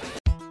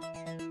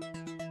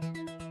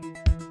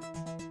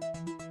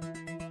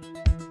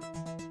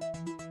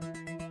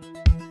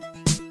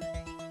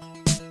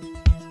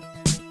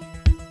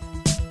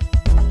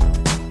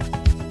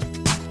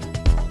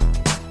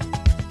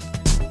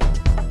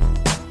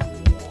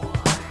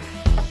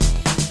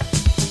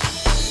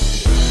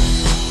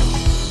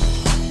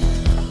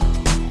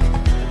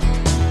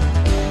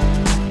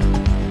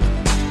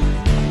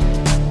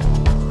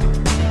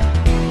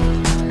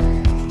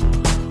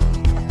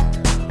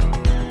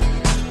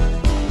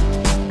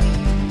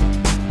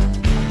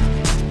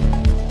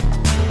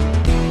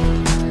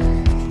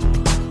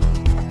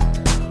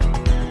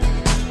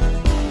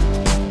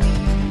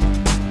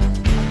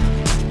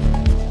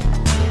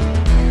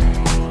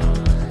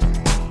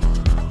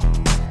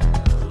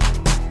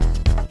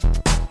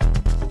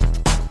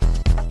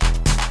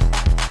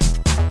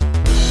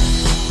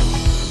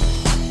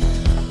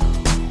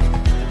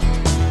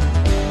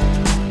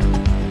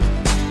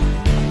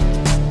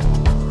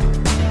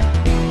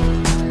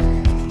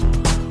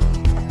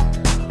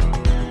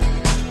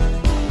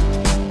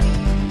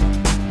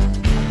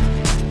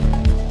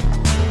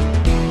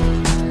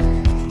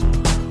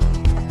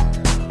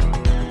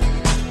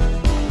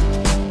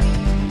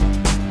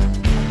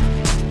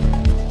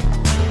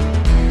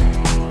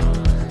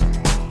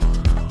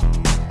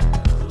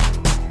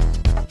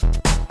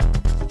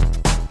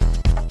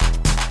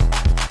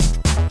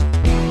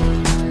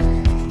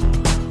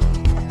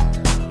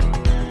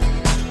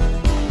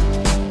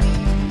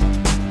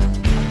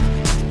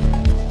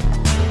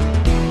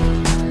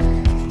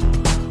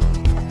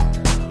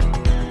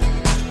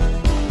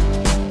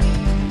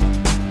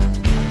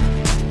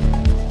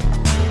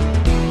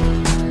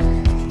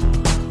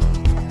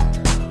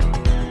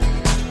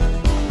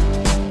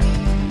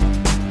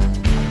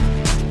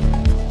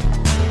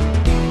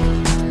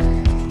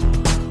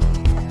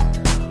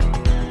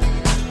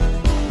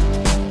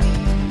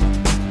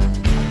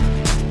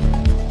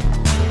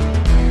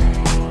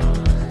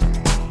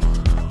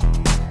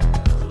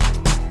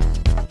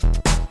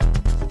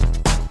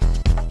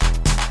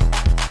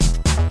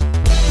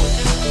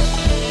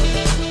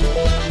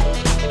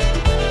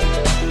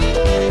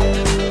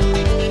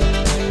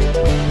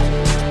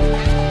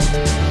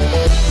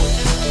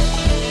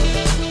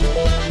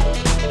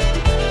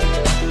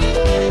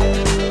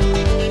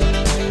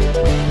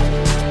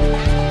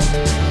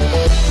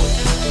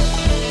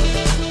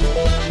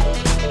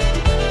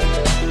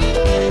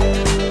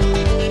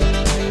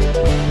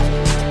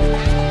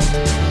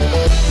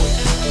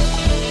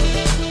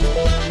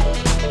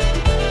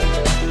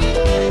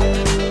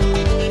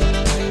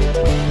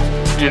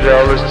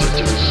 know, listen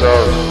to the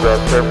songs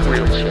about that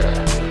wheelchair.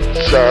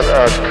 Sound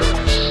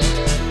outcomes.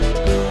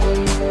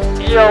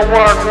 Yo,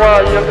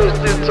 while you're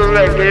listening to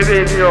reggae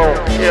radio,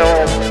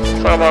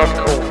 Sound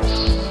Outcomes.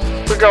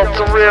 We got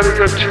some really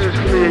good tunes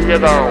for you, you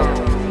know.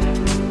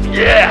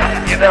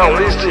 Yeah, you know,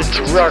 listening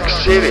to Rock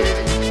City.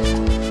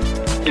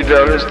 You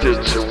know,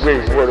 listening to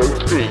Wing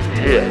 103,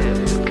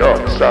 yeah. Go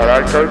on, Sound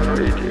Outcomes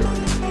Radio.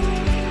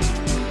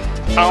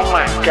 Oh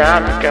my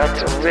God, we got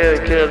some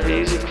really good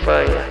music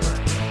for you.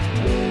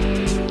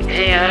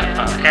 Here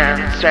on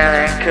Sound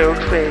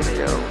Outcomes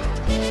Radio.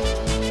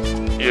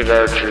 You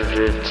know, tuned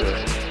into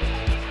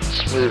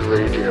Smooth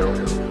Radio.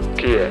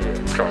 Yeah,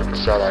 go on,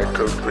 Sound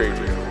Outcomes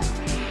Radio.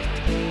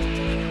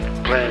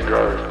 Playing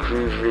our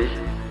groovy,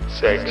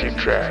 sexy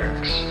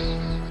tracks.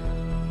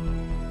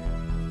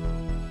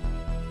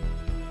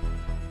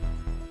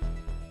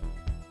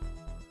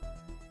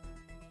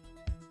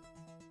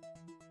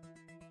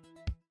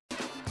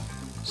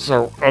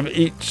 So on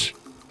each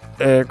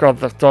Grand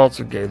Theft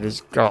Auto game,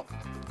 there's got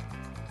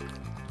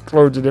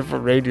loads of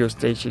different radio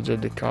stations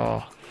in the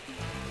car,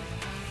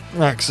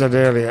 like I said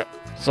earlier.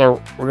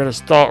 So we're going to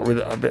start with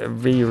a bit of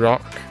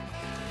V-Rock,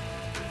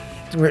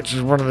 which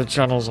is one of the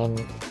channels on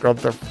Grand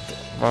Theft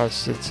Vice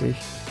City.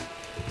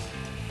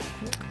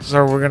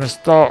 So we're going to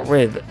start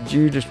with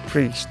Judas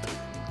Priest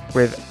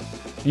with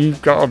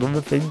You've Got Another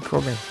Thing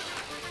Coming,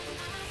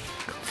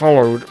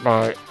 followed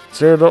by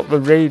Turn Up the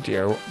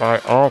Radio by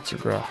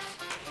Autograph.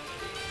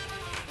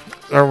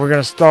 So we're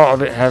going to start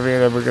a bit heavy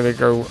and then we're going to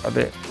go a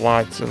bit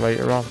lighter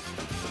later on.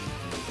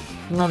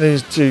 Now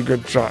these two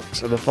good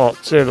tracks, and I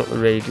thought Turn Up the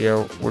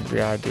Radio would be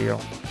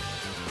ideal.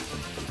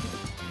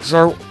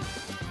 So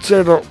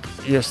turn up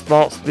your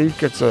smart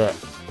speaker to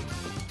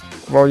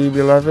volume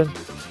 11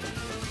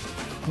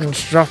 and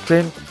strap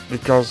in,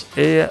 because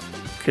here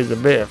is a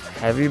bit of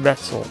heavy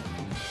metal.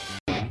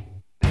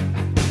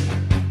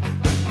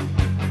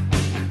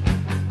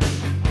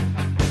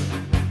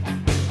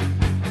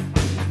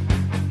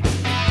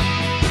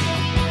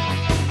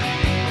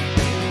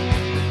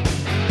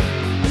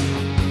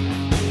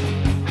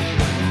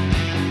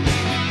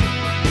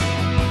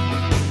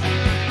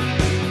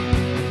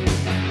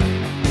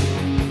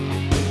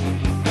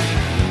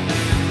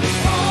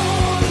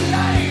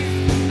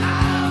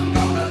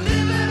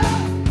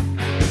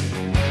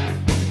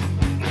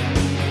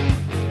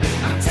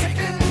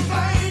 Taking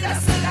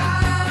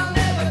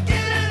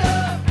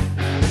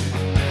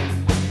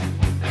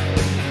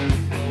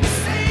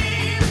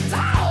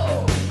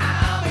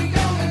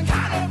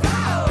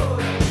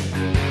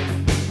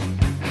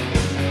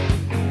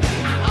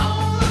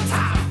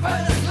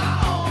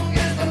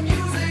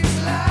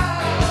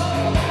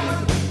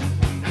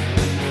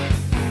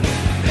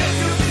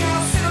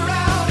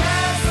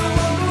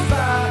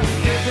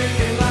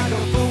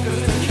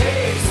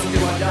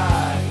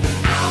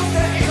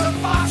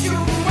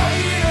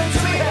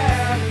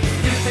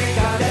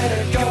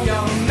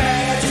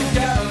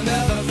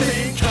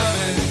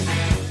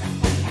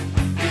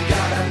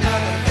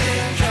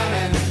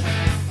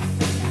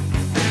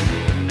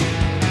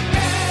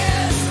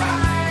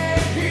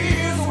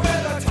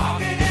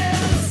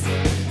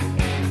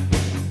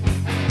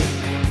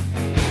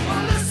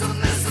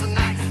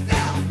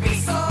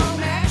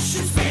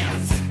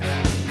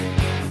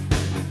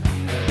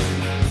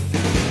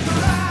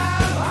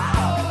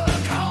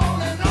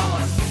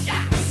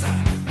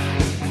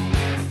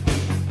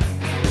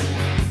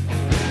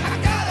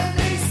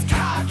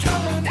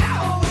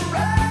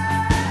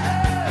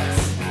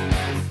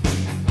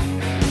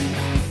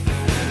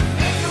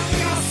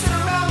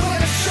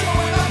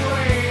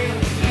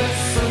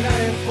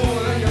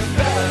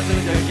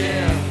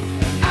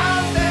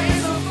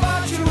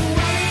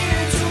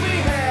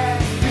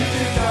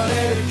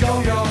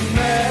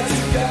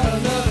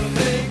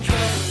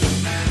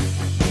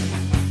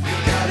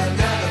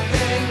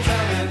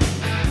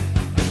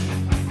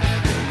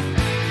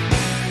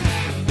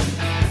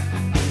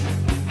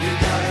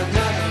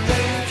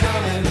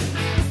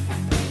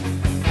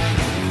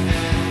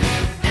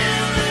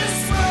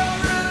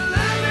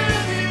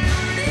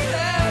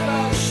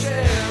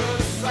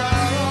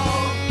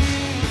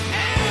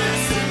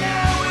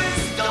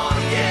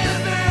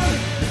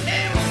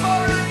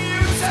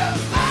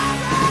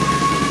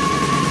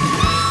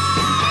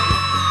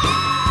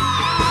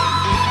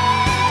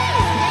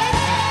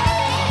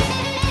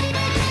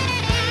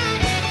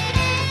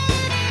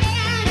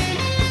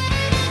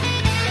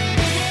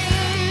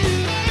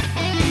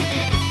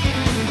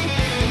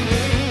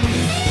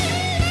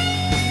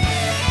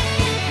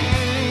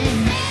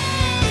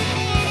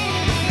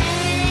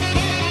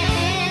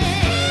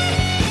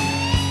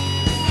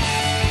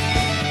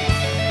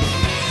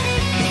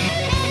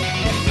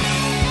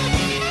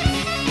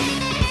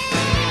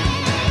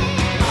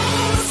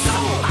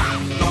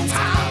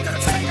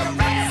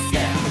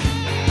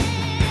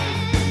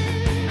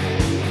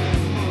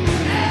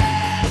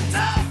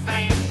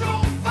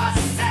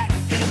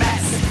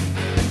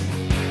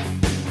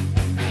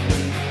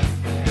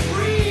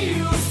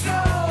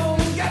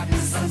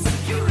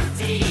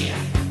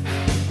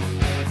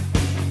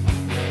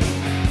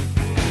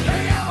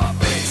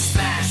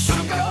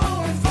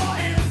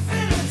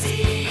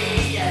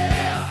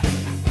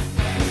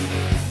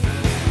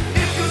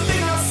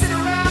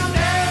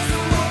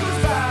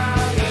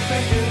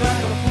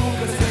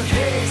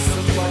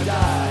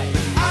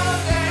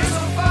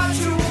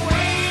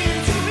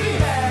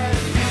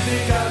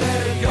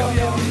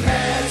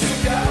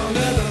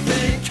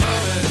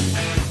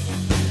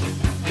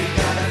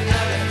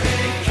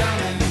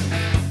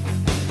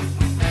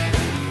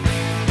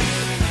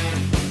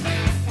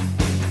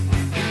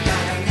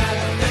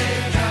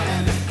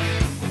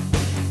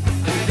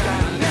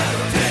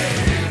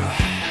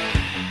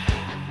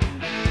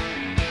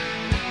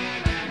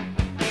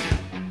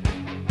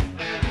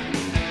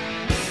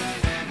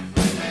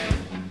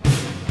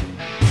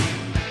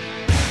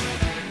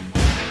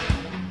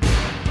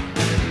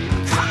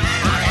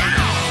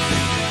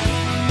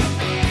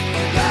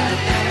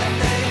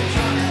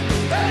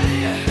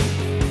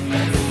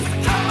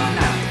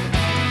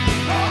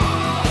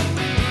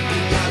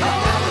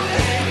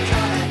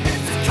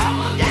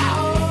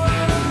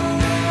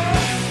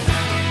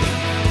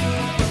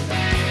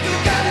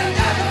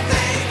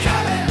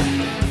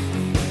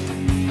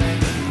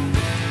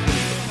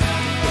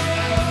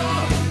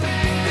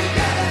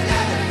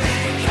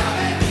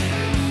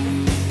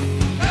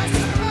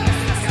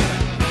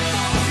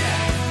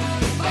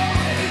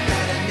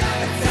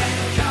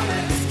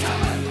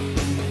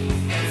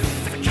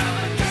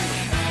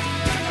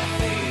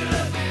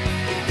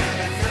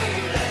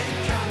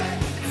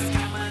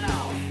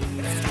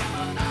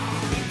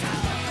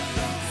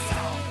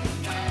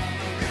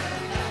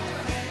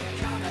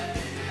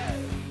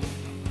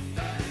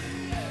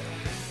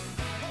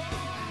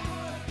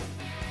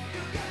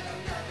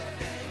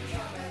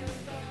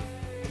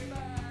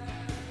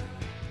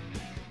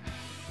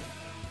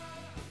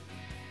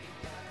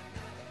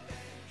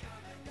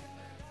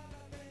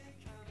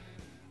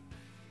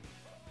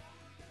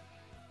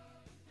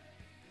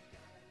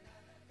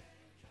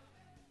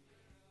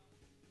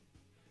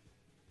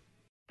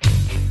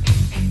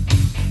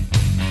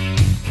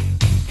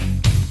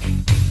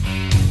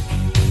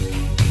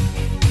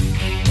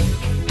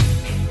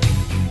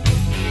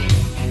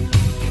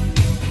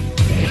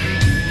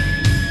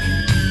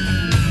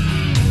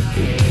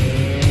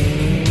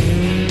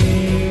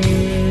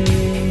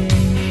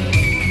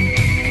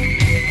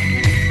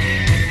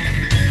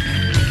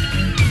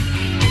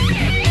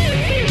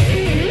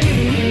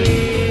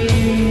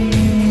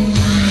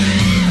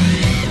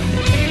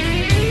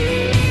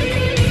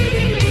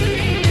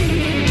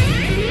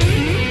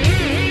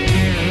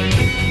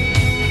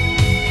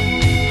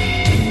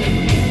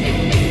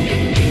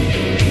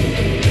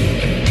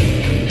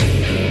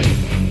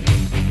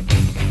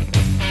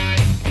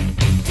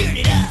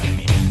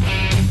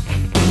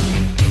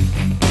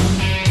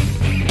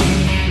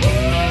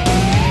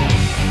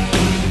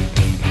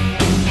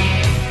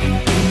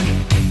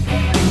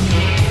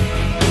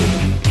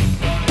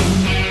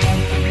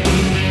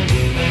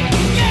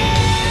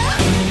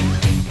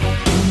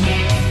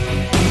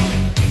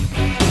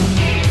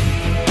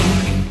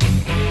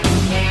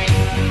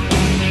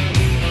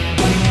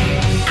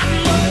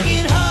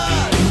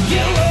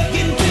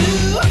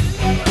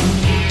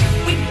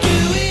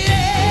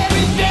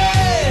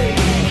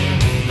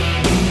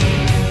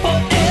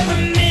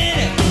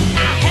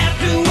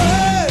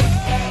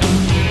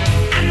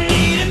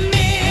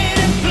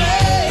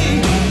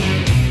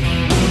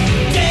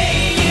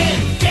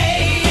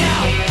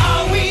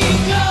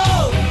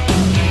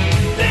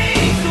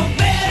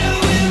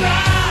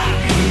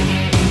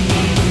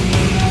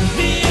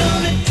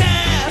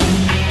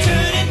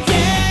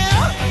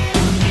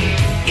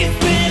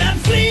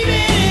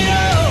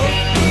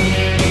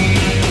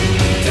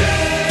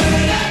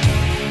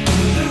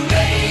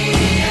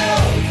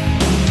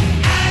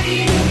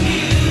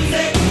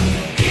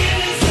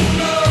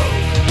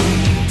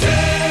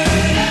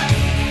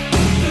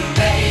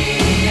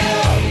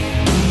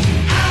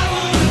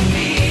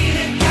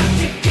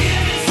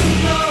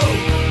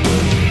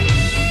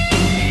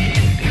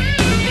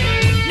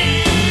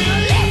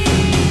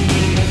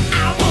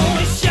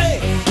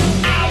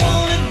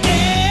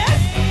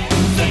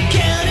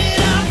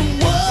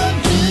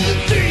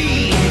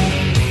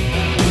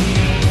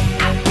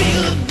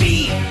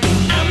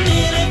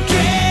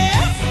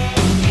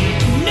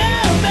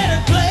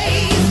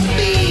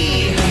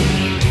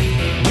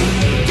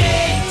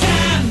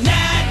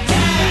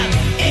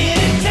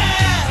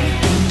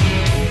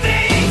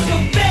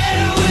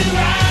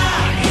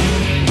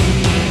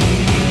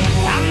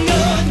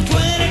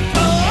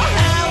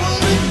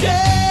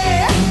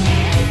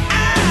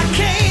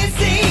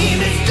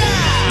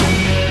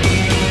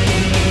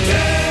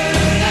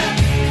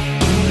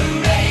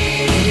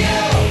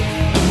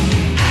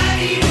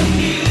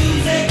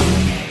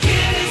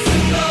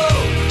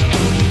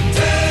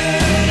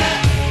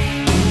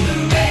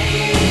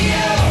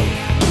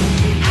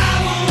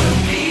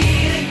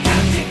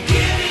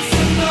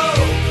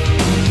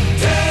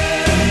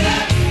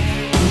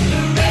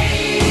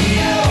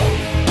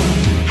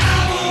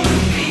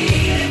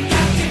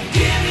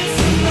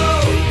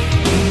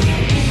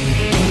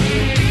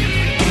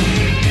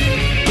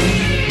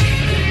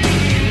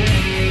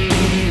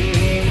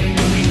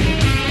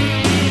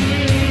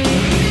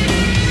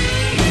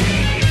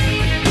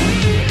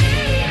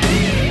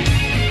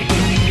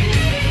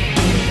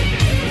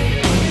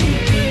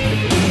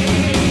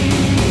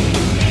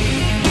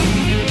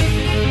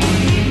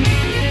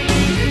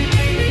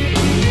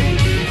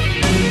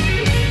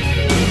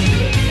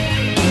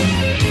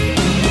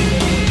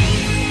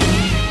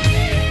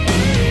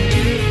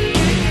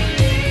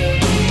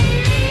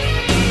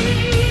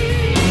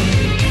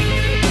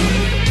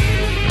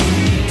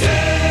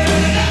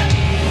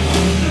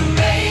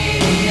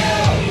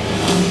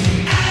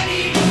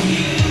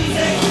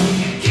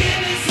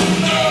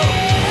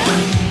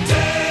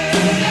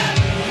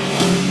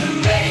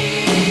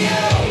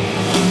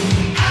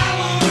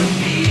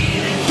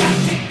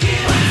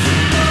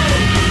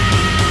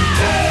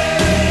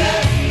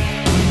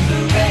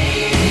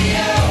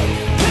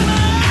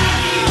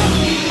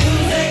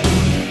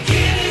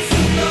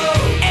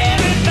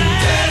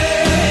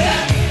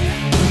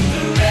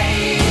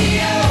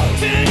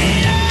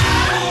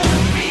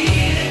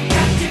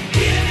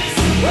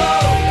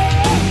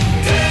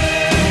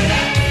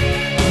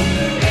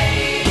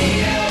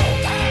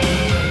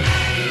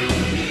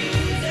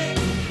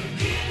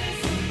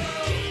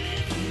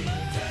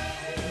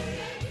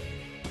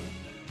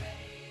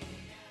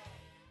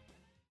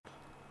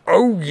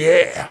Oh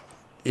yeah.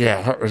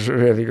 Yeah, that was a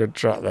really good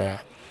track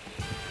there.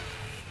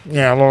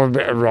 Yeah, I love a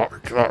bit of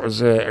rock. That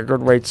was a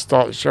good way to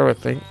start the show, I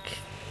think.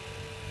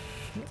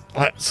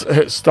 Let's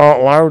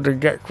start loud and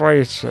get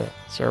quieter,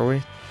 shall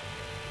we?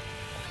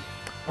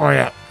 Oh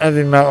yeah,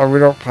 heavy metal, we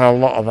don't play a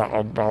lot of that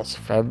on Bounce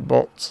FM,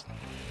 but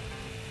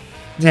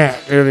yeah,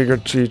 really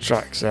good 2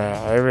 tracks there.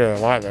 I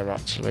really like them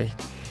actually.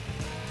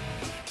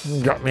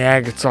 Got my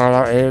air guitar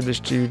out here in the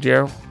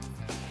studio.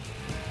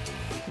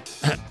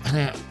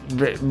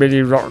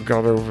 Mini rock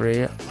god over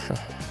here.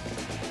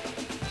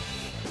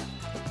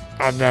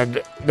 And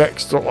then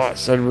next up, like I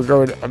said, we're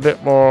going a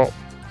bit more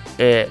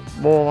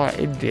like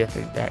indie, I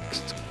think,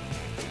 next.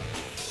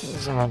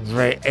 Someone's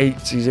very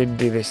 80s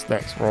indie, this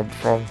next one,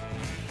 from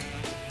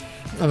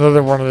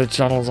another one of the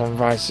channels on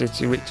Vice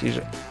City, which is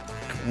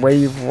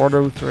Wave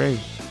 103,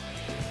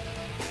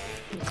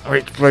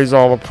 which plays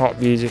all the pop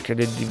music and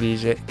indie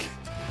music.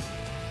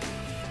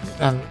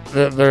 And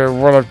the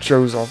one I've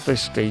chose off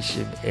this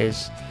station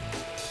is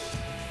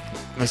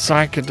the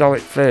Psychedelic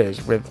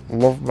Furs with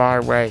Love My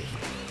Way.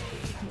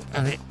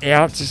 And it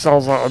actually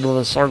sounds like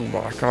another song,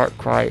 but I can't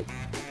quite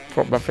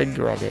put my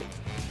finger on it.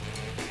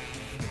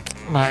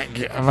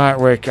 I might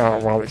work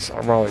out while it's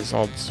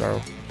on,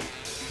 so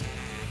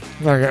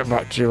I'll get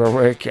back to you and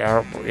work it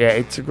out. But yeah,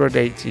 it's a good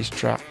 80s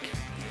track,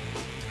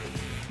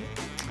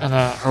 and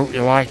I hope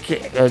you like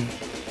it. And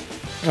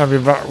I'll be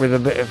back with a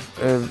bit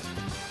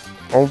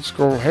of old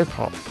school hip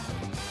hop.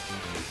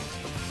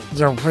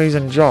 So please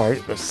enjoy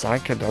the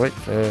Psychedelic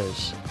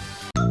Furs.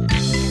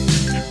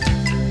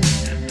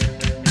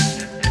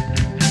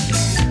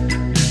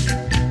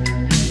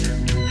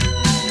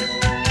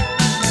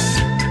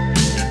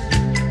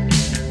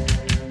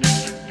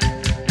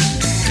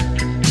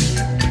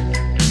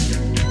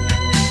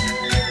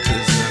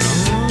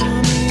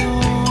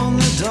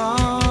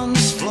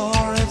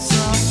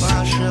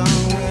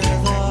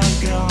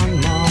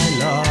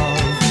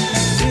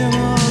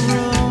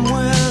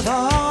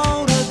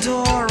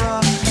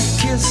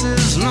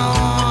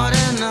 Not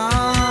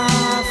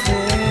enough.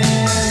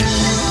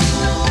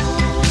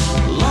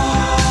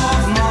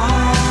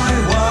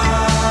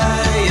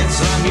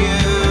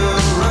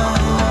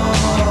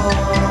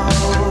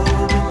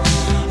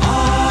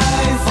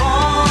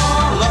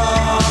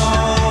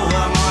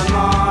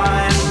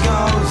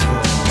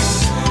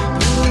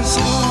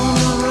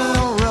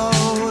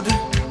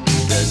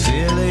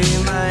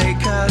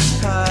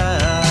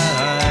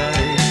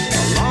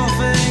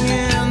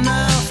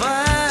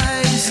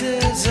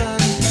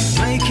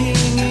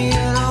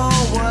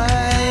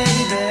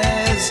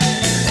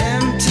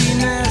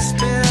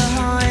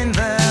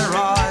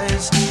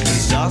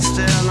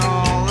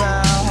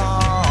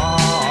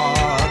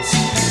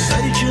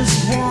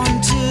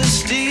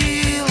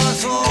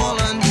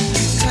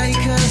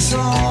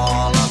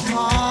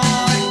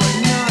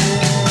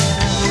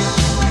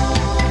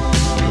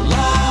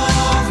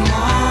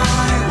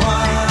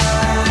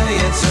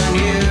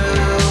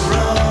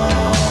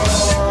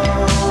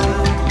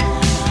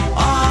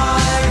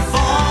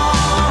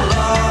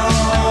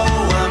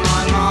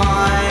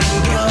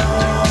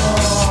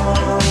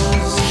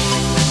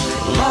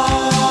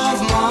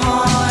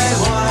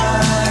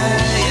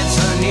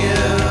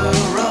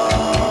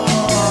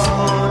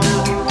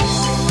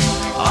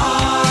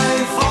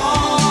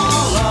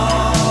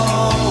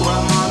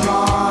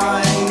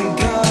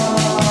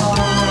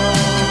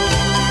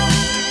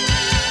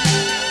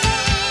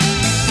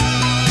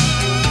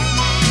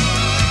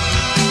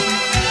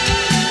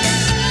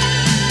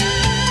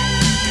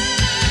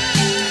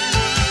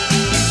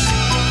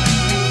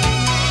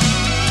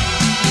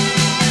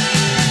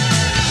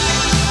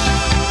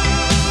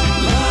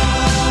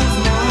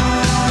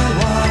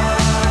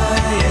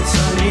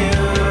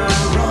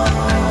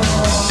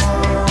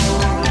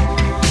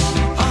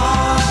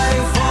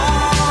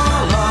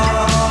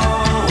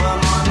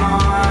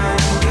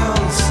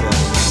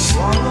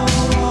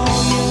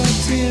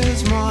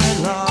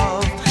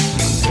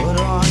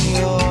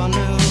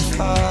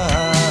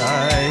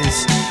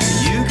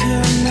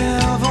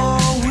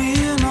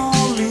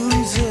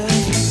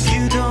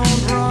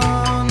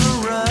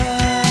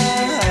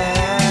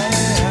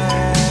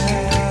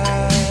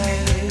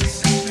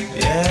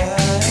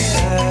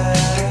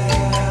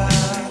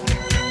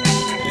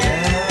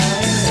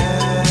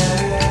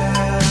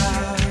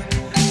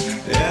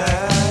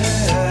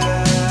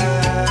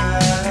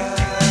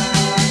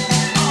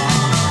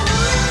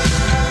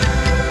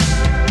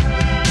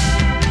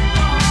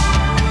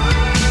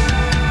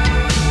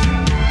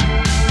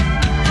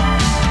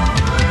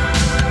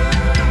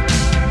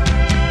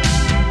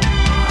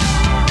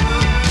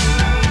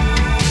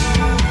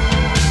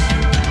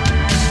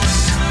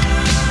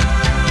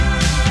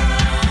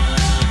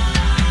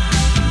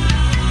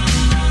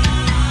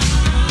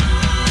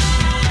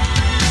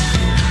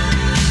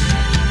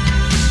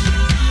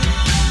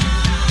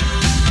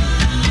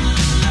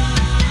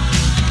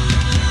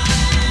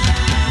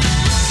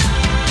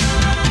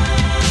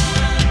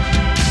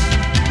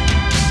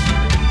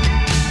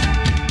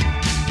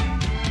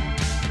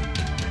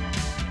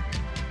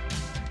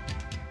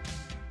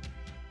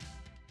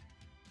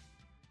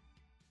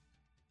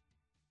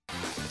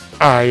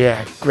 Ah,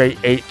 yeah, great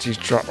 80s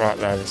track right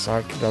there, the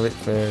Psychedelic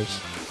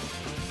Furs.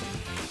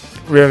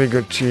 Really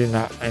good tune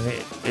that, and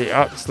it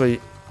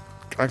actually,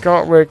 I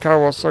can't work out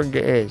what song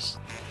it is.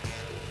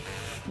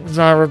 It's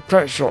either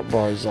Pet Shop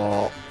Boys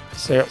or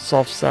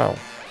Soft Cell.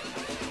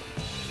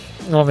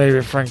 Or maybe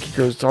Frankie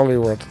Goes to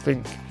Hollywood, I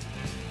think.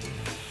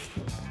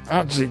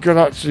 Actually, it could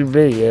actually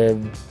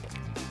be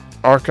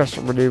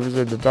Orchestral Maneuvers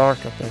in the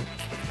Dark, I think.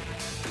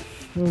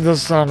 It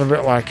does sound a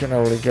bit like an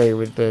older gay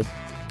with the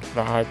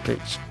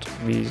high-pitched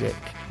music.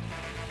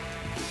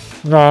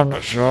 No, I'm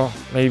not sure.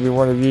 Maybe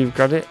one of you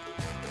got it.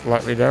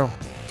 Let me know.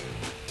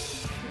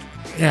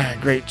 Yeah,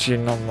 great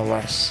tune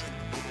nonetheless.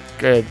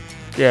 Good.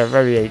 Yeah,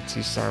 very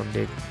 80s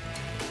sounding.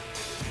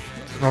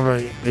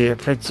 Probably the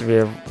epitome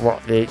of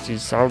what the 80s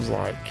sounds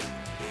like.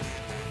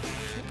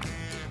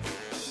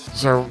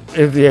 So,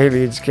 if the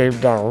aliens came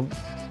down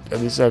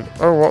and they said,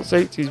 oh, what's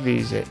 80s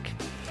music?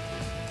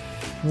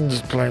 And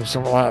just play them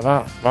something like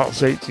that.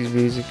 That's 80s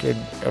music in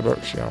a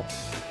nutshell.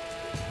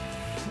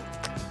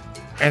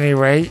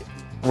 Anyway,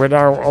 we're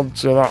now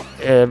onto that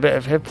bit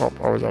of hip hop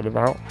I was on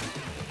about.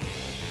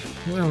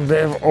 A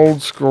bit of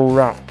old school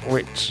rap,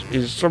 which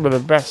is some of the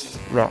best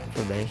rap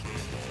for me.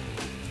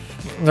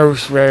 No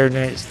swearing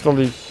in it, it's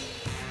fully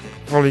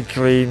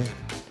clean,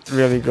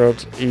 really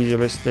good, easy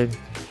listening.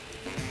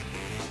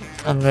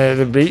 And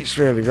the beat's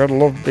really good, I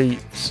love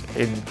beats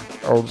in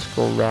old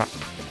school rap.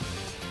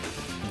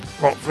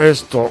 But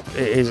first up,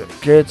 it is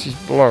Curtis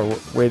Blow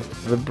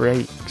with The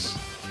Breaks.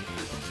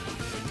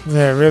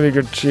 Yeah, really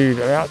good tune.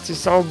 It actually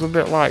sounds a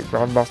bit like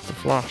Grandmaster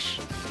Flash,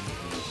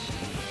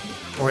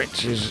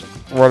 which is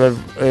one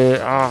of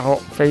our hot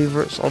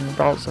favourites on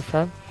Bounce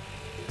FM.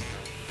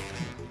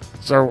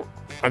 So,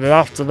 and then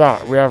after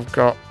that, we have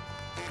got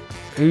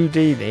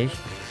Houdini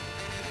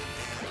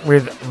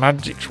with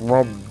Magic's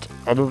Wand,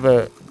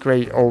 another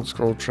great old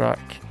school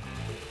track.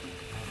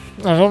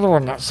 Another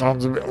one that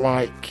sounds a bit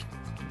like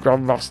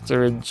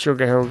Grandmaster and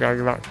Sugar Hill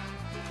Gang,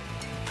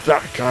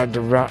 that kind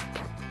of rap.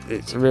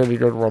 It's a really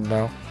good one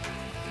now.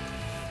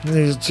 And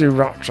these are two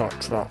rap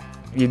tracks that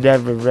you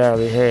never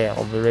rarely hear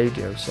on the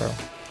radio, so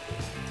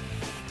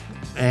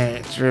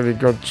it's really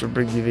good to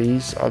bring you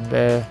these. And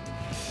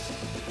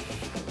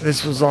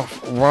this was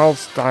off Wild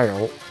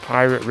Style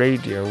Pirate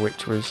Radio,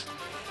 which was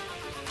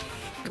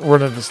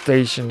one of the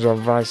stations on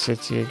Vice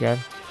City again.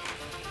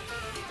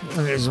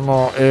 And it's a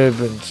more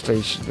urban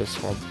station,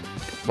 this one.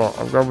 But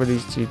I've gone with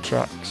these two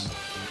tracks.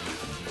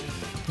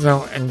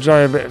 So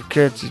enjoy a bit of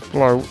Curtis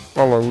Blow,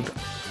 followed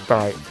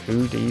by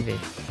Houdini.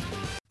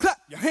 Clap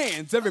your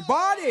hands,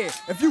 everybody,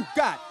 if you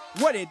got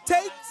what it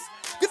takes.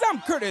 Cause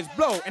I'm Curtis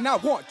Blow, and I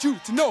want you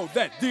to know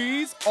that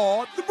these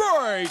are the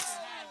breaks.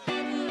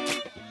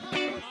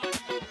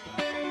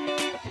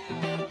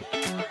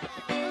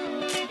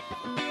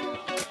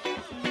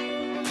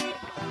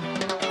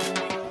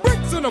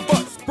 Brakes on a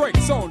bus,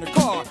 brakes on a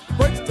car,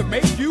 brakes to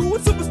make you a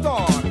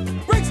superstar,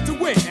 brakes to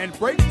win and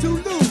brakes to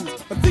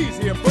lose. But these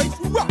here brakes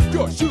will rock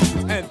your shoes,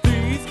 and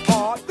these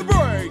are the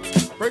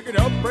breaks. Break it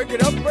up, break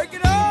it up, break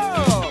it up.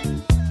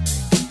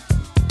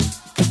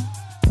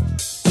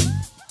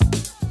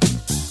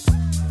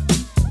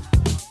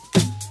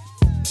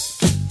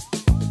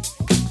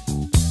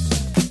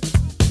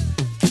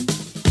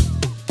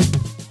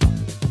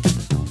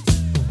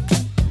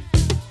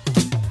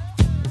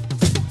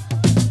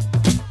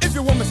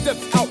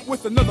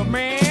 With another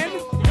man,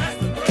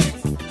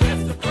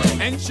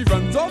 and she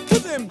runs off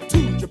with him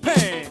to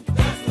Japan,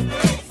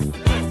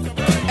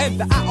 and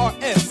the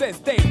IRS says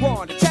they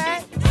want to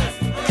chat,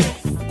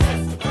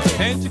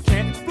 and you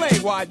can't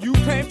explain why you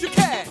claimed your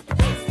cat,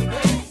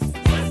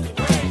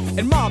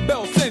 and Ma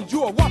Bell sends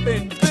you a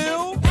whopping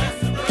bill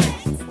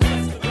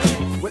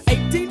with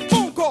 18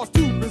 phone calls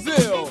to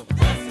Brazil,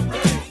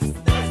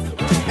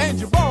 and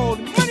you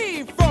borrowed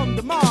money from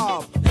the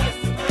mob,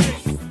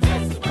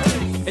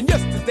 and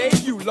yesterday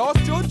you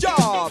lost your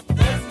job.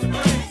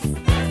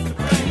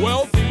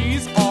 Well,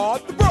 these are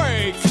the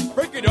breaks.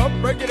 Break it up,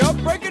 break it up,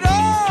 break it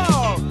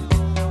up.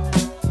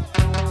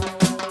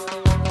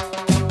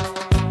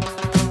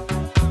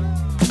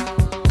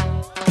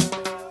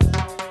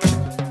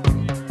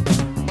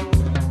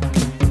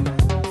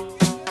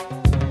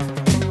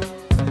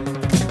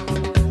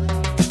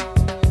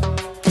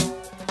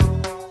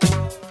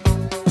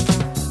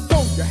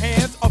 Throw your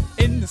hands up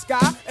in the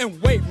sky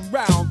and wave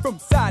around from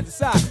side to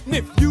side. And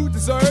if you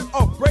deserve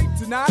a break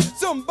tonight,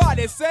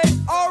 somebody say,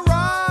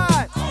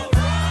 alright.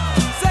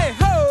 Say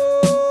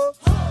ho.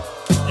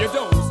 You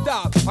don't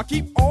stop. I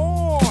keep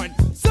on.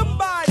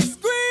 Somebody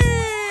scream.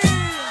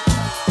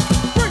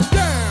 Break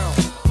down.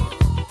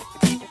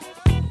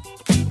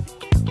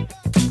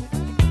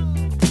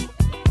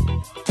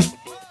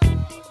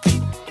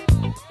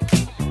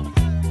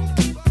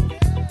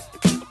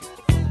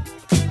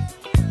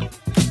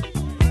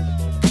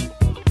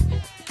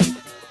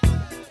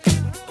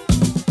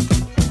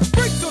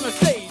 Breaks on the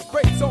stage,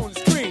 breaks on the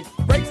screen,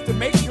 breaks to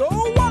make your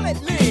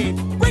wallet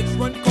lean. Breaks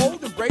run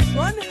cold and breaks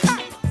run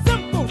hot.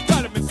 Some folks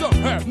got them and some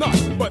have not.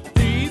 But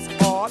these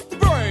are the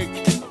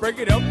breaks. Break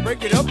it up,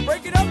 break it up,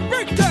 break it up,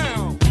 break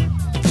down.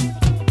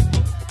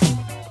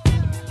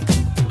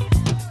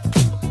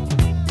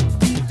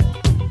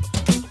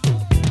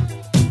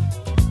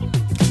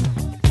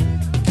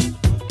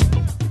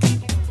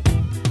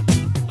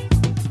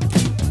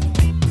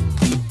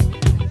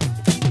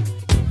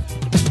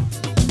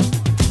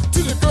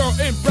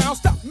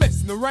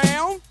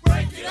 around.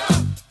 Break it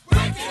up,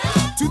 break it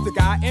up. To the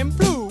guy in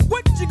blue,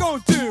 what you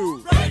gonna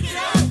do? Break it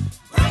up,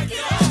 break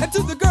it up. And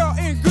to the girl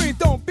in green,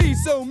 don't be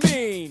so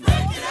mean. Break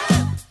it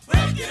up,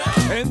 break it up.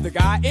 And the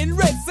guy in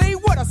red, say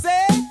what I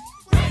said.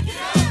 Break it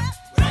up,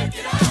 break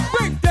it up.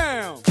 Break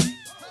down.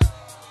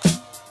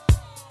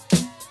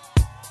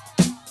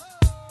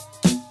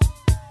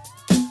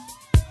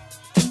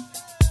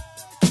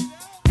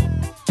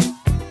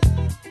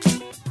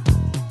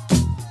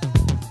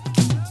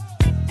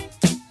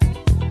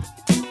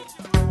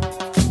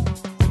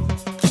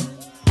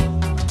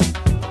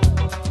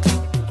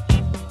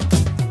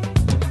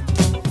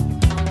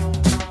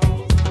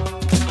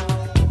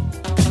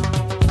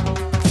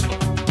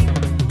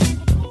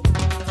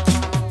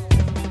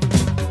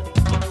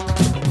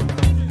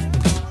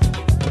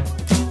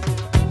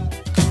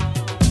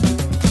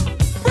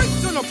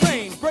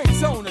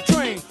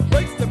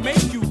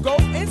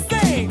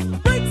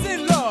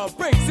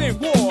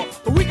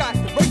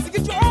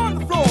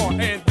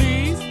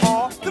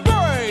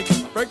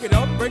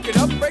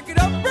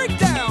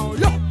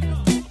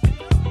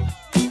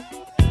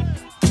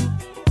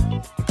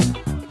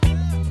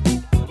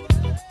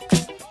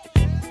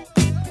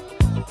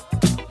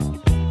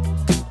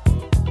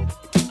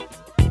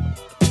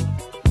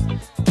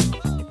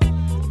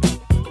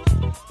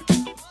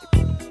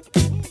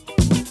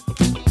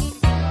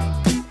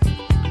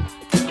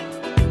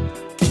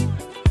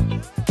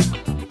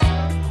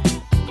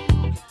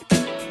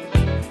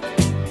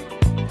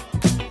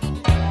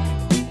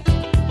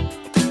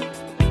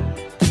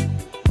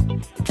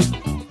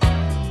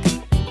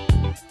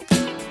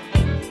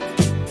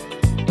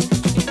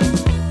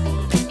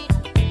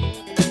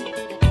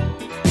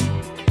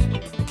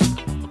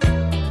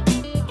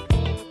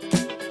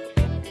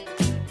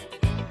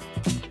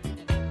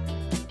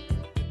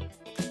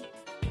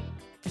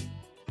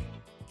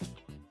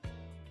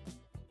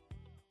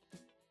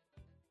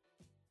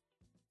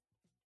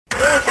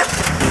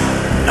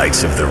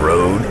 Knights of the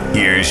road,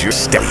 here's your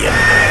stallion.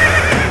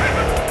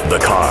 The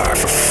car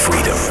for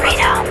freedom.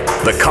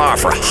 The car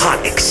for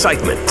hot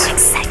excitement.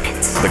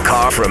 The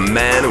car for a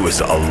man who is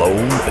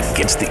alone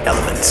against the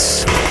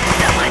elements.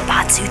 The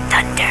Waibatsu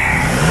Thunder.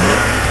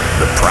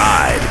 The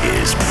pride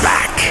is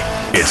back.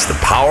 It's the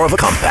power of a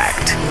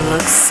compact.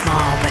 Looks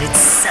small, but it's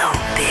so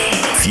big.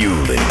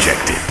 Fuel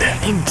injected.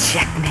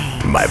 Inject me.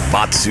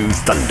 Waibatsu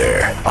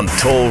Thunder. On the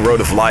toll road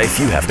of life,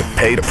 you have to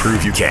pay to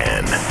prove you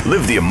can.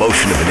 Live the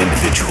emotion of an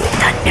individual.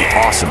 The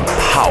awesome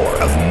power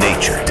of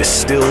nature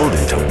distilled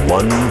into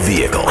one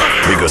vehicle.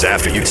 Because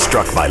after you're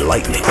struck by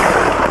lightning,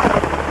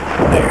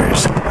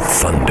 there's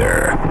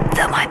thunder.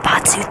 The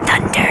Waibatsu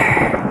Thunder.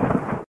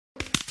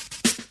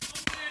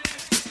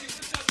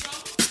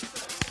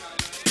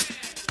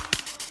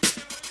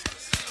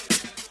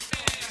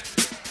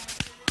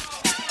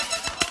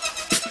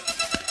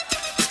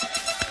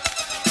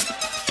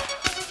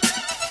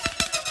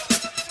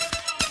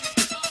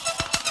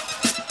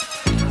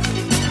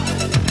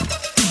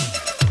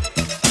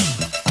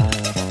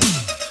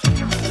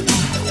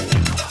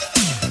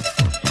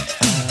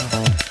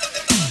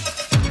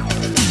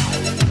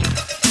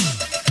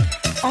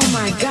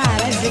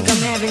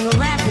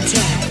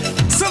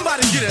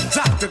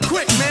 Doctor,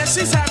 quick, man,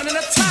 she's having an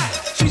attack.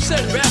 She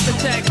said rap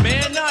attack,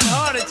 man, not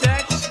heart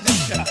attack.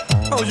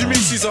 Oh, you mean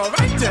she's all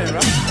right then,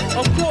 right?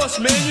 Of course,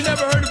 man. You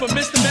never heard of a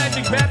Mr.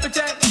 Magic rap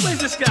attack? Where's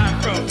this guy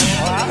from,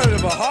 man? Well, I heard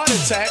of a heart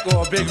attack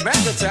or a Big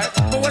Mac attack,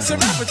 but what's a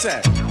rap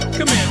attack?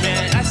 Come here,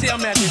 man. I see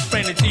I'm going to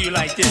explain it to you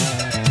like this.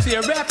 See,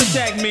 a rap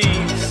attack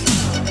means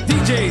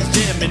DJs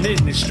jamming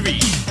in the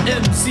street,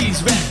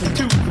 MCs rapping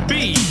to the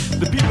beat.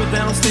 The people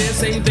downstairs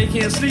say they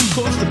can't sleep,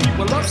 cause the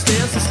people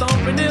upstairs are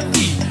stomping their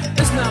feet.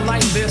 It's not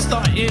like they're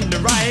starting to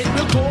riot.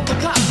 We'll call the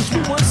cops cause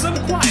we want some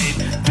quiet.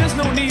 There's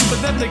no need for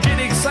them to get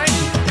excited.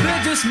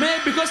 They're just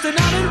mad because they're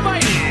not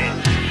invited.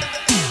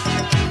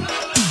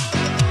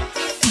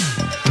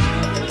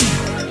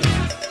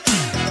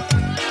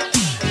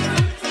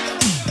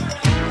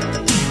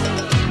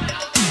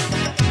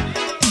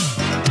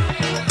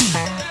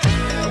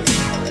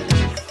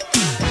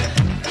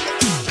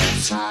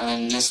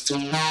 Mr.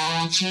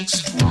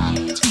 Magic's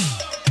right.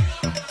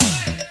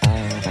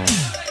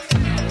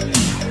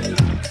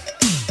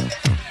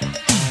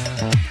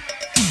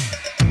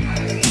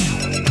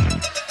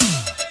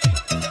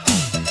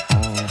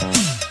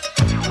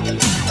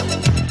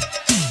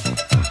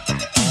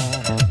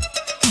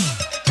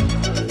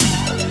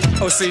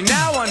 Oh, see,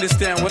 now I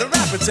understand what a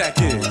rap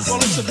attack is. Well,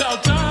 it's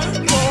about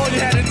time. Well, all you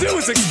had to do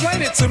was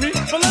explain it to me.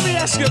 But let me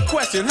ask you a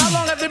question. How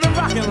long have they been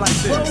rocking like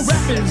this? Well,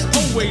 rapping's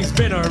always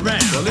been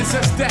around. Well, it's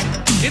just that.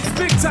 It's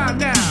big time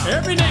now.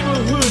 Every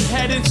neighborhood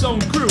had its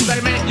own crew. They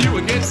meant you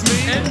against me.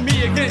 And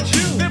me against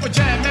you. They would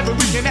jam every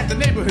weekend at the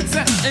neighborhood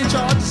center. And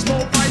charge a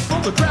small price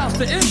for the crowds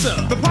to enter.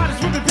 The parties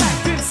would be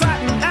packed inside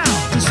and out.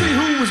 To see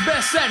who was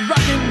best at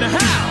rocking the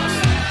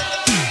house.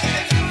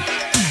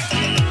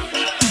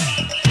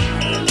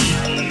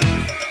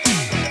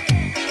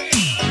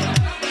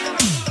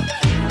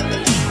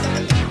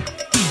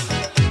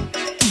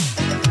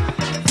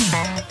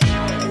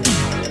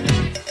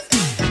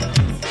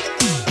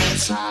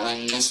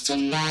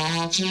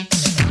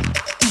 magics.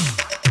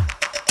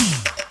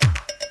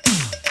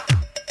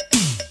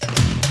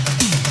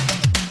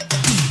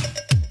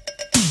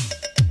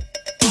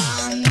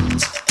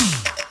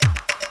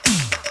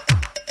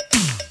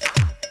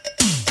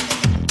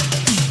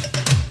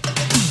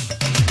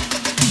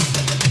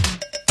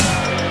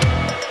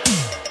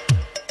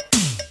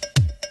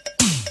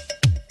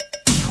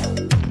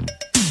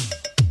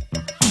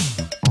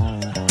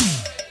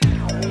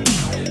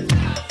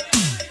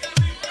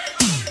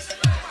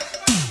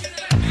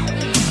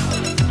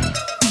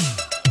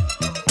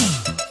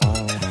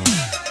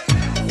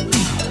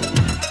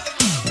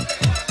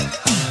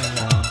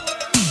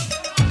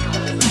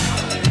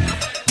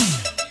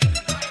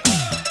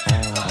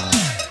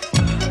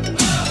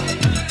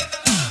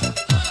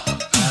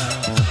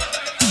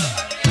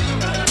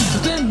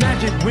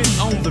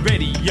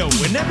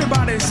 And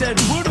everybody said,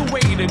 what a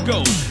way to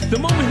go. The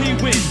moment he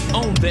went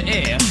on the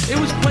air, it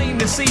was plain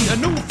to see a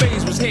new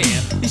phase was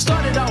here. He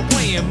started out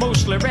playing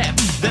mostly rap,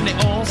 then they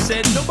all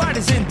said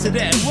nobody's into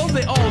that. Well,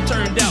 they all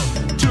turned out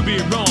to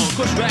be wrong,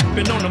 cause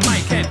rapping on the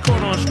mic had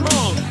caught on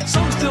strong.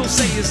 Some still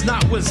say it's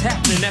not what's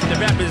happening after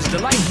rappers'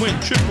 delight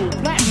went triple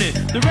platinum.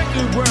 The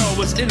record world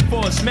was in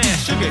for a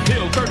smash. Sugar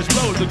Hill, Curtis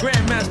Blow, the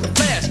Grandmaster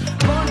Flash,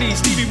 Blondie,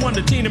 Stevie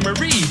Wonder, Tina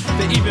Marie.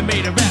 They even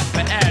made a rap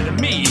for Adam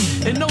Me.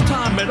 In no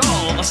time at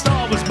all, a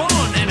star was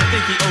born, and I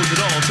think he owes it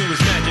all to his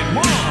magic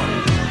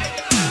wand.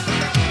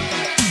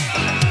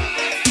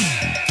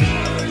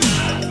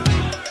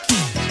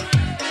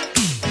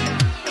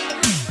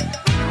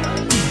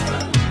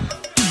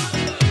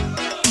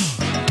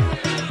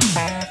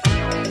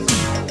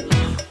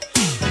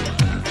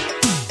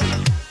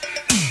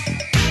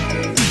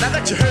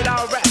 You heard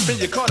our rap and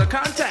you caught a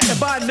contact, and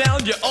by now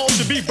you all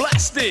should be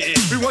blasted.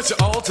 We want you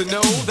all to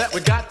know that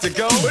we got to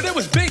go, but it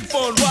was big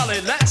fun while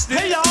it lasted.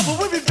 Hey y'all, but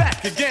we'll be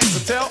back again, so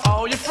tell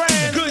all your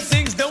friends. Good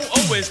things don't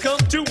always come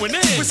to an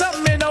end. With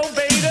something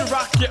innovative to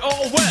rock you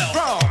all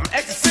well, from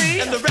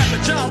Ecstasy and the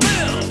rapper John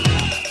Will.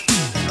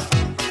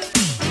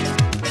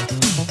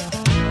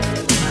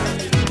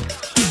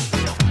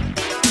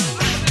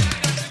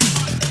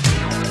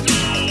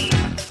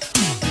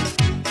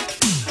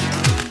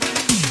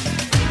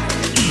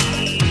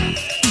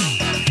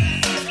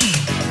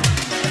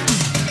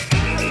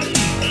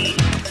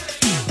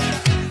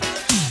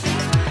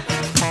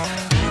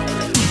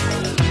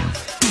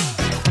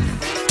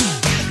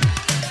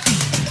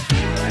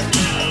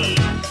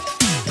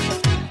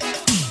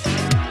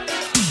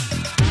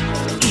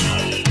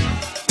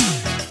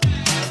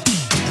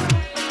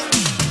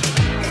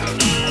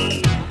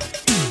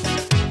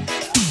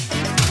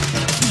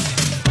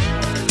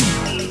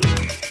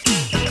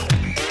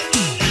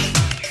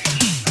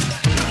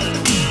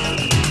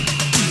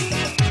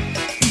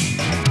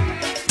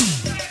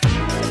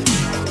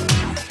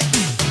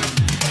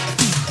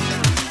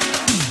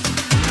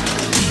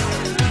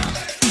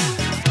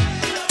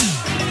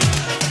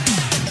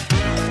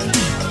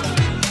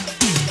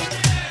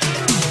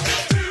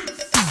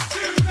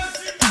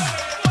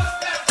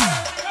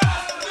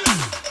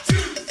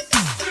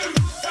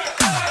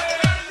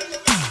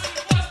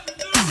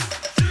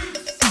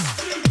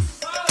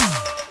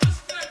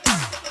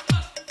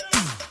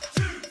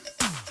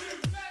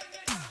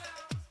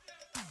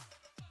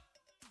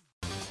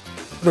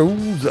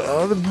 Those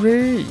are the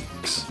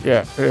breaks.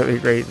 Yeah, really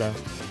great though.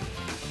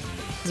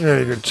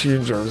 Really good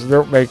tune those. They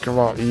don't make them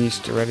like they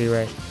used to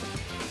anyway.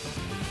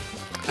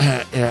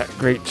 Yeah,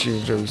 great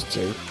tune those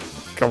too.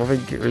 I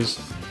think it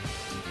was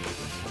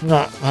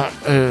not that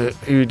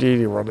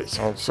Houdini one. It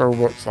sounds so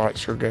much like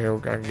Sugar Hill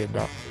Gang in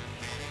that.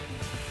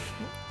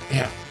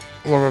 Yeah,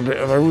 love a bit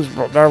of those.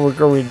 But now we're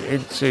going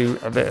into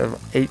a bit of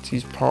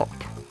 80s pop,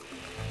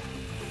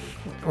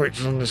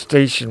 which is on the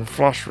station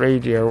Flash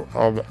Radio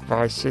on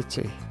Vice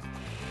City.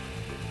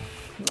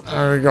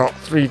 And we got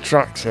 3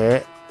 tracks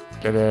here.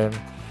 And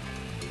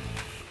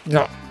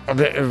got a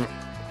bit of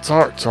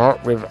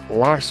Talk with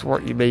Life's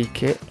What You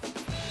Make It.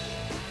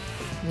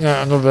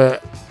 Yeah, another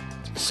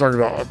song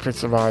that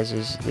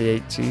epitomises the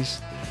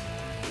 80s.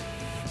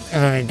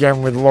 And then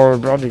again with Laura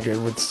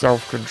Branigan with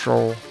Self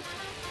Control.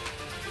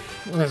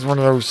 And it's one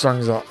of those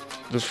songs that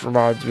just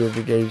reminds me of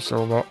the game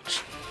so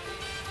much.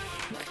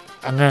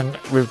 And then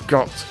we've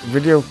got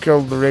Video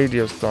Killed the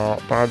Radio Star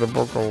by the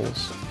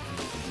Buggles.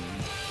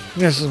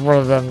 This is one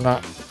of them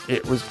that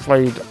it was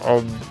played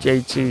on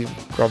JT's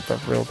Grand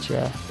Theft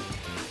Wheelchair.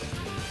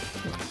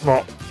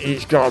 But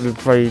it's got to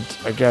be played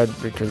again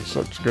because it's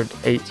such a good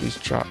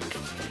 80s track.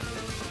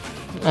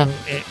 And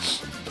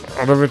it's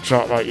another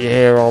track that you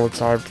hear all the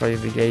time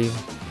playing the game.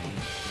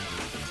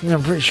 And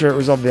I'm pretty sure it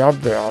was on the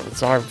advert at the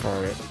time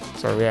for it.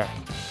 So yeah,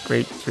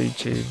 great 3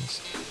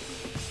 tunes.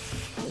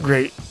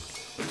 Great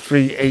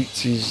 3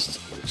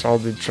 80s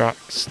sounding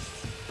tracks.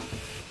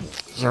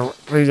 So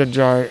please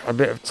enjoy a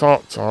bit of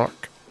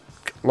Talk,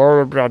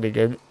 Laura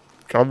Branigan,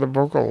 and the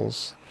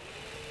Buggles.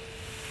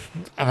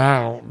 And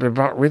I'll be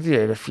back with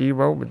you in a few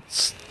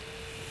moments.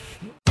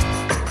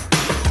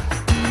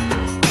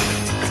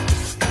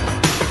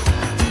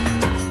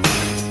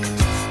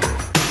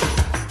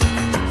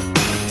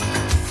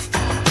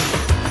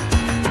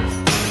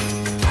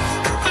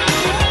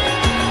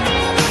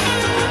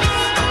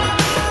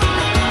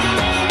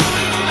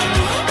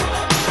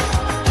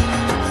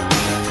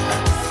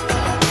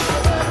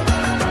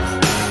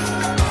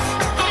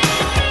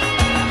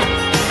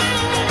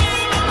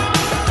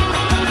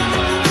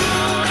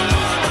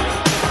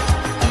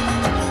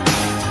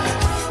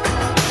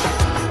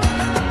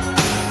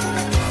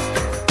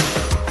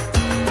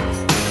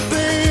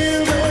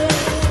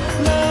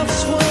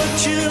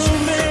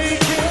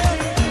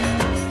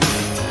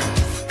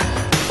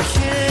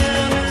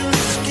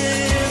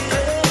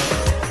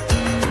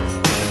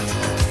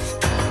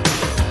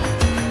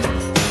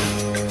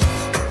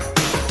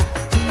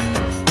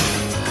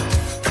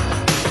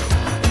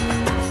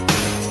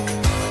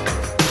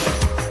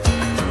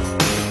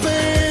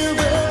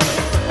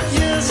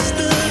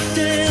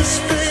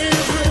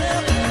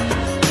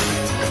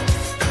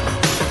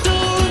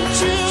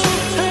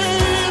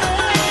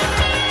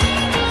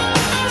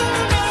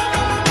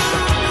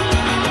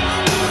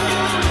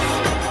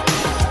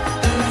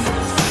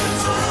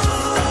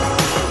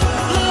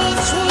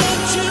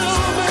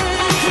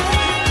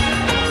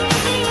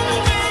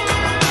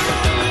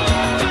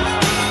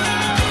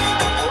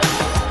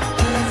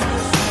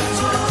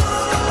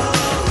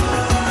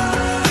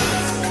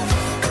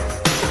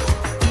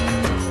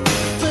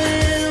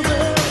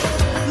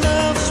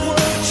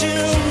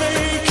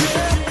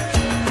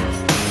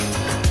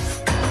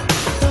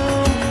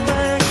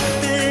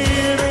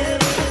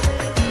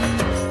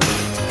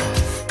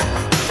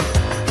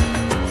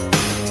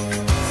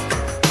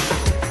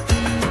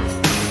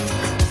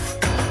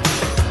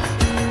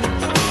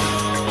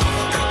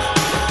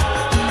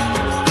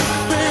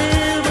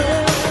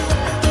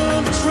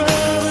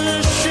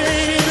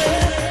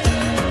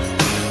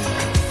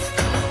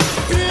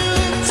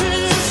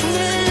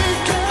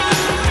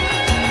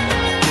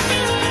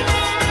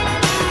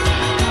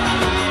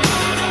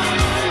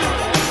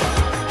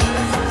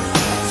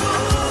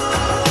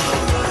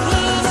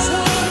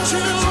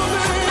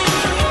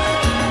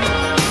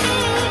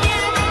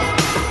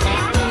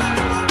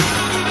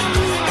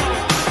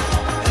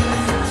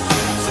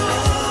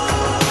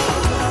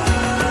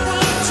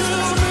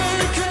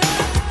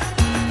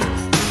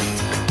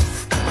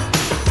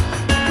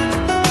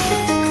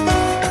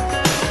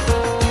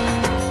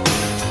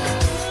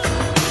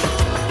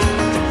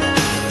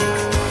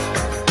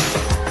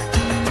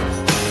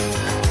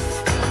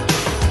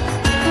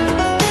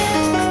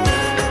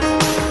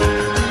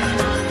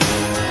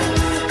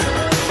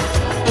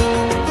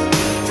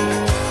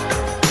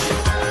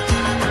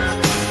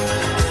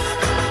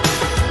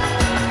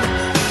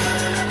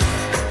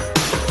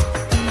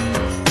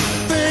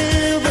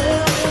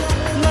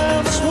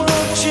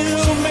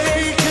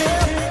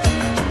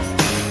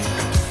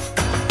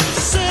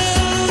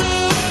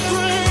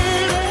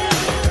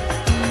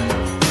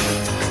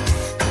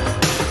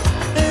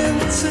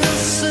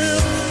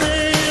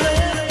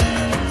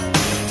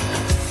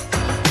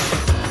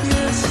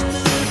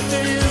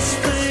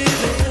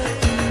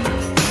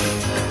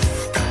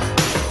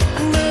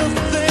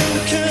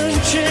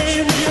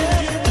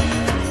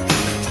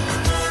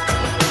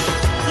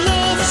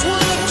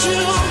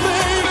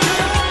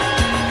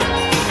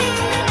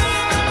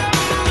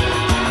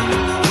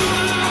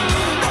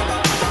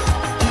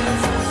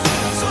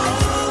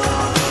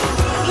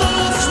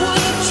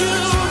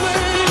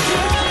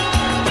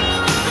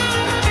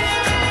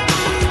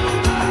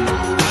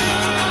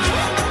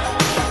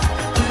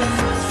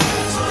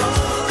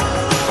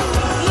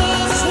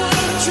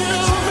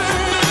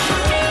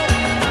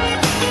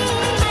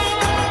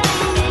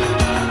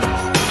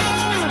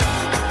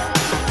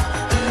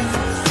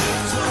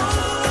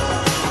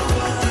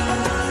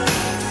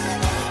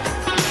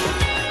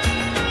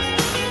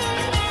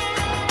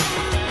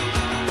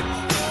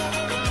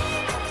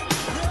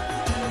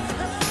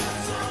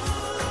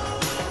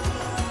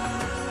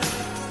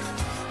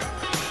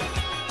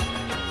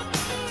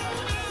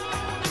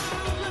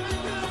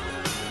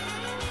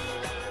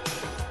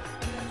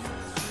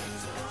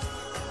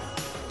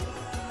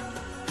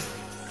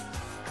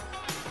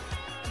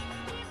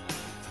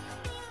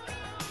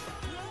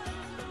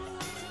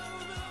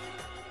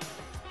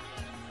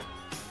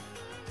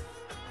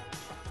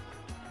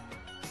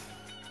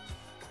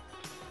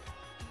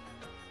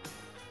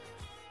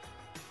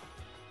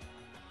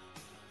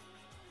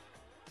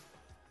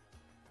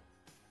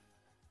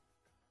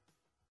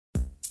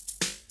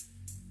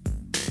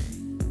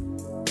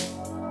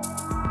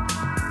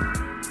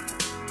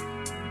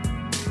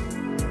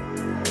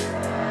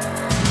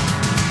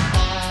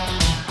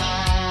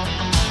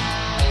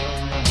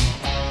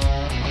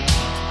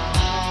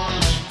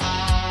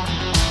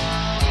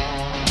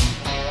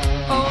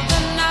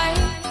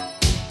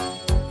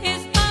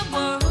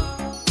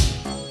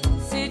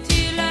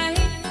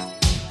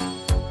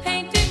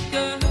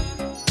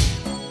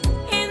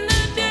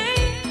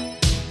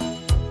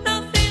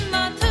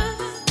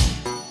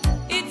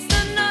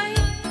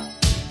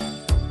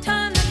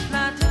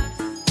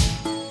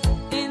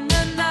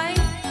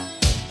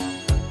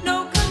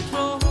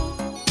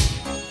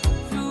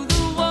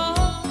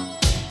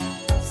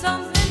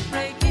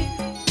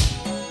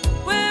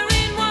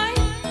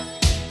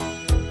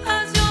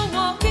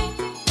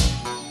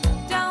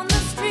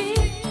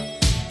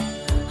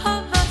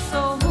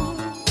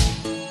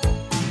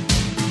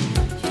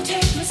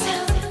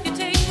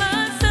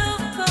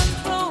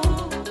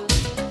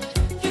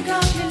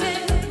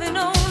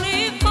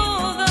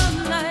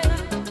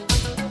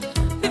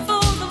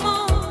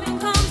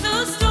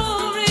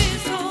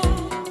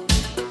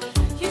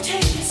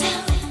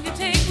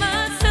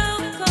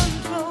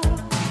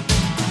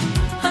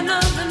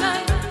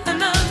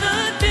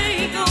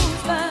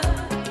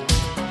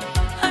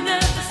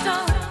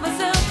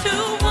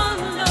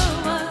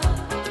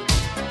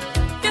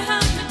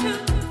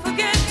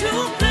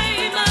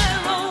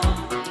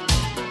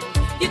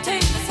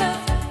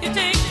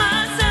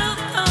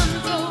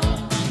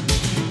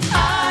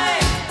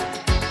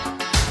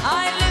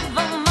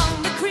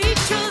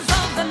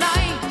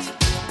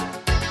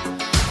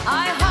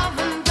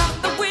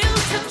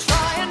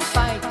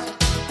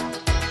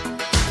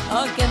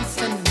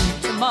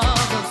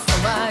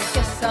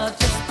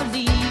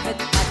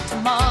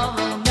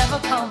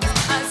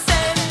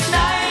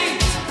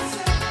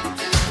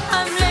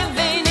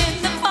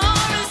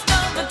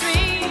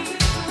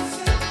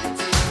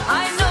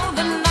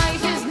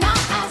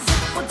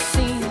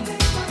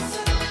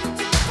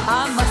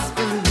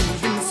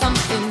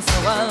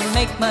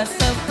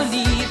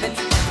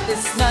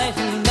 night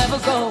will never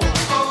go.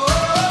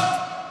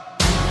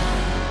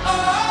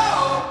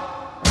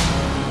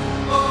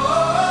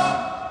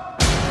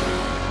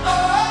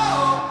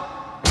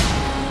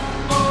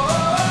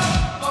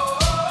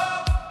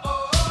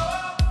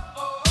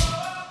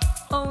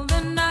 Oh,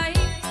 the night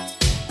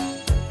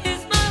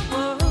is my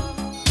world.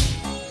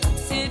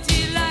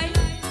 City lights,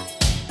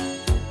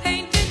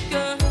 painted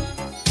girls.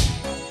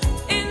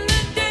 In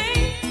the day,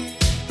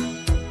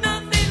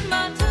 nothing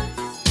matters.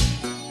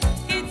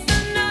 It's the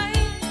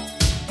night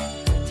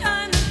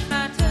time that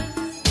matters.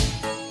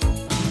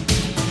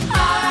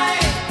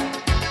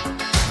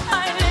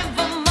 I live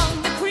among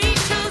the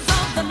creatures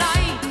of the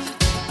night.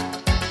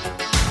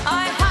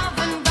 I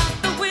haven't got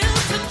the will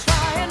to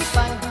try and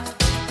fight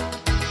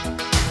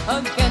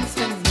against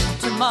a new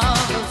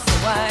tomorrow, so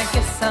I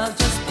guess I'll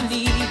just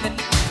believe it.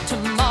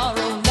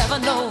 Tomorrow never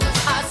knows.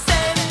 I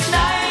said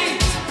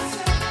night.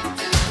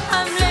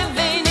 I'm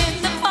living in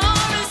the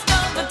forest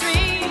of a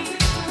dream.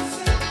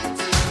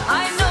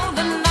 I know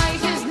the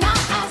night is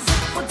not as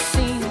it would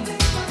seem.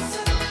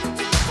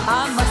 I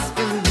must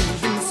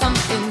believe in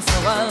something, so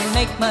I'll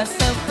make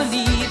myself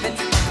believe it.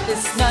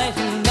 This night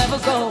will never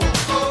go.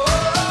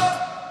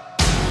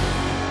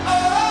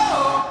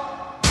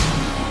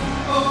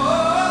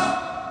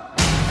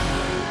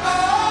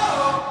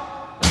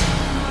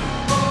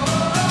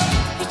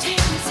 You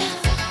take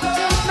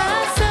my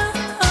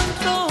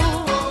self-control.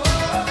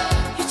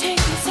 You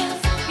take my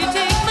self-control. You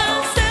take my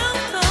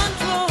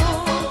self-control.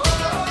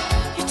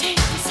 You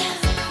take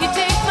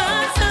my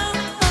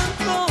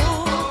self-control.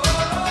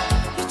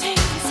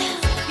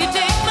 You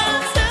take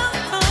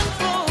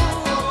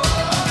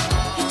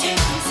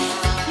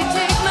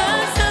my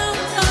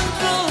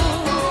self-control.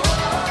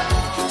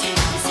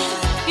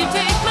 You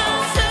take my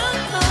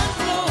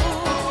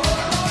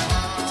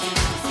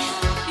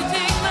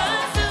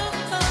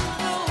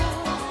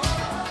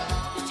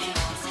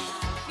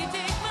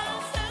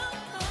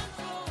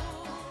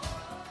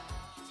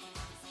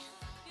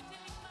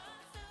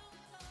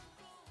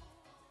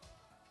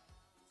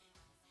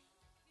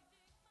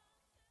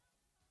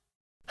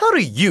How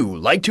do you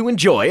like to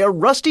enjoy a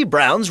Rusty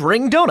Brown's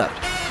ring donut?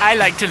 I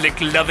like to lick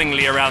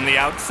lovingly around the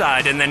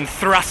outside and then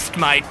thrust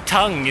my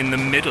tongue in the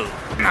middle.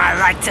 I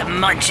like to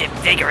munch it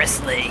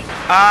vigorously.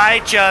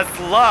 I just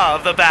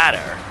love the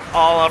batter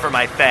all over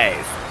my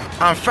face.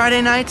 On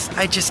Friday nights,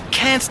 I just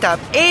can't stop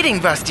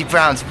eating Rusty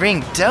Brown's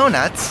ring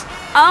donuts.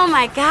 Oh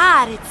my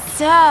god, it's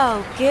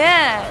so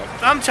good.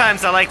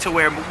 Sometimes I like to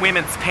wear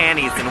women's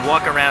panties and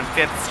walk around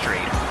 5th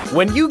Street.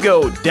 When you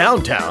go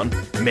downtown,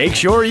 make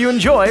sure you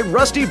enjoy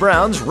Rusty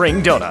Brown's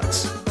ring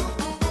donuts.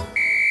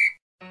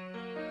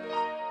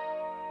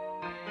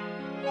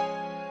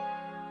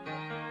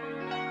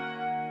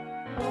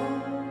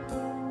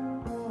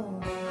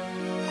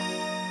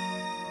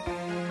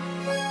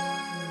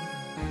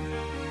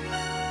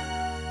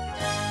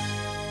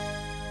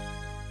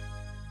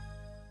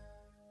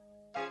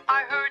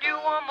 I heard you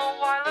on the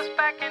wireless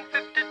back in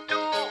 52,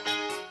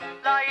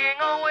 lying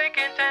awake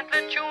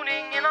intently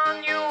tuning in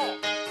on you.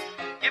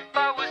 If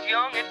I was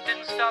young, it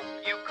didn't stop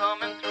you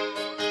coming through.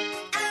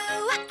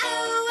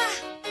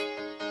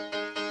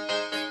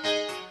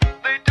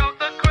 They took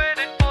the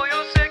credit for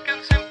your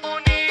second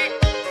symphony,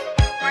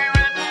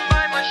 rewritten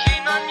by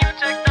machine on new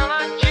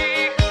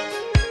technology.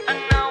 And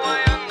now I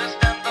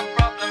understand the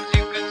problems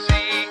you could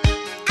see.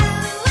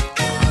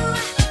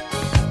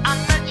 I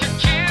met your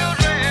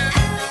children.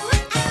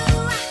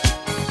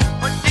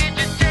 What did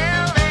you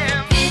tell them?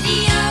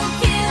 Video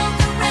killed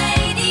the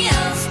radio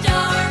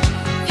star.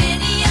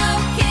 Video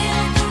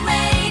killed the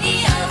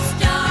radio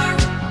star.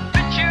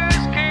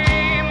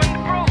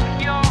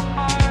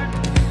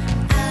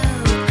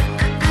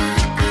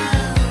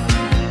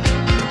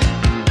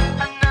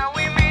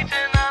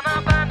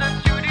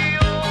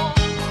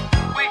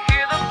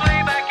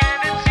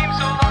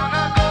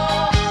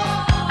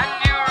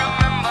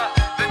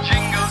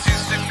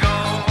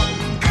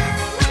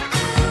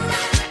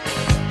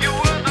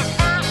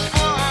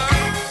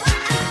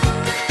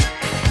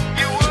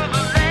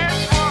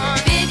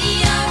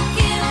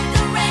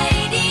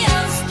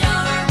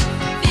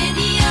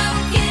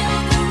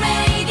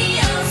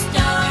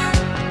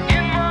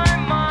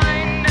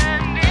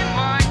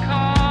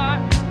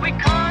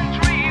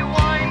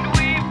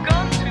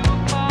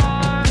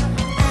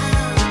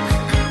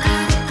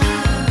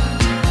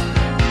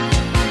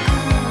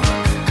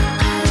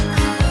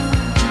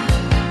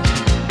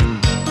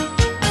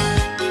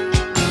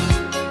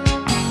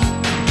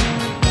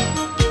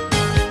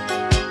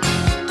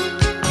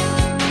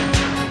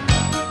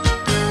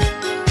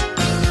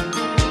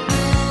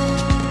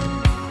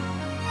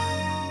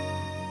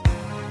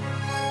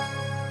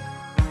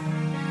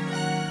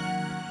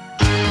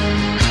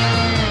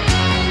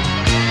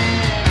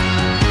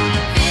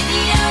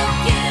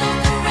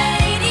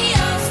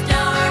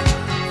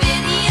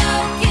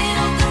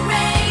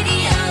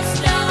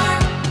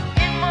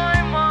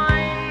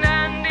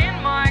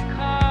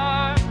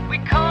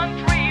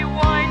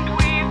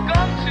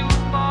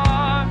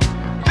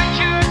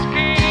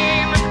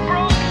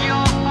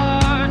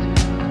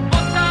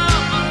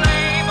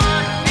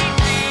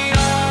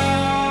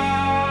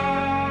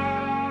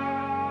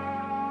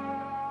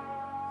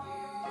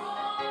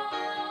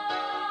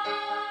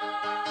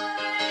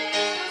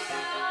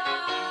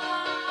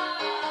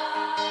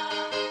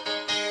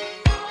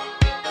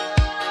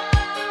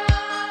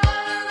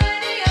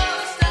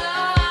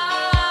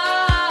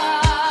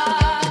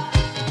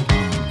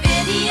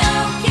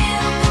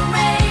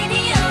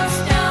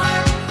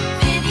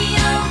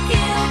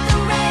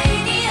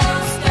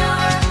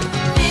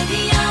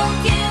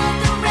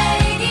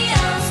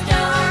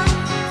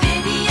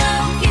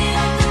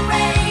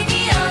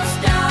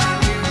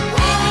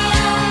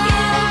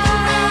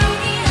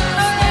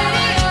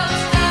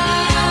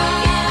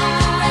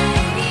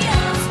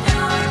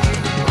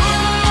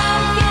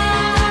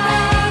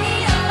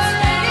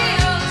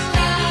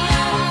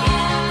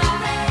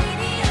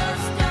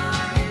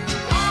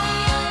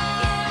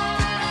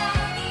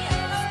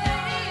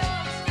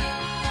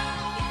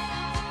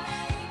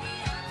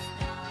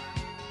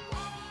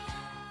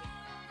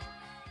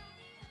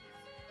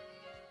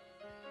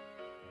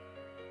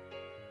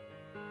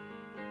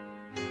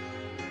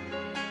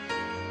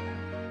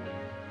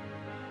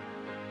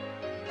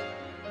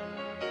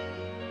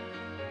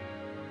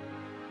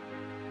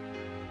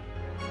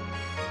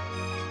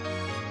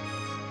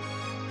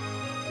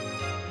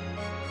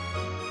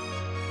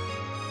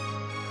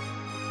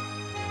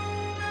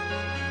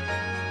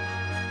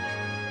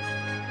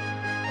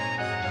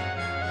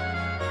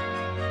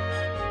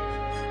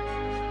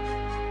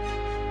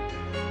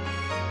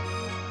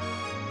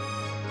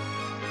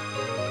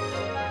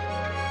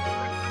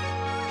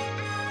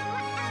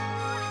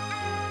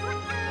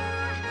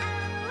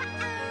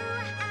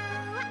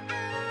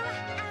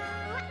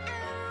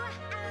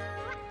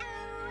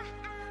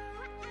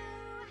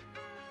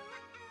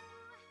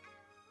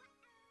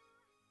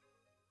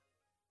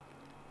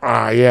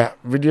 Yeah,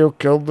 Video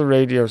Killed the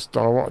Radio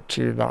Star. What a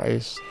tune that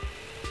is.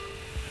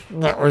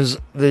 And that was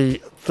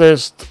the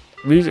first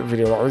music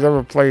video that was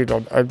ever played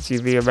on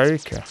MTV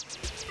America.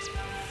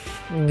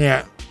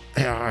 Yeah,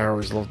 I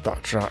always loved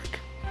that track.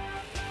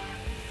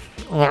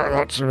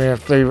 That's my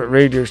favourite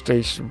radio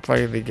station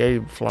playing the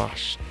game,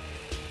 Flash.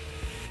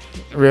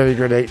 Really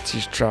good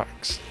 80s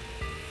tracks.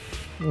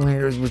 I think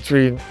it was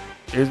between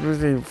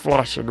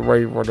Flash and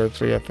Wave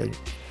 103, I think.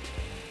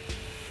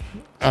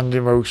 And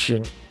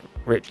Emotion,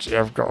 which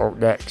I've got up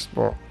next,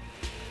 but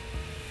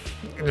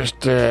just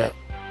get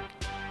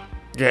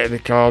in the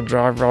car,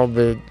 drive around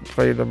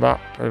play the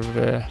map, and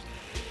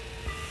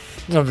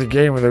have the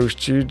game with those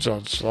tunes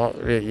on, so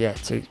that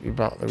takes me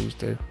back, those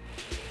two.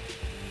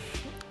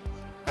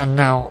 And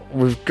now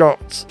we've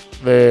got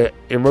the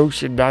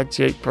Emotion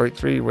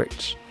 98.3,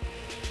 which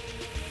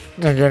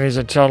again is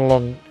a channel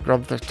on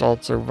Grand Theft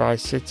Auto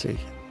Vice City.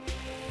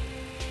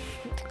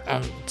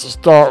 And to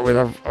start with,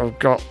 I've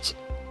got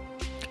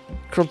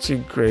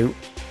Cutting Crew,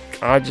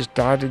 I Just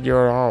Died in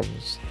Your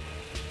Arms.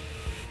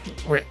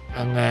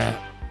 And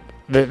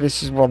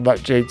this is one that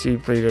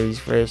JT played on his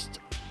first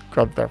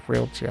Grand Theft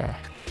wheelchair.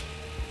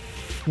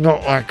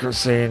 Not like I was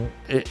saying,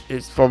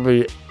 it's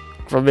probably,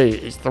 for me,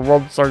 it's the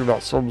one song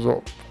that sums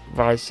up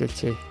Vice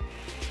City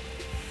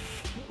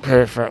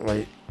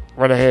perfectly.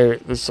 When I hear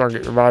the song,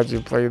 it reminds me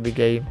of playing the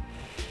game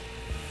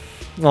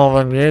all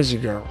them years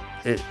ago.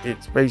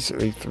 It's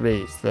basically, for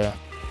me,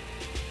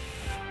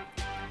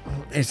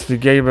 it's the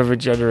game of a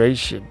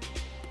generation.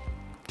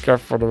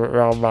 Everyone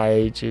around my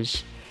age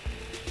is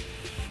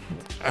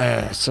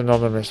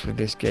synonymous with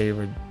this game,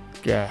 and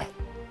yeah,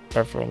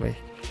 definitely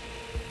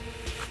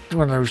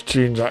one of those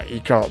tunes that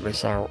you can't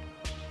miss out.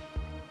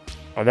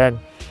 And then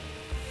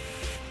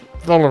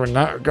following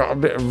that, we've got a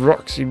bit of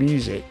Roxy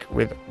Music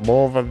with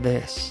More Than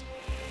This.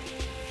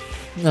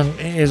 And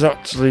it is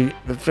actually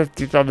the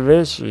 50th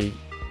anniversary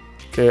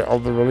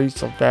of the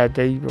release of their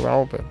debut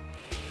album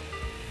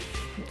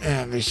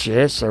this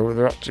year, so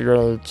they're actually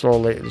going to tour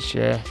later this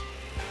year.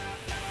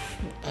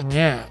 And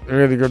yeah, a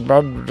really good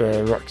band,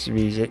 Roxy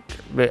Music,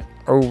 a bit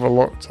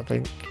overlooked, I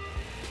think.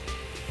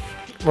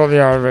 Well, they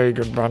are a very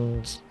good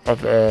band.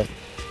 With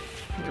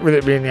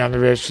it being the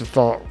anniversary, I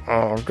thought,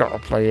 I've got to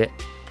play it.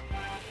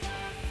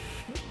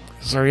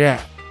 So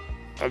yeah,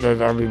 and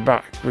then I'll be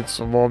back with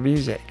some more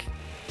music.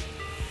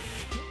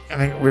 I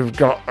think I'm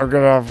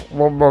going to have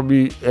one more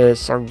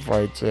song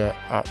for you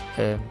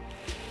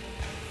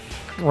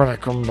when I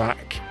come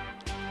back.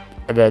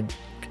 And then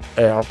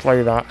I'll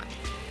play that.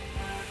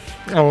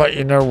 I'll let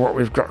you know what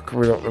we've got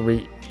coming up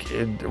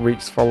in the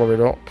weeks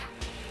following up.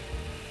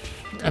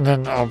 And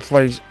then I'll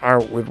play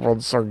out with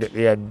one song at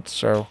the end.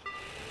 So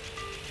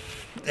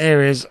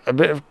here is a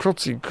bit of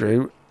Cutting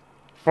Crew,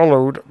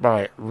 followed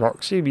by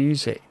Roxy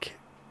Music.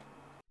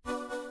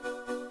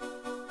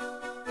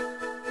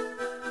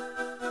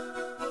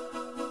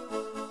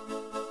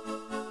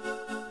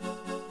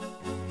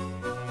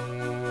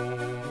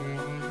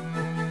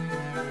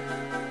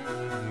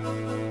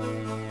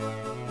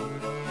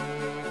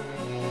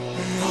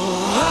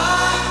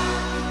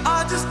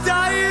 I just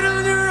died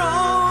in your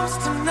arms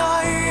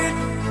tonight.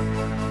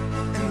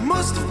 It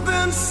must have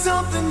been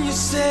something you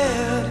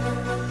said.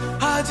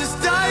 I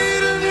just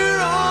died in your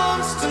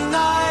arms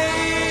tonight.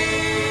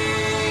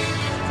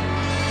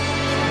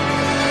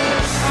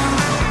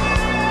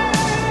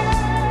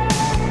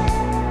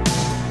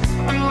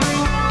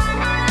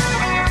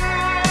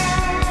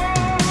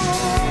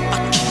 I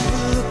keep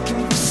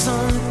looking for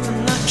something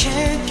I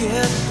can't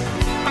get.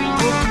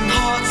 Broken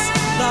hearts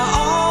lie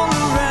all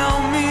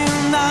around me,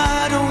 and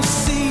I don't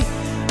see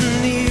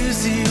an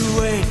easy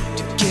way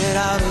to get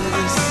out of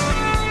this.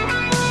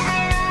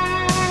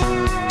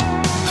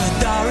 Her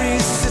diary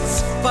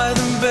sits by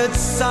the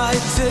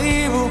bedside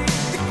table.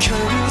 The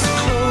curtains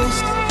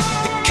closed,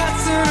 the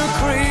cat's in a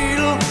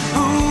cradle.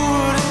 Who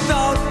would have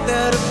thought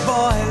that a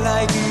boy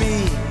like me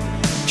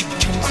could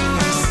come to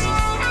this?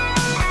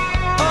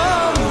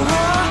 Oh,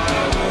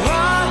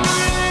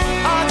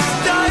 I just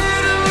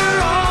died in your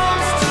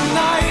arms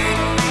tonight.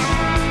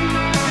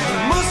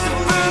 It must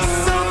have been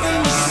something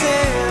you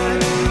said.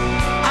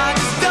 I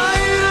just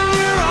died in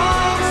your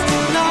arms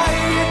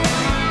tonight.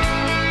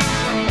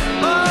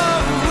 Oh,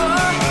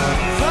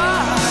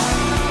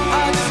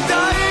 I just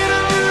died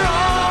in your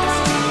arms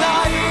tonight.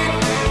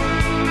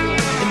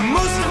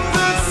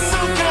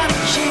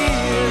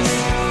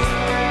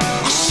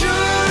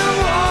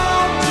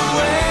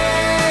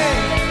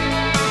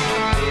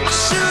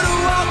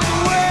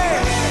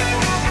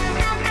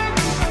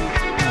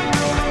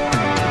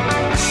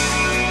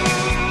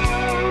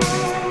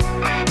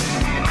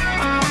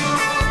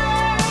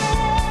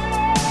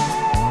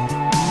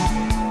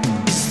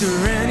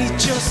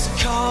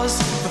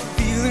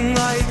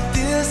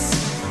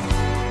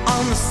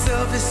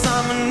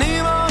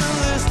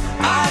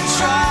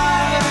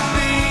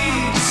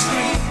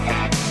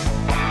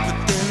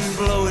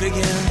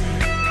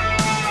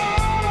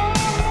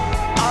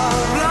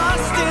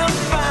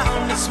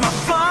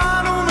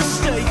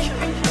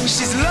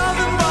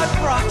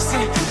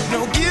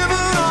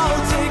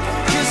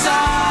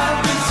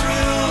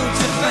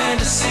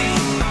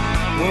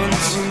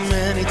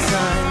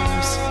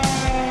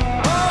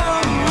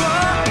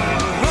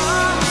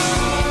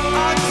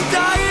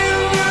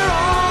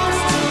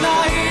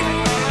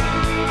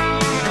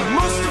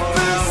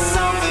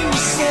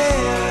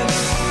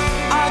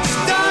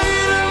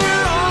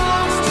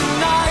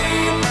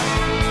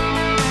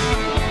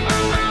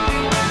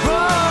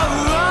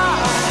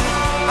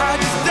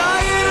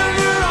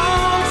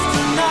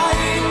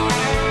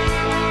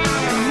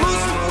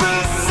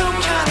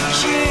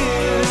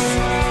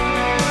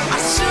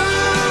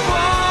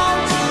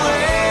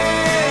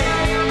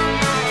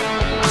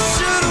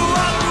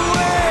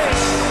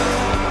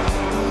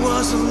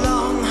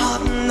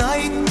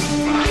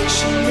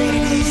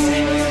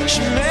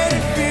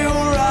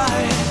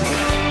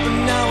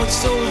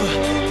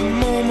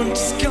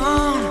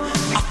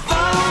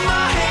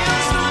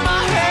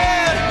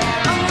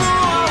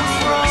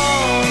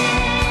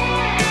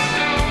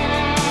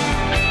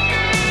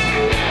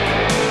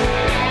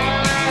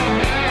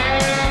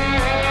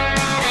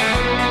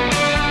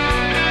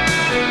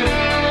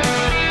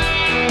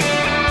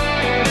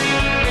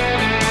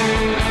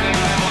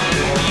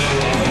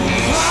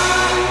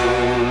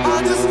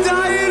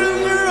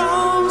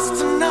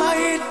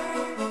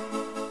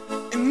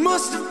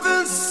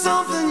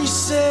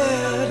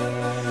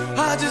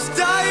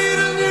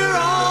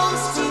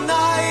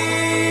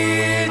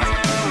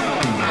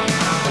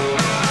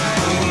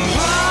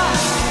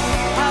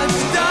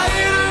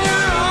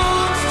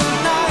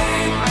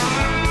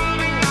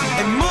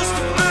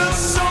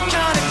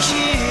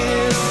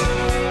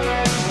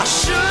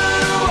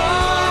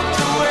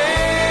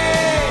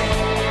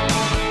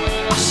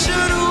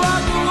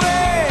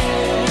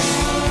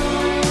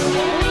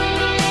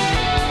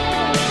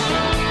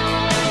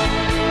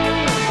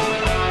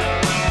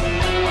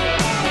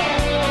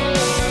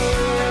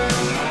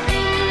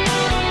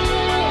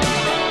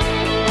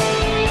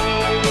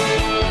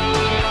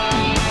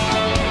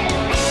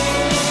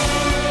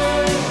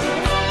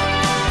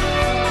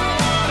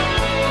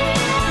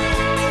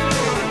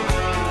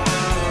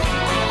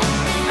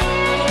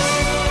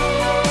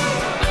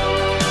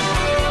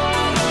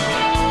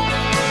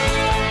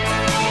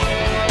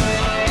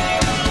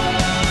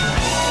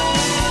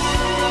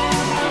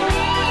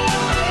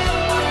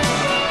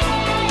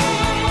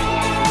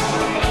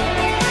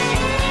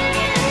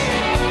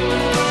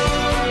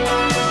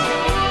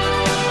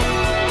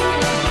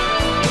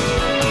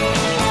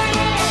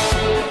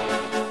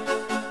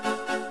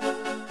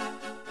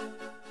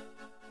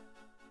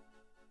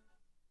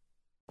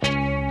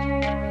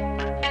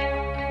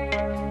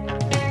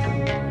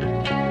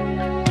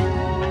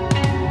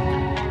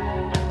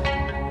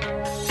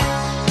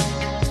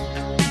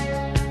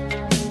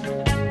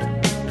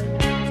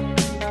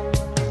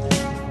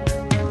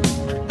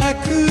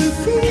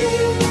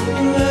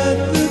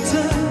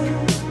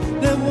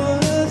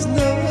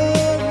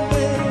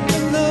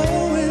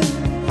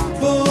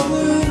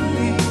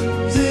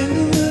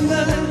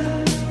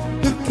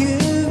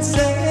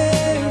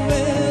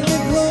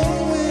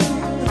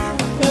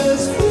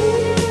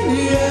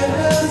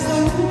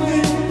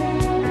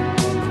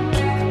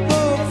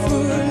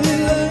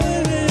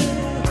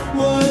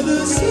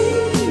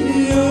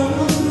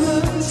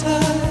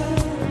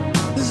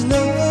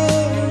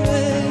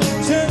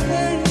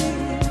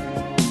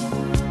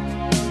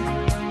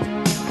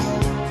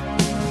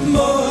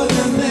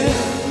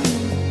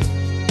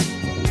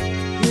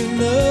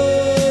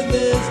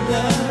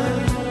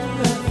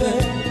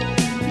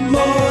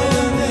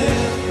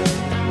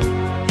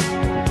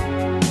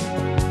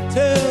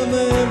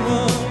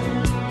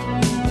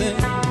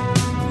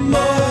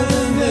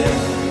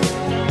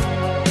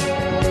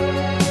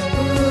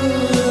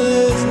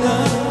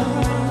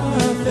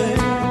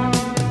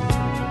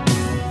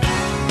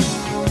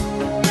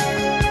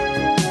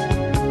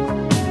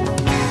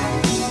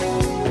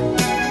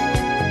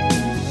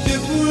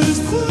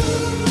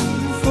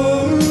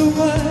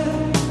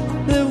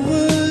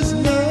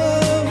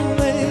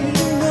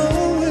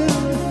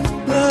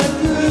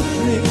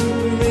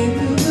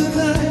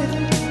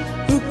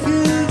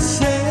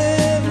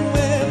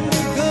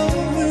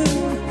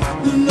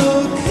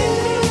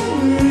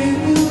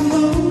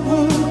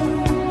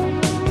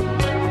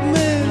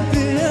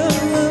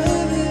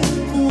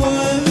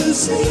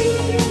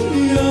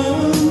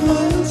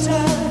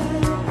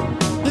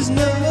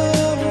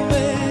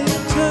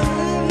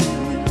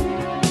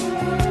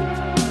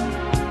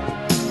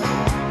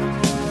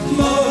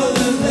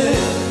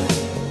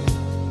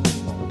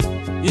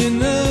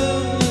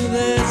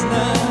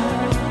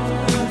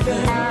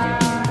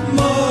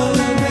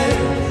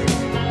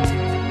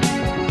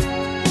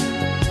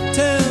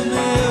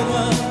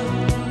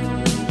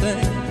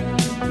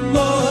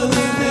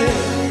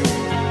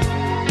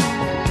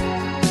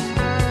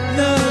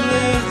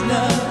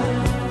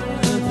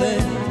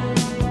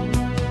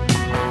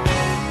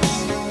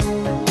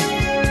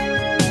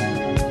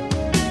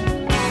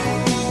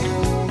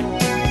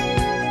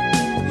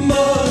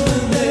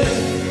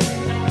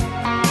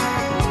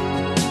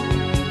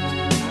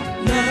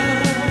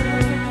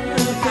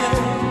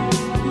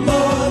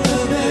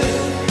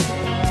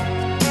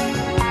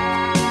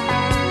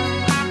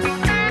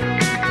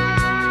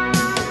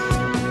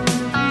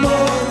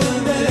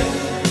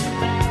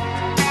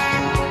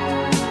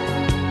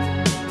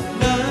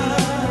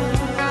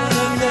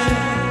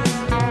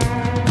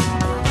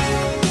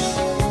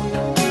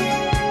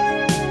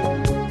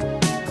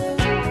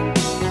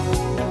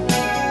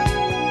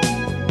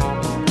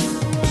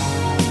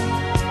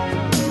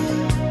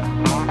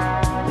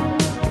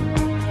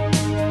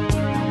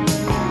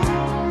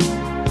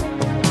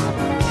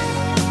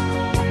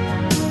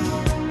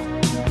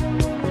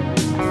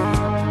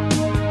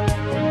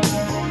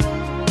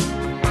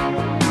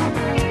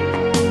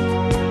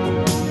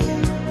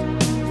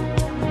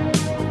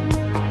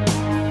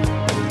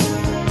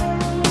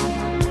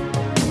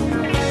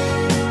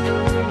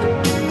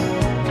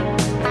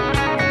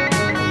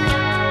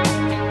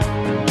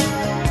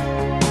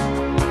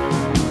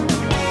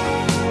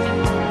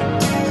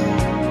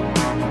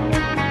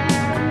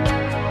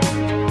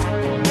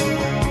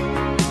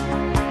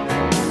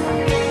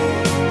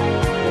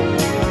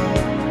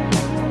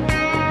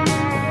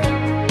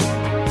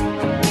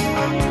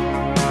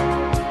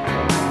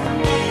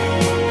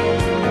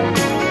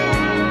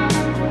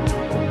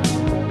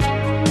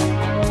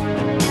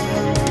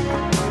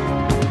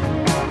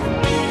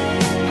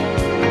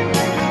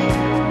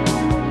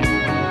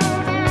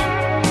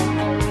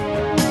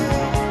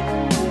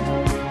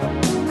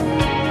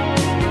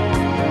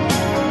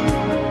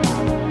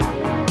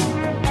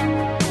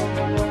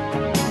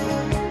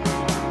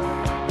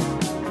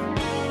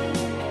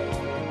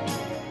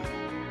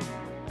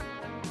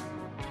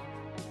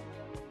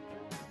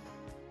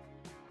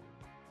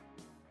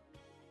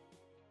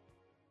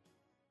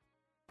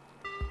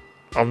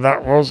 And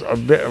that was a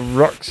bit of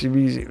Roxy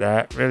music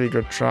there. Really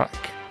good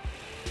track.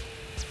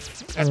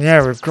 And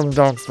yeah, we've come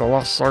down to the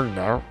last song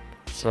now.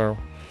 So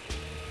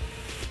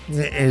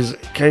it is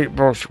Kate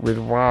Bush with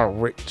Wow,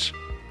 which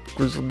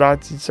was from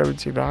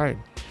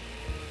 1979.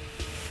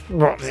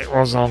 But it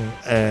was on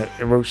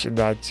Emotion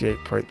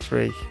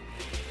 98.3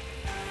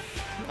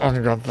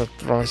 on Grand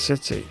Theft Vice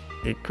City.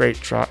 A great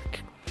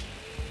track.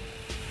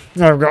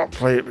 Now I've got to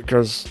play it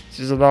because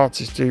she's an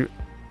artist who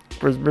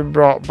has been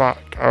brought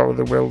back out of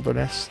the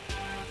wilderness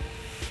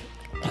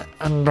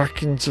and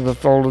back into the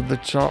fold of the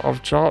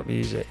chart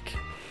music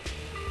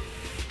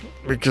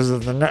because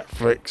of the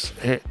Netflix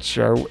hit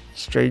show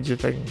Stranger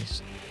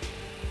Things.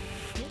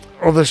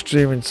 Other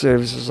streaming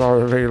services are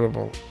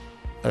available.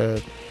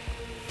 So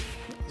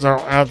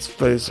I had to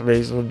play this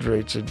amazing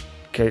underrated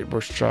Kate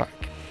Bush track.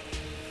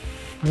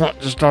 And that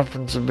just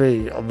happened to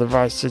be on the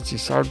Vice City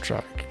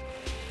soundtrack.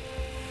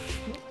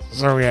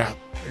 So yeah,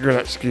 a good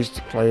excuse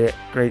to play it.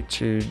 Great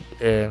tune.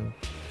 A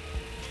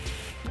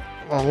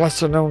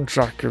lesser known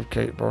track of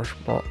Kate Bush,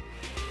 but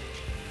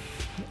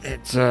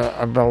it's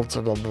a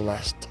belter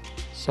nonetheless.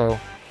 So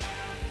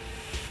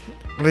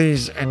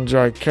please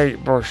enjoy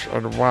Kate Bush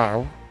and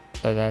Wow,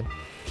 and then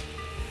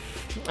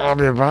I'll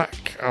be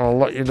back. I'll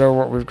let you know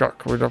what we've got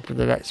coming up in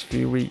the next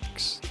few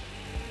weeks.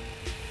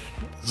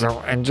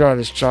 So enjoy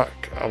this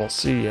track, and I'll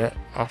see you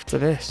after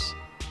this.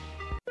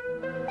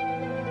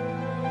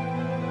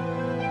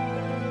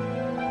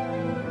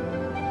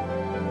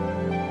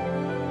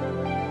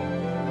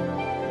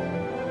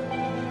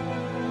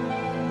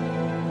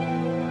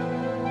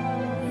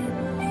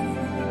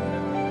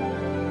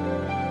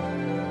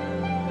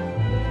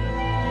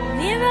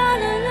 We're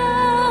all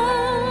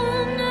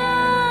alone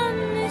on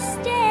the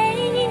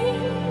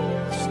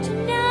stage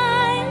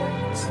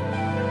tonight.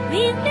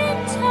 We've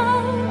been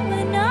told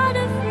we're not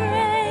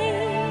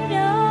afraid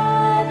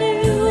of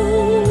you.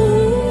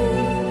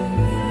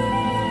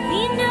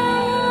 We know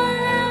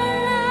our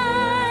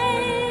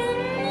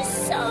lines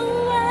so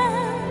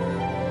well.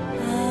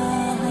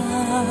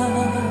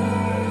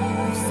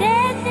 We've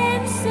said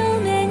them so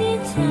many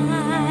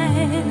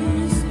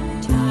times,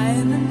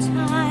 time and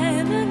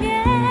time again.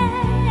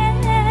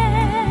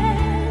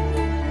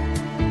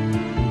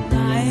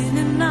 Mine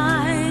and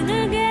mine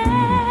again.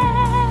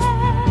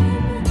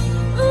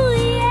 Ooh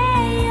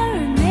yeah, you're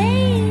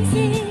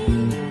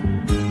amazing.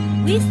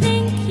 We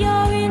think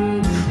you're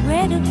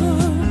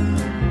incredible.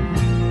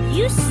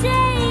 You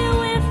say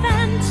we're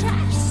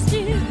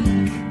fantastic,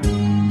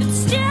 but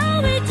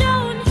still we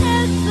don't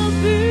have the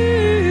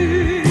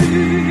boo.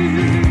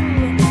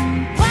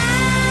 Wow,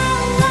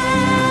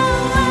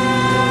 wow, wow, wow,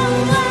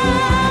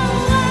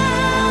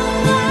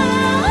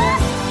 wow,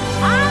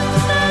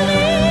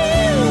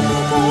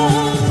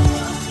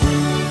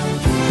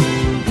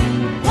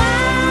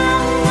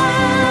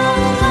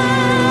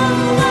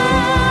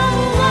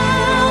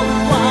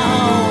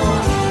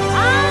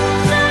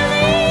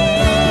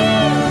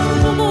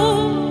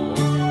 unbelievable.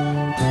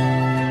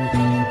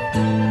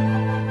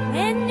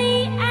 When the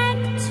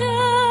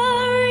actor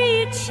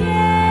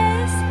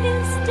reaches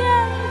his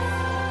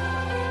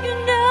death, you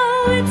know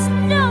it's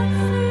not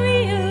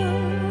real.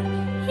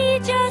 He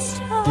just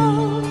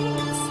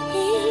holds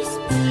his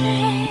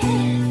breath.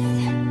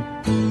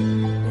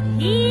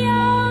 He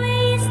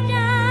always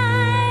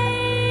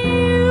dies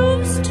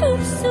too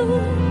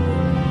soon,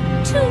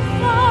 too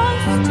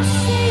fast to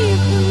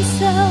save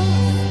himself.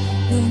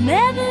 He'll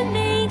never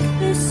make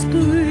the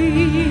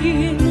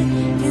screen.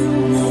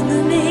 He'll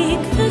never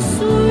make the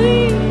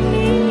screen.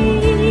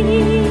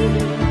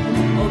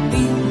 Or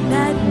be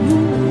that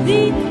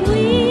movie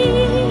queen.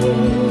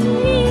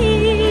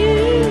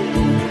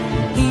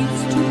 He's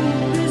too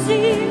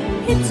busy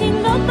hitting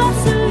the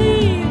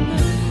Vaseline.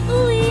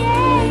 Ooh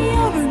yeah,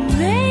 you're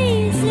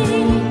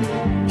amazing.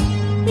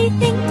 We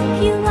think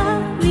you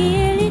are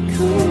really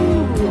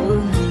cool.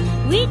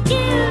 We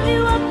give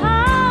you a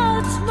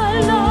part, my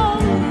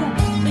love,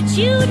 but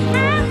you'd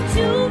have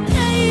to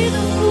play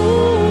the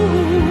fool.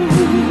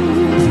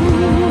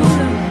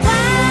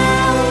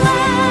 Wow, wow, wow,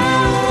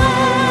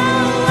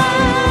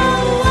 wow,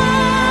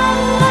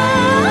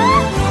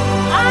 wow,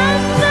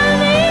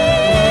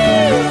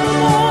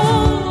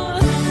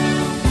 unbelievable.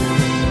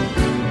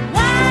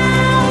 Wow,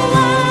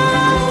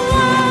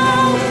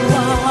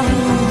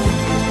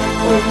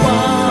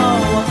 wow, wow,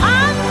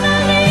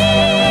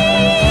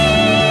 unbelievable.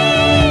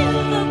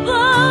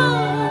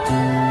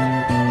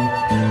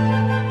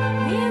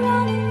 We're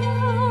all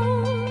alone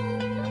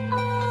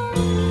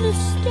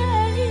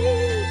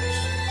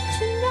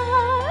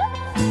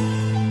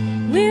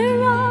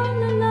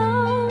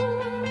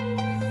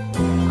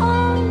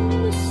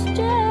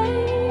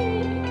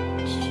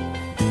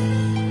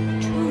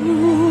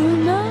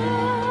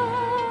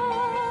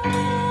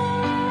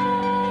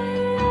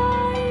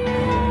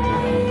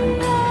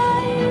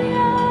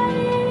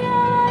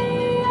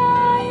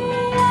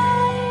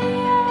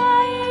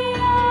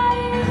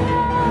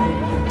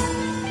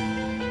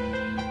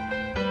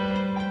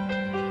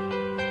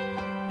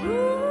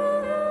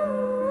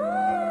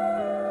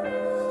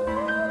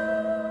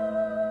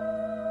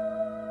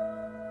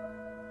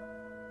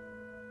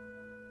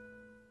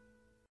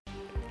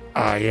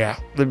Yeah,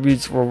 the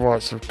beautiful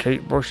voice of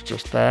Kate Bush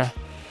just there.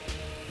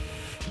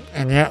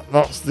 And yeah,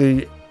 that's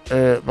the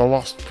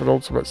last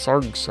penultimate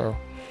song, so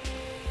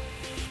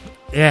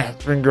yeah,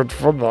 it's been good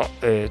fun, that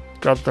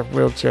Grand Theft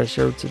Wheelchair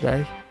show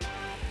today.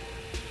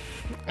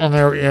 And I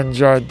hope you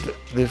enjoyed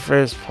the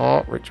first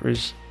part, which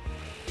was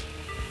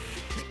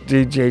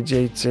DJ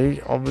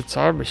JT on the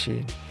Time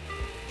Machine.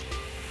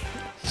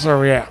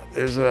 So yeah,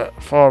 there's a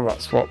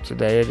format swap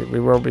today, and we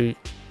will be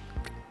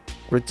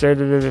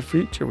returning in the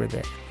future with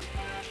it.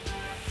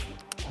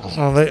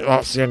 So I think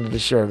that's the end of the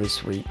show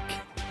this week.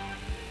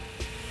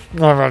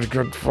 I've had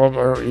good fun.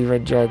 I hope you've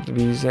enjoyed the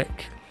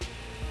music.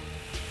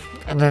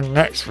 And then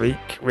next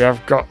week we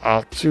have got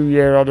our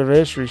 2-year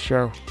anniversary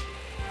show,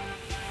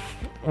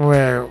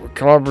 where we're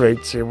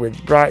collaborating with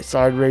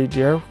Brightside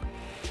Radio.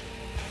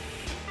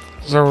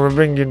 So we're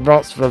bringing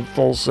Botsford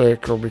full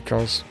circle,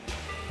 because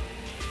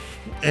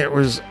it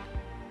was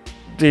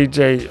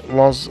DJ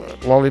Loz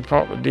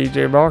Lollipop and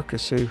DJ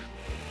Marcus who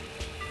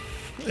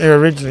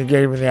originally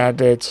gave me the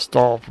idea to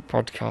start up a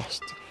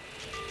podcast.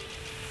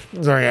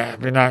 So yeah,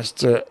 it'd be nice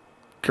to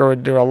go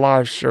and do a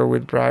live show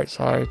with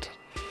Brightside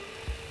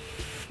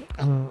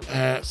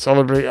and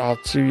celebrate our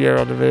 2-year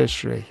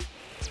anniversary.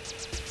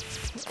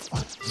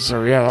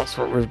 So yeah, that's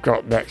what we've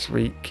got next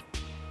week.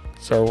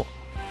 So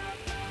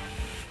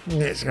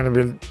it's going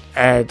to be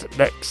aired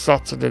next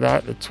Saturday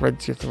night, the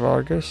 20th of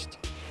August.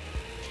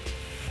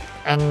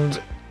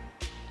 And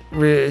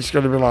it's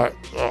going to be like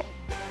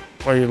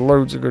playing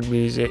loads of good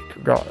music.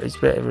 It's a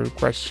bit of a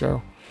request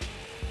show.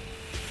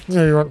 If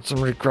you want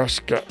some requests,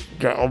 get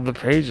on the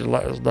page and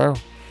let us know.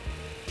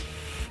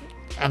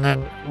 And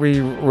then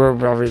we will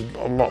be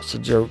having lots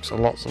of jokes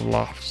and lots of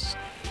laughs.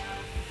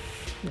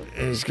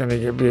 It's going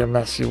to be a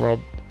messy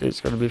one. It's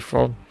going to be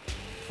fun.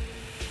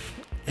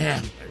 Yeah,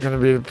 it's going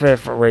to be the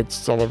perfect way to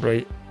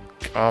celebrate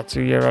our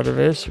 2-year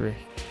anniversary.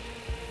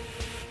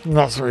 And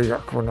that's what we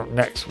got coming up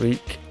next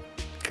week.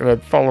 And then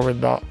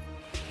following that,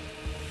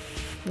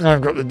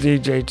 I've got the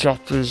DJ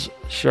Choppers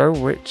show,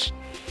 which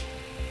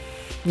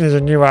is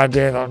a new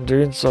idea that I'm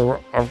doing. So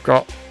I've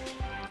got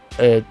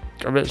a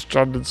bit of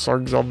Stranded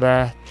songs on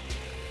there.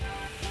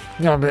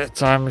 Got a bit of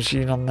Time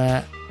Machine on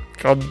there.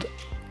 And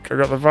I've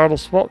got the Vinyl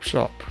Swap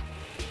Shop.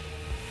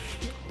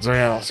 So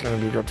yeah, that's going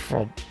to be good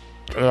fun.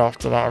 And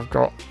after that, I've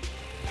got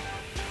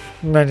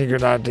many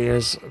good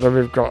ideas. Then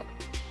we've got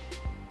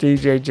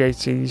DJ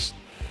JT's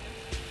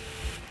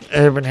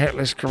Urban Hit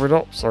List coming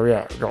up. So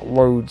yeah, we've got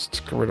loads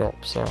coming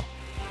up. So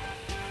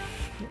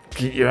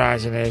keep your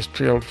eyes and ears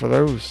peeled for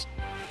those.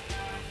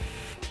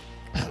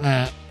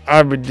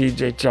 I've been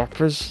DJ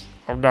Choppers.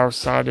 I'm now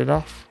signing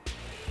off.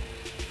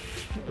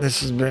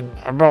 This has been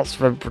a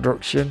Botsford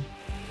production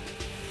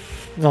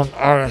on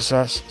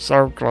RSS,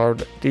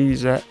 SoundCloud,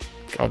 Deezer,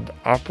 and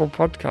Apple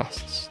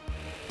Podcasts.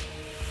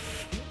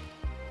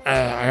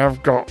 I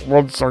have got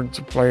one song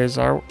to play us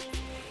out,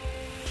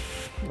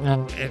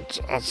 and it's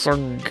a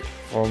song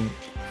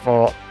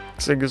for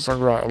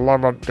singer-songwriter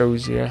Lamont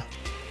Dozier.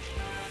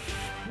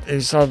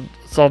 He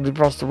sadly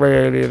passed away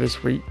earlier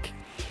this week,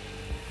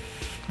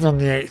 on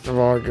the 8th of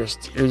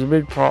August. He was a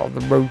big part of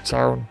the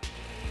Motown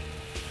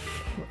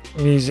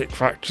music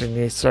factory in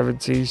the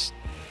 70s,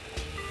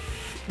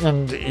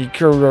 and he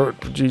co-wrote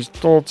and produced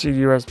 14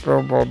 US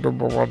Billboard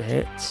 #1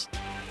 hits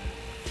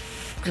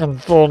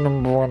and 4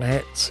 #1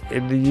 hits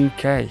in the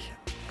UK.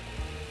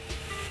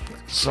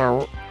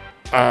 So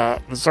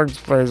the song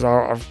to play us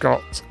out, I've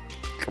got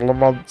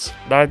Lamont's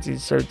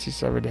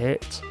 1977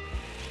 hit,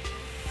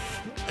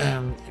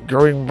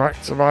 Going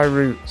Back to My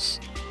Roots.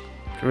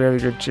 A really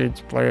good tune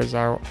to play us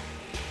out.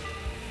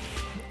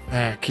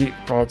 Keep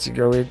the party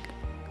going.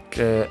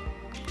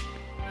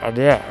 And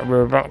yeah,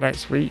 we're back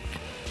next week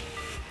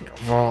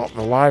for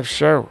the live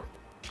show.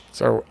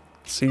 So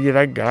see you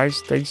then, guys.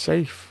 Stay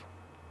safe.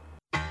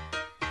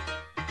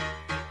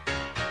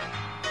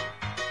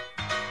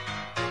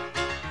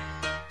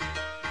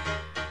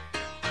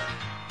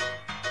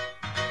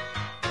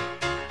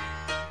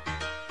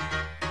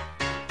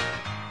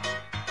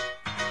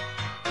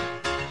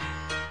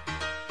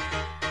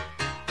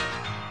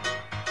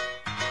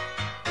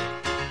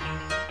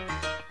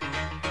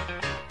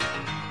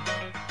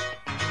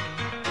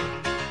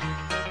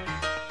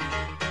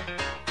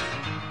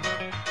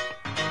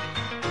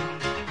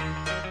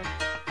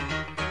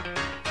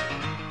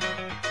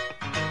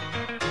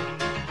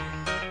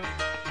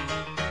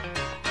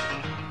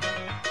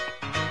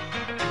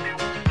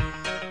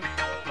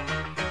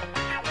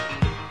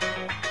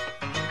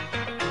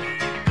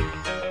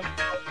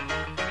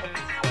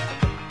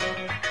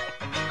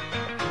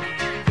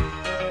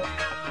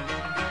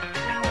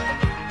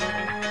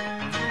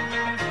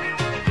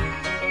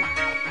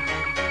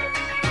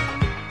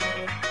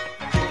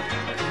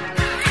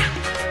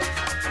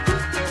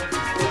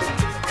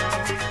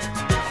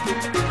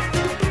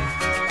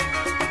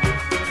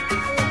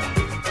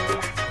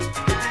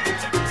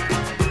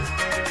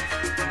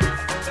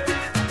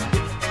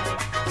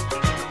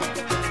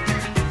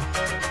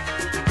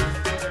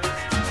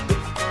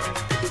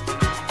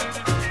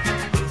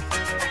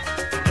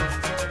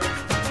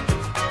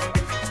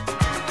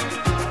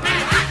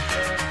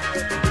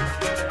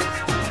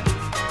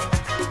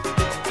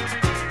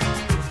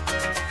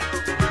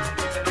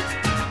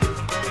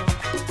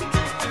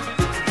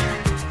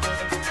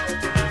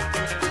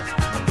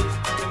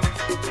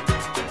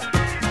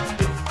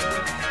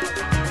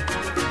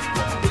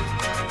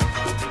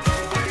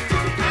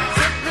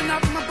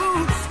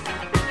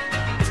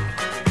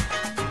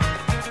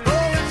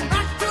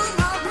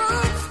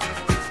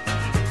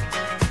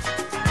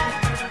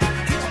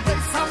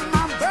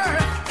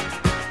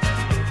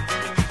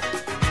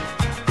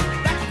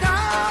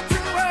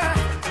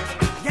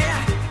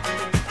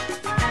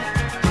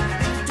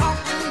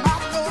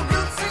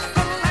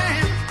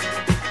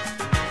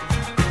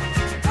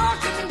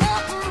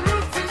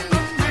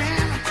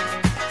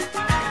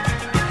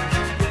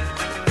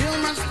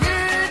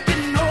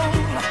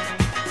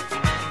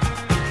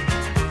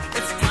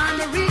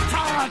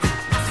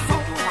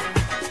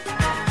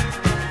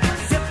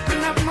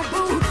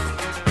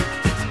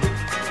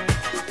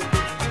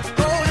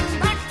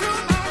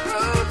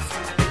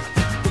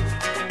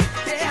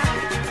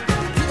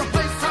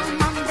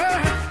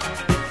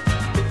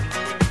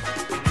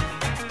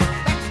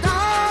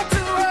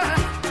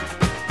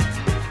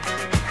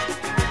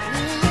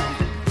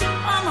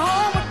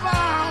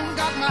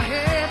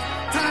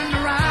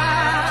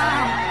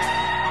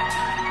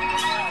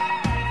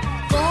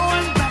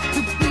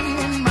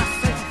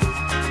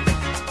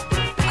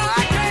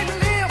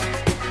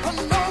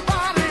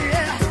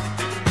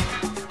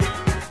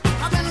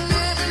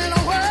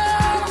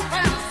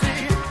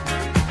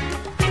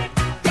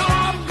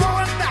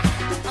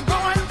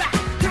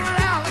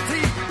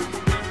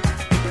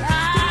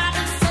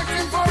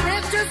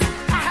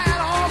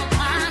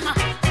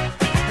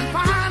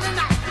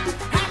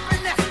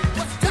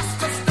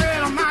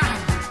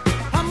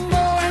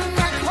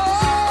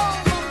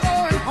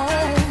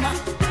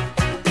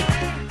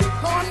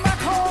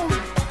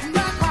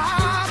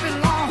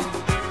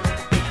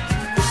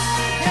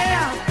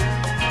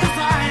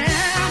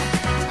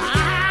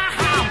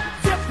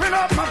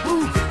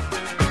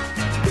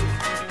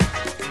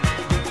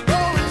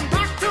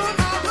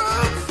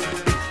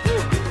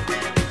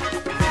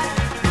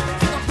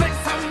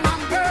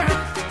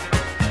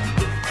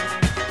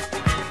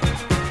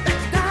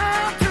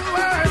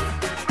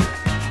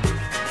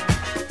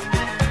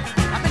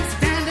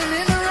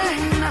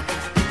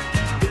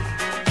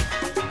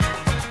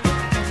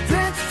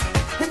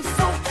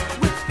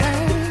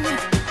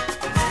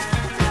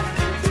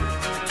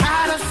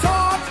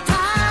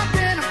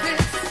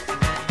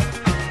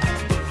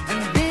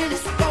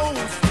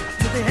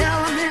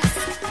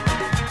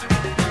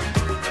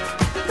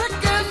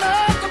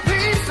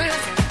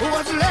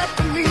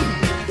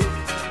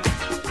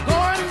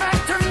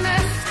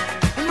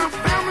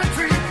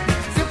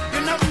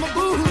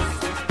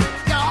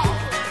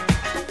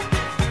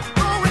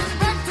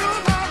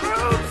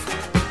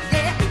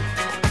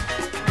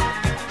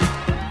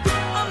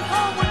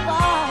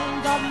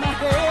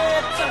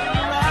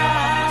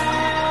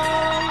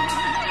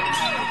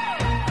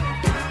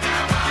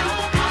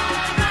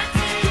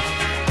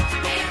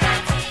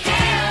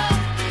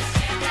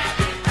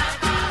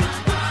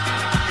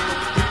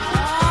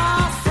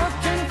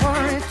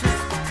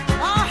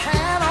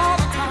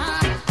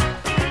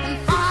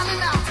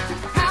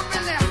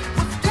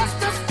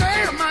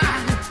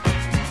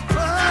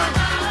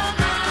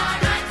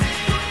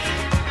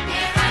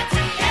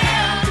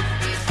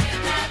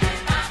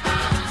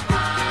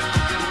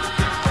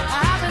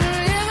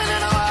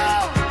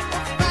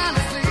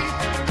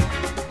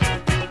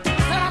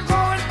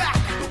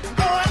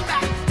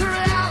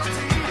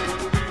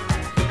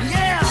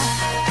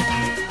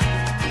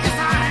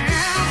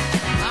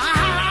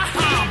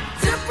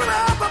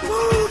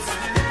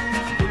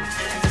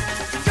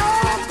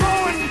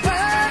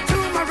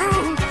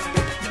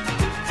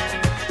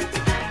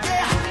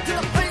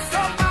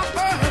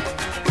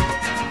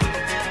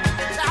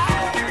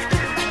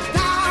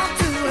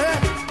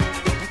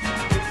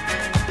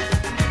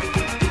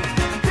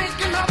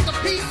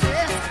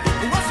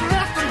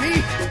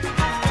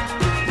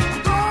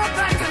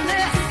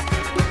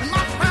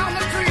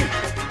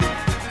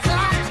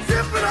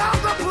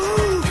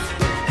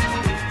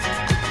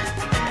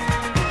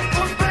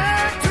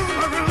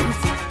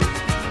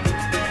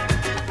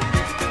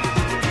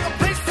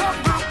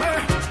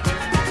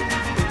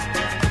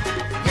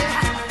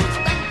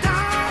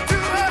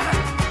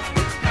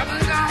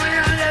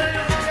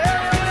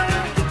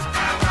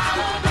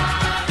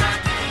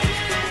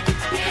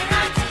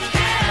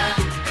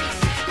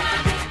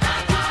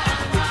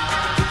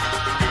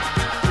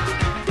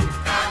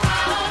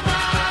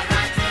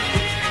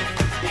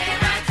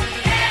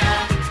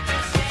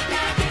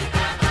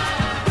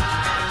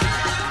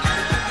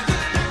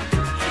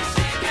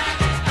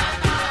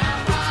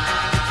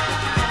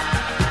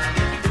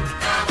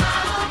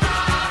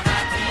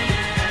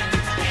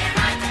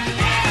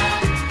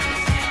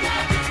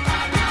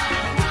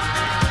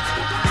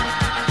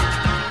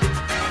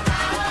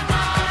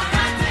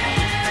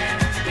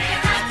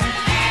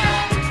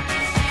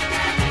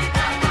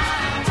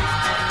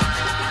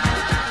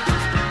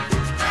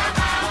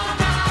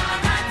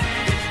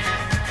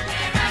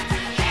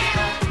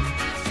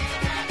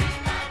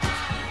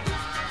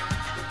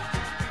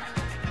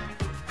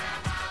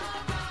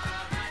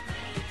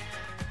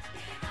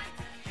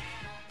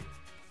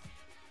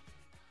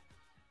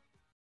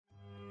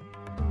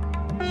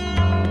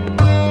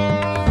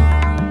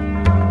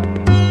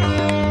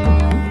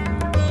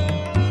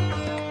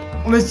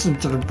 listen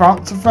to the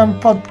Bounce FM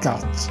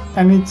podcasts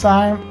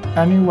anytime,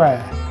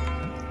 anywhere.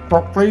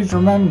 But please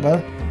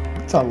remember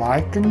to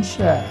like and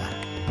share.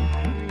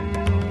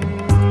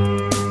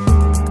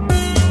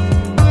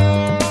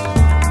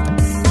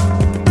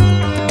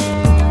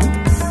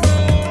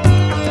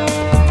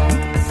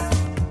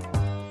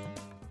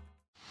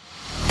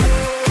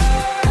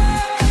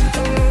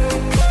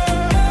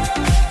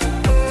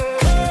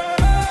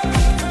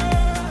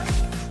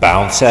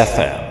 Bounce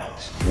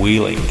FM,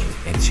 wheeling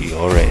into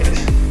your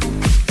ears.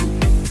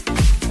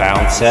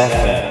 Bounce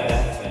FM.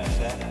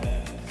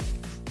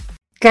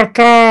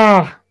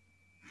 Caca!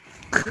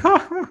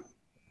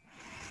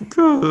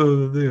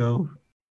 Oh, dear.